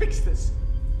 we can fix this.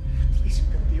 Please,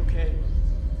 you're gonna be okay.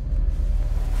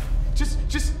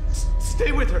 Just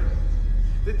stay with her.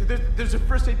 There's a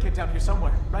first aid kit down here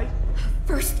somewhere, right?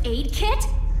 First aid kit?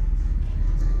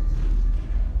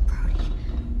 Brody,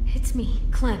 it's me,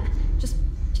 Clem. Just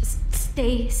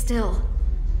stay still.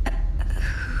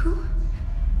 Who?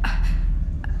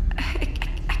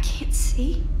 I can't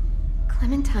see.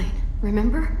 Clementine,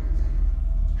 remember?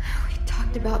 We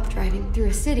talked about driving through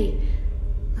a city,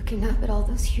 looking up at all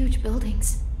those huge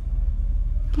buildings.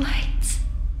 Lights.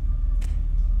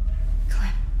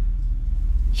 Clem,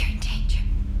 you're in danger.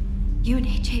 You and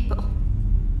AJ both.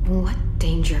 What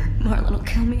danger? Marlon will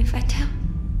kill me if I tell.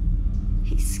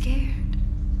 He's scared.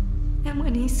 And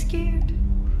when he's scared,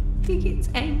 he gets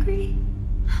angry.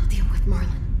 I'll deal with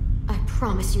Marlon. I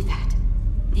promise you that.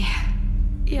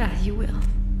 Yeah, you will.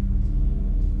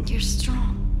 You're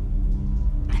strong.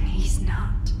 And he's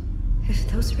not. If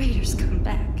those raiders come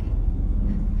back,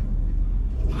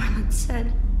 Marlon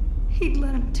said he'd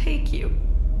let him take you.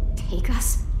 Take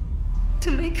us?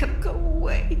 To make him go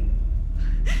away.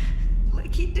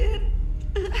 Like he did.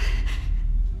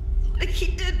 Like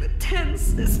he did with 10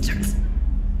 sisters.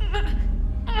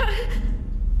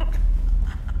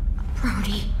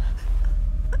 Brody.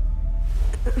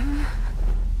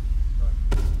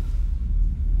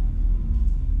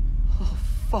 Oh,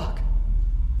 fuck.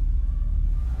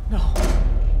 No.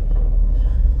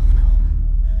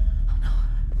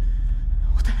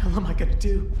 What the hell am I gonna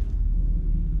do?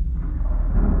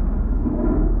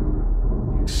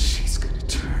 She's gonna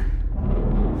turn.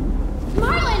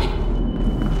 Marlon!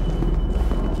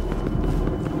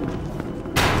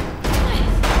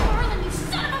 Marlon, you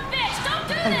son of a bitch! Don't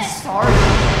do I'm this! sorry.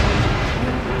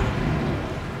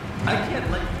 I can't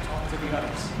let you talk to the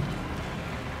others.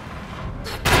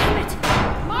 Damn it!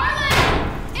 Marlon!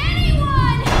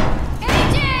 Anyone!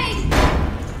 AJ!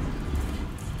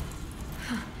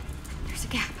 There's a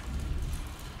gap.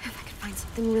 If I could find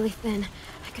something really thin,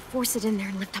 I could force it in there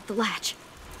and lift up the latch.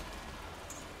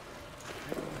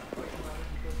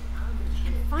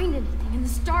 Can't find anything in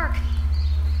this dark.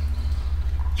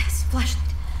 Yes,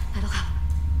 flashlight. That'll help.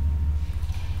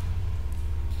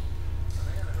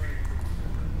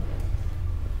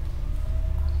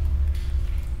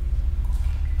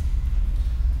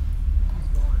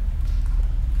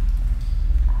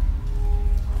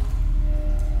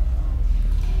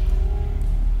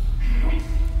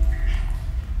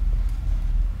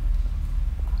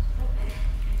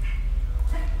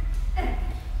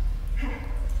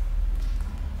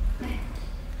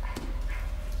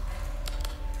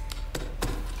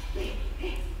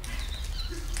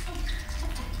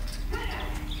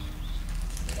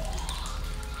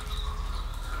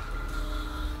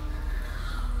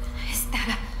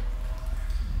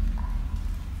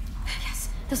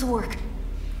 This'll work.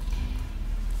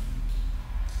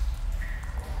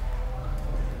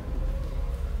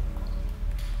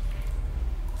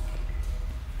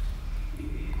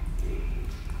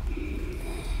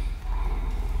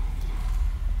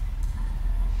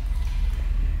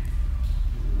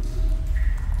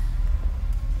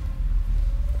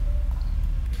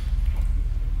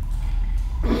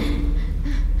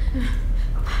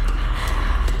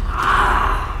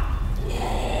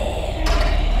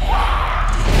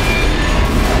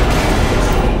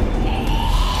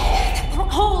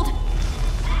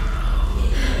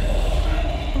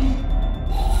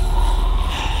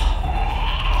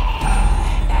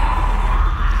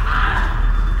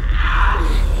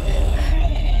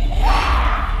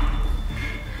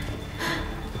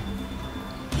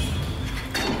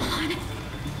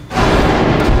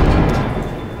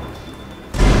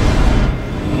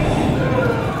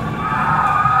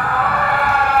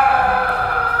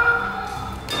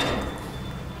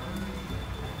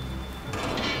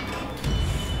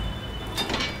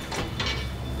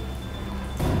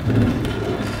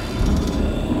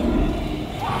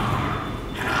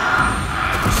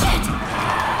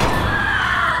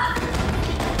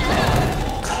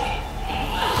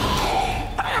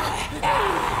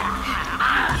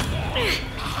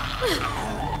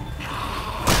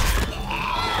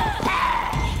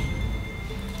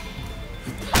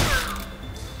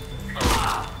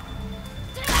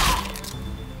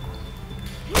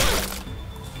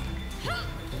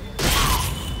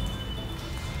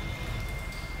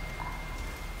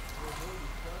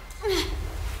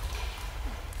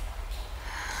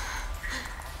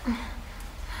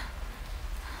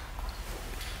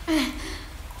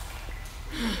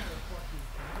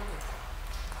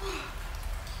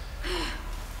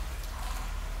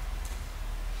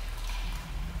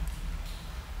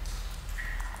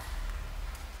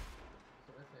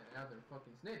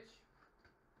 fucking snitch.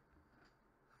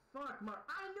 Fuck, Mark.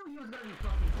 I knew he was gonna be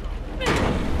fucking trouble.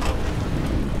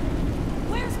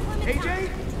 Where's Clementine? AJ,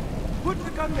 put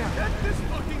the gun down. Get this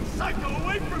fucking psycho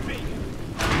away from me!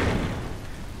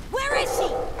 Where is she?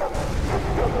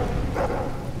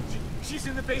 She's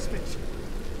in the basement.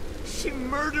 She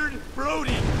murdered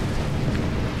Brody.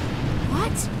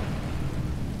 What?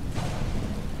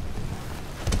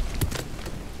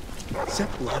 Is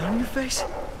that blood on your face?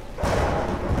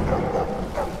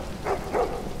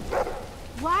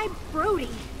 Why Brody?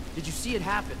 Did you see it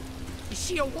happen? Is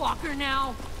she a walker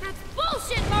now? That's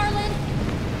bullshit, Marlon!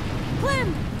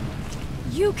 Clem!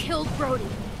 You killed Brody.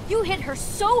 You hit her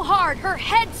so hard, her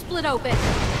head split open.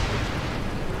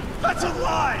 That's a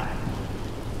lie!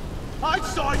 I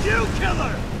saw you kill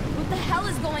her! What the hell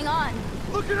is going on?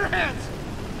 Look at her hands!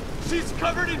 She's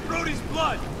covered in Brody's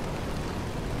blood!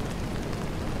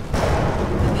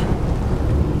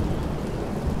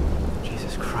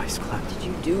 Jesus Christ, Clem. What did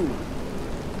you do?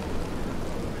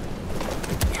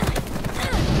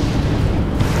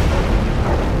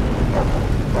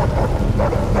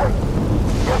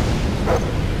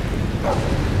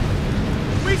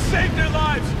 We saved their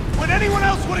lives when anyone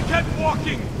else would have kept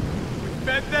walking! We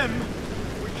fed them,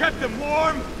 we kept them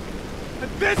warm,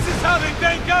 and this is how they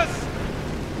thank us!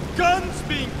 Guns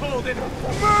being pulled and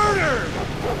murder!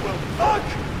 Well, fuck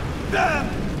them!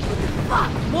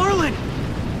 Fuck! Marlon!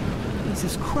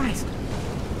 Jesus Christ.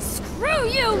 Screw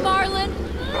you, Marlon!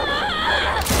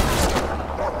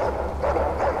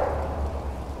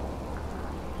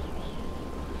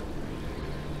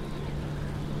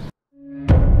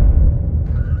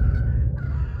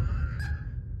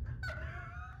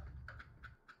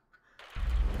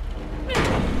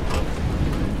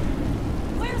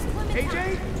 Where's Clementine?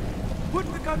 AJ, put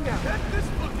the gun down. Get this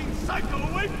fucking psycho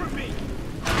away from me!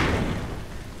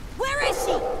 Where is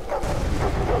she?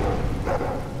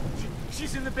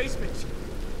 She's in the basement.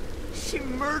 She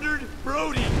murdered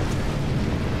Brody.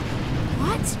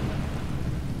 What?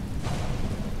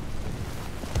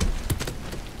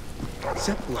 Is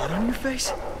that blood on your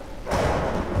face?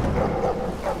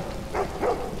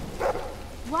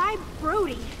 Why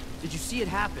Brody? Did you see it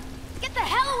happen? Get the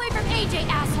hell away from AJ,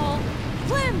 asshole!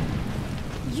 Clem!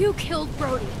 You killed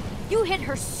Brody. You hit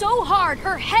her so hard,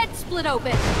 her head split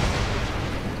open.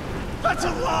 That's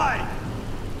a lie!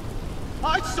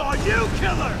 I saw you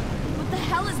kill her! What the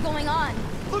hell is going on?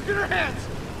 Look at her hands!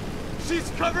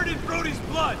 She's covered in Brody's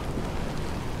blood!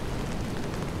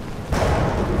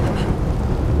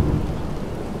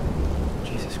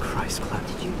 Jesus Christ, Clem.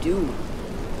 What did you do?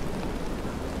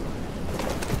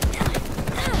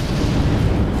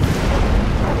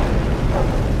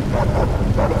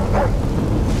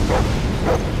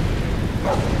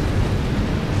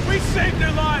 We saved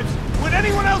their lives when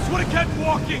anyone else would have kept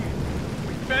walking!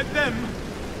 We fed them,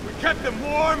 we kept them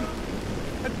warm,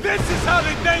 and this is how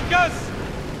they thank us!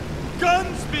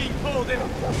 Guns being pulled and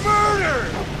murder!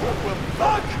 Well,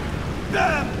 fuck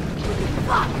them!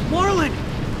 Fuck! Marlon!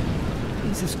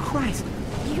 Jesus Christ.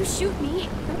 You shoot me?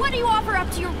 And what do you offer up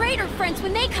to your raider friends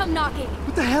when they come knocking?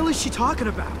 What the hell is she talking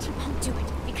about? You won't do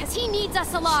it, because he needs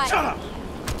us alive. Shut up!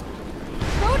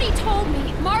 Brody told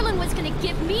me Marlon was gonna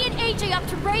give me and AJ up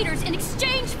to raiders in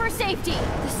exchange for safety.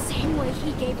 The same way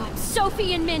he gave up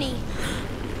Sophie and Minnie.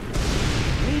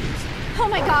 Raiders? Oh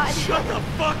my god! Shut the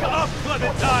fuck up,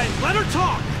 Clementine! Let her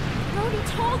talk! Brody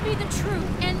told me the truth,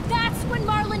 and that's when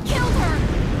Marlon killed her!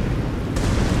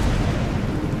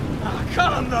 Oh,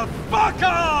 come the fuck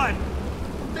on!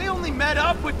 They only met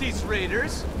up with these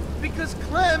raiders because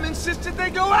Clem insisted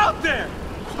they go out there!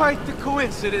 Quite the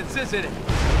coincidence, isn't it?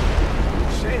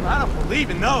 Shame I don't believe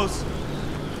in those.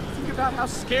 Think about how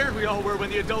scared we all were when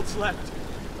the adults left.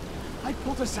 I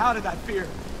pulled us out of that fear.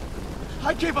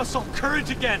 I gave us all courage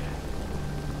again.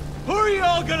 Who are you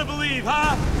all gonna believe,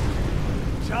 huh?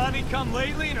 Johnny come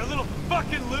lately and her little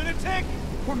fucking lunatic?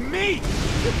 Or me?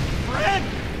 Your friend?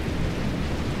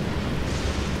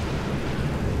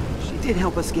 She did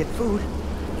help us get food.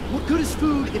 What good is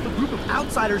food if a group of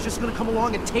outsiders just gonna come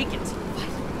along and take it?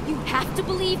 You have to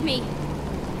believe me.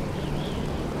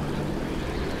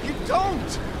 You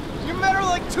don't! You met her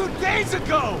like 2 days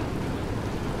ago!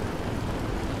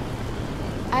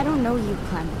 I don't know you,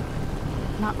 Clem.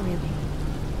 Not really.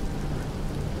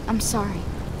 I'm sorry.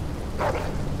 I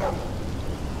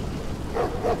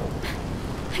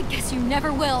guess you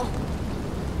never will.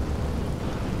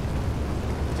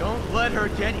 Don't let her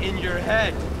get in your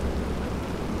head.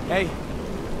 Hey,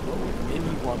 what would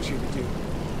Minnie want you to do?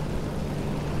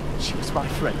 She was my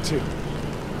friend too.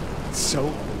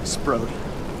 So was Brody.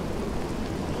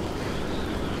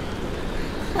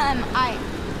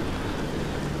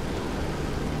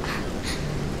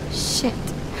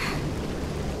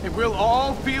 And we'll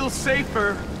all feel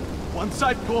safer once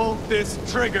I pull this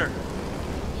trigger.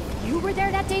 You were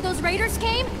there that day those raiders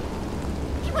came?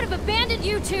 He would have abandoned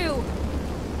you two!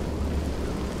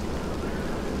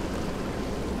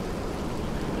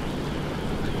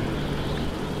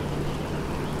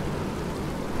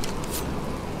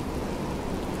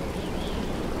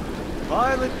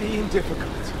 Violet being difficult.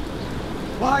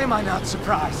 Why am I not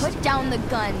surprised? Put down the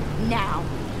gun, now.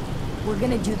 We're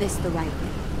gonna do this the right way.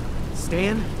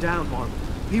 Stand down, Marvel.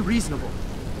 Be reasonable.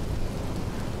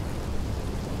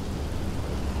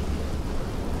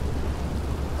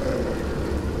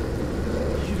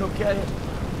 You don't get it.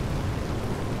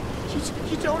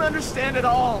 You don't understand at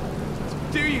all,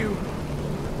 do you?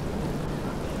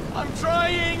 I'm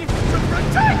trying to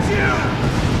protect you!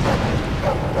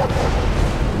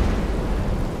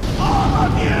 All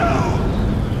of you!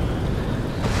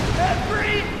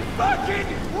 Every fucking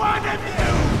one of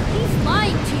you! He's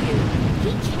lying to you.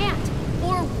 He can't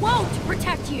or won't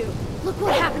protect you. Look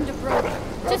what happened to Brody,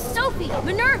 to Sophie,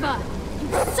 Minerva. You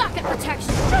suck at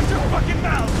protection. Shut your fucking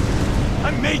mouth!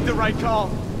 I made the right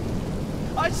call.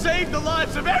 I saved the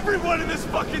lives of everyone in this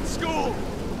fucking school.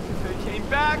 If they came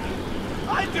back,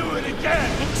 I'd do it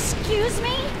again. Excuse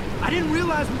me? I didn't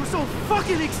realize we were so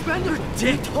fucking expendable.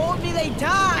 They told me they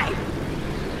died!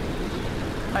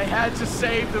 I had to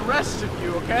save the rest of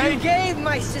you, okay? You gave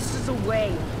my sisters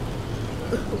away.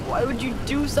 Why would you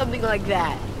do something like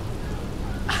that?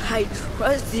 I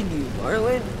trusted you,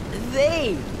 Marlon.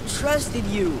 They trusted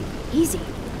you. Easy,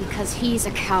 because he's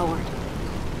a coward.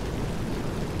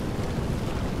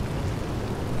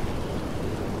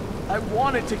 I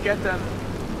wanted to get them.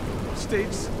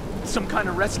 Stage some kind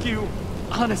of rescue.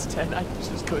 Honest, Ted, I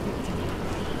just couldn't.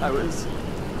 I was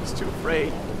too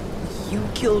afraid. You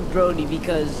killed Brody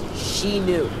because she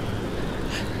knew.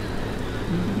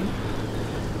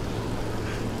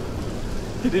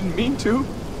 I didn't mean to.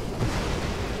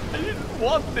 I didn't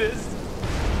want this.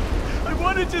 I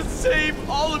wanted to save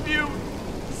all of you.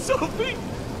 Sophie,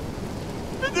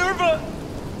 Minerva.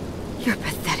 You're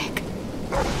pathetic.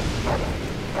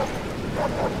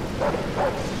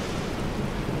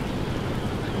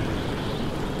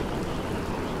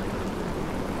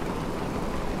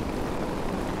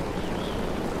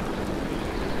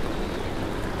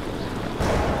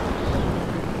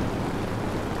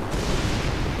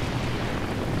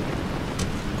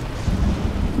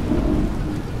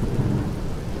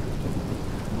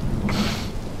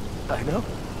 I know.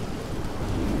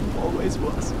 Always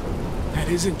was. That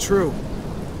isn't true.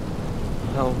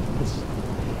 No,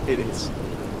 it is.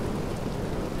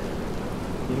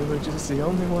 You were just the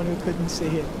only one who couldn't see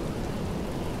it.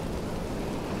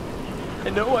 I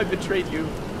know I betrayed you.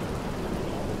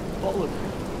 All of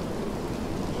you.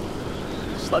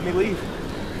 Just let me leave.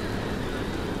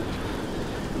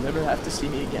 You'll never have to see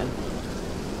me again.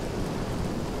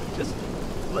 Just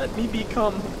let me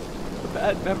become a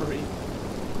bad memory.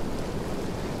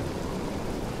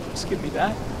 Just give me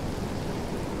that.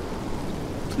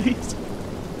 Please.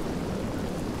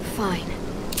 Fine.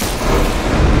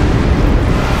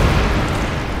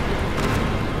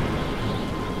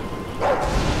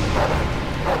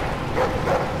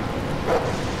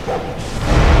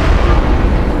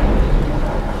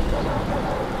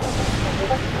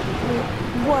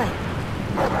 What?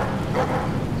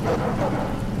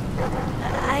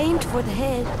 I aimed for the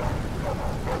head.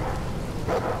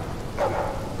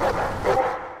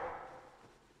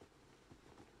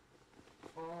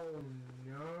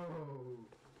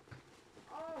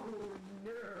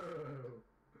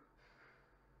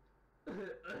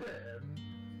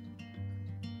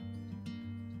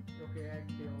 Okay, I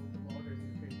killed the walkers in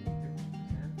the 50%.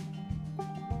 50%.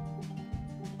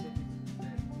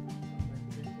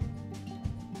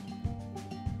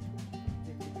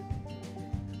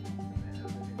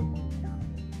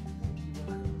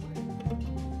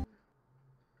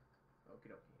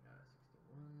 Okay,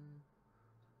 61.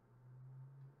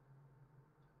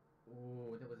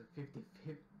 Oh, that was a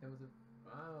 50-50. That was a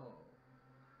wow.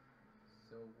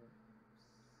 So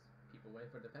people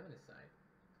went for the feminist side.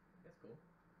 That's cool.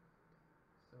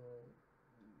 So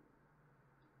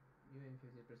you and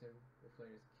 50% of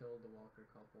players killed the Walker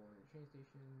couple in the train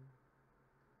station.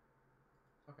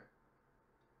 Okay.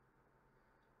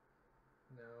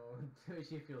 Now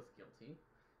she feels guilty.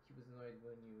 She was annoyed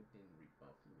when you didn't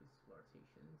rebuff Louis'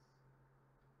 flirtations.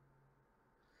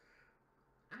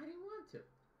 I didn't want to.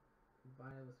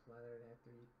 Violet was flattered after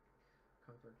you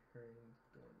comforted her in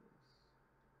dorm rooms.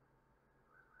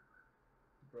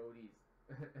 Brody's.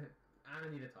 I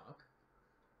don't need to talk.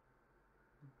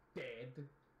 Dead.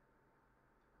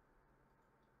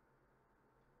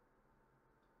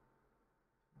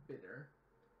 Bitter.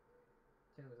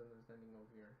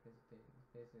 of your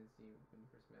hesitancy when you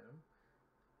first met him.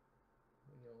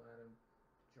 When you allowed him to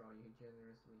draw you, he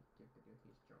generously gifted you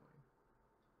his drawing.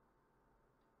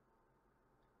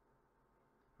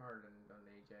 Hardened on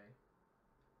AJ.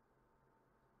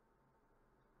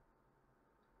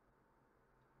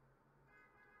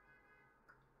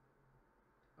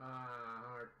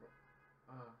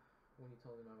 When you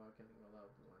told him about killing a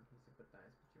loved one, he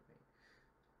sympathized with your pain.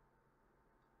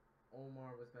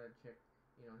 Omar was glad to check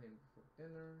in on him before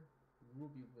dinner.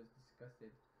 Ruby was disgusted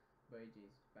by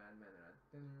AJ's bad manner at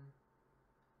dinner.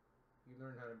 You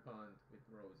learned how to bond with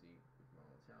Rosie with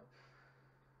Marlon's help.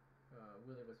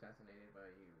 Willie was fascinated by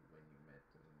you when you met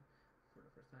him for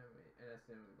the first time and asked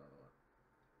him blah blah blah.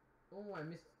 Oh, I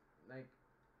missed like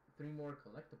 3 more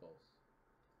collectibles.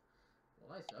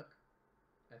 Well, I suck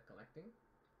at collecting.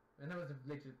 And that's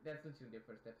literally the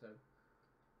first episode.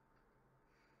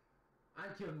 I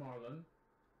killed Marlon.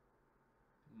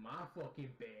 My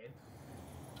fucking bed.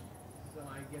 So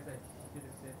I guess I should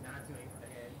have said not to aim for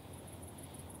the head.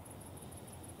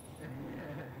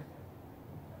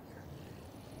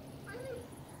 I make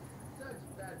such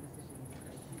bad decisions.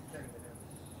 I keep studying with him.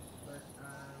 But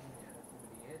yeah, that's gonna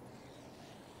be it.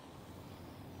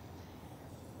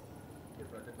 Your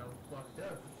brother done fucked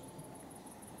up.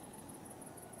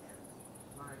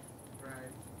 Like,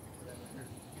 right.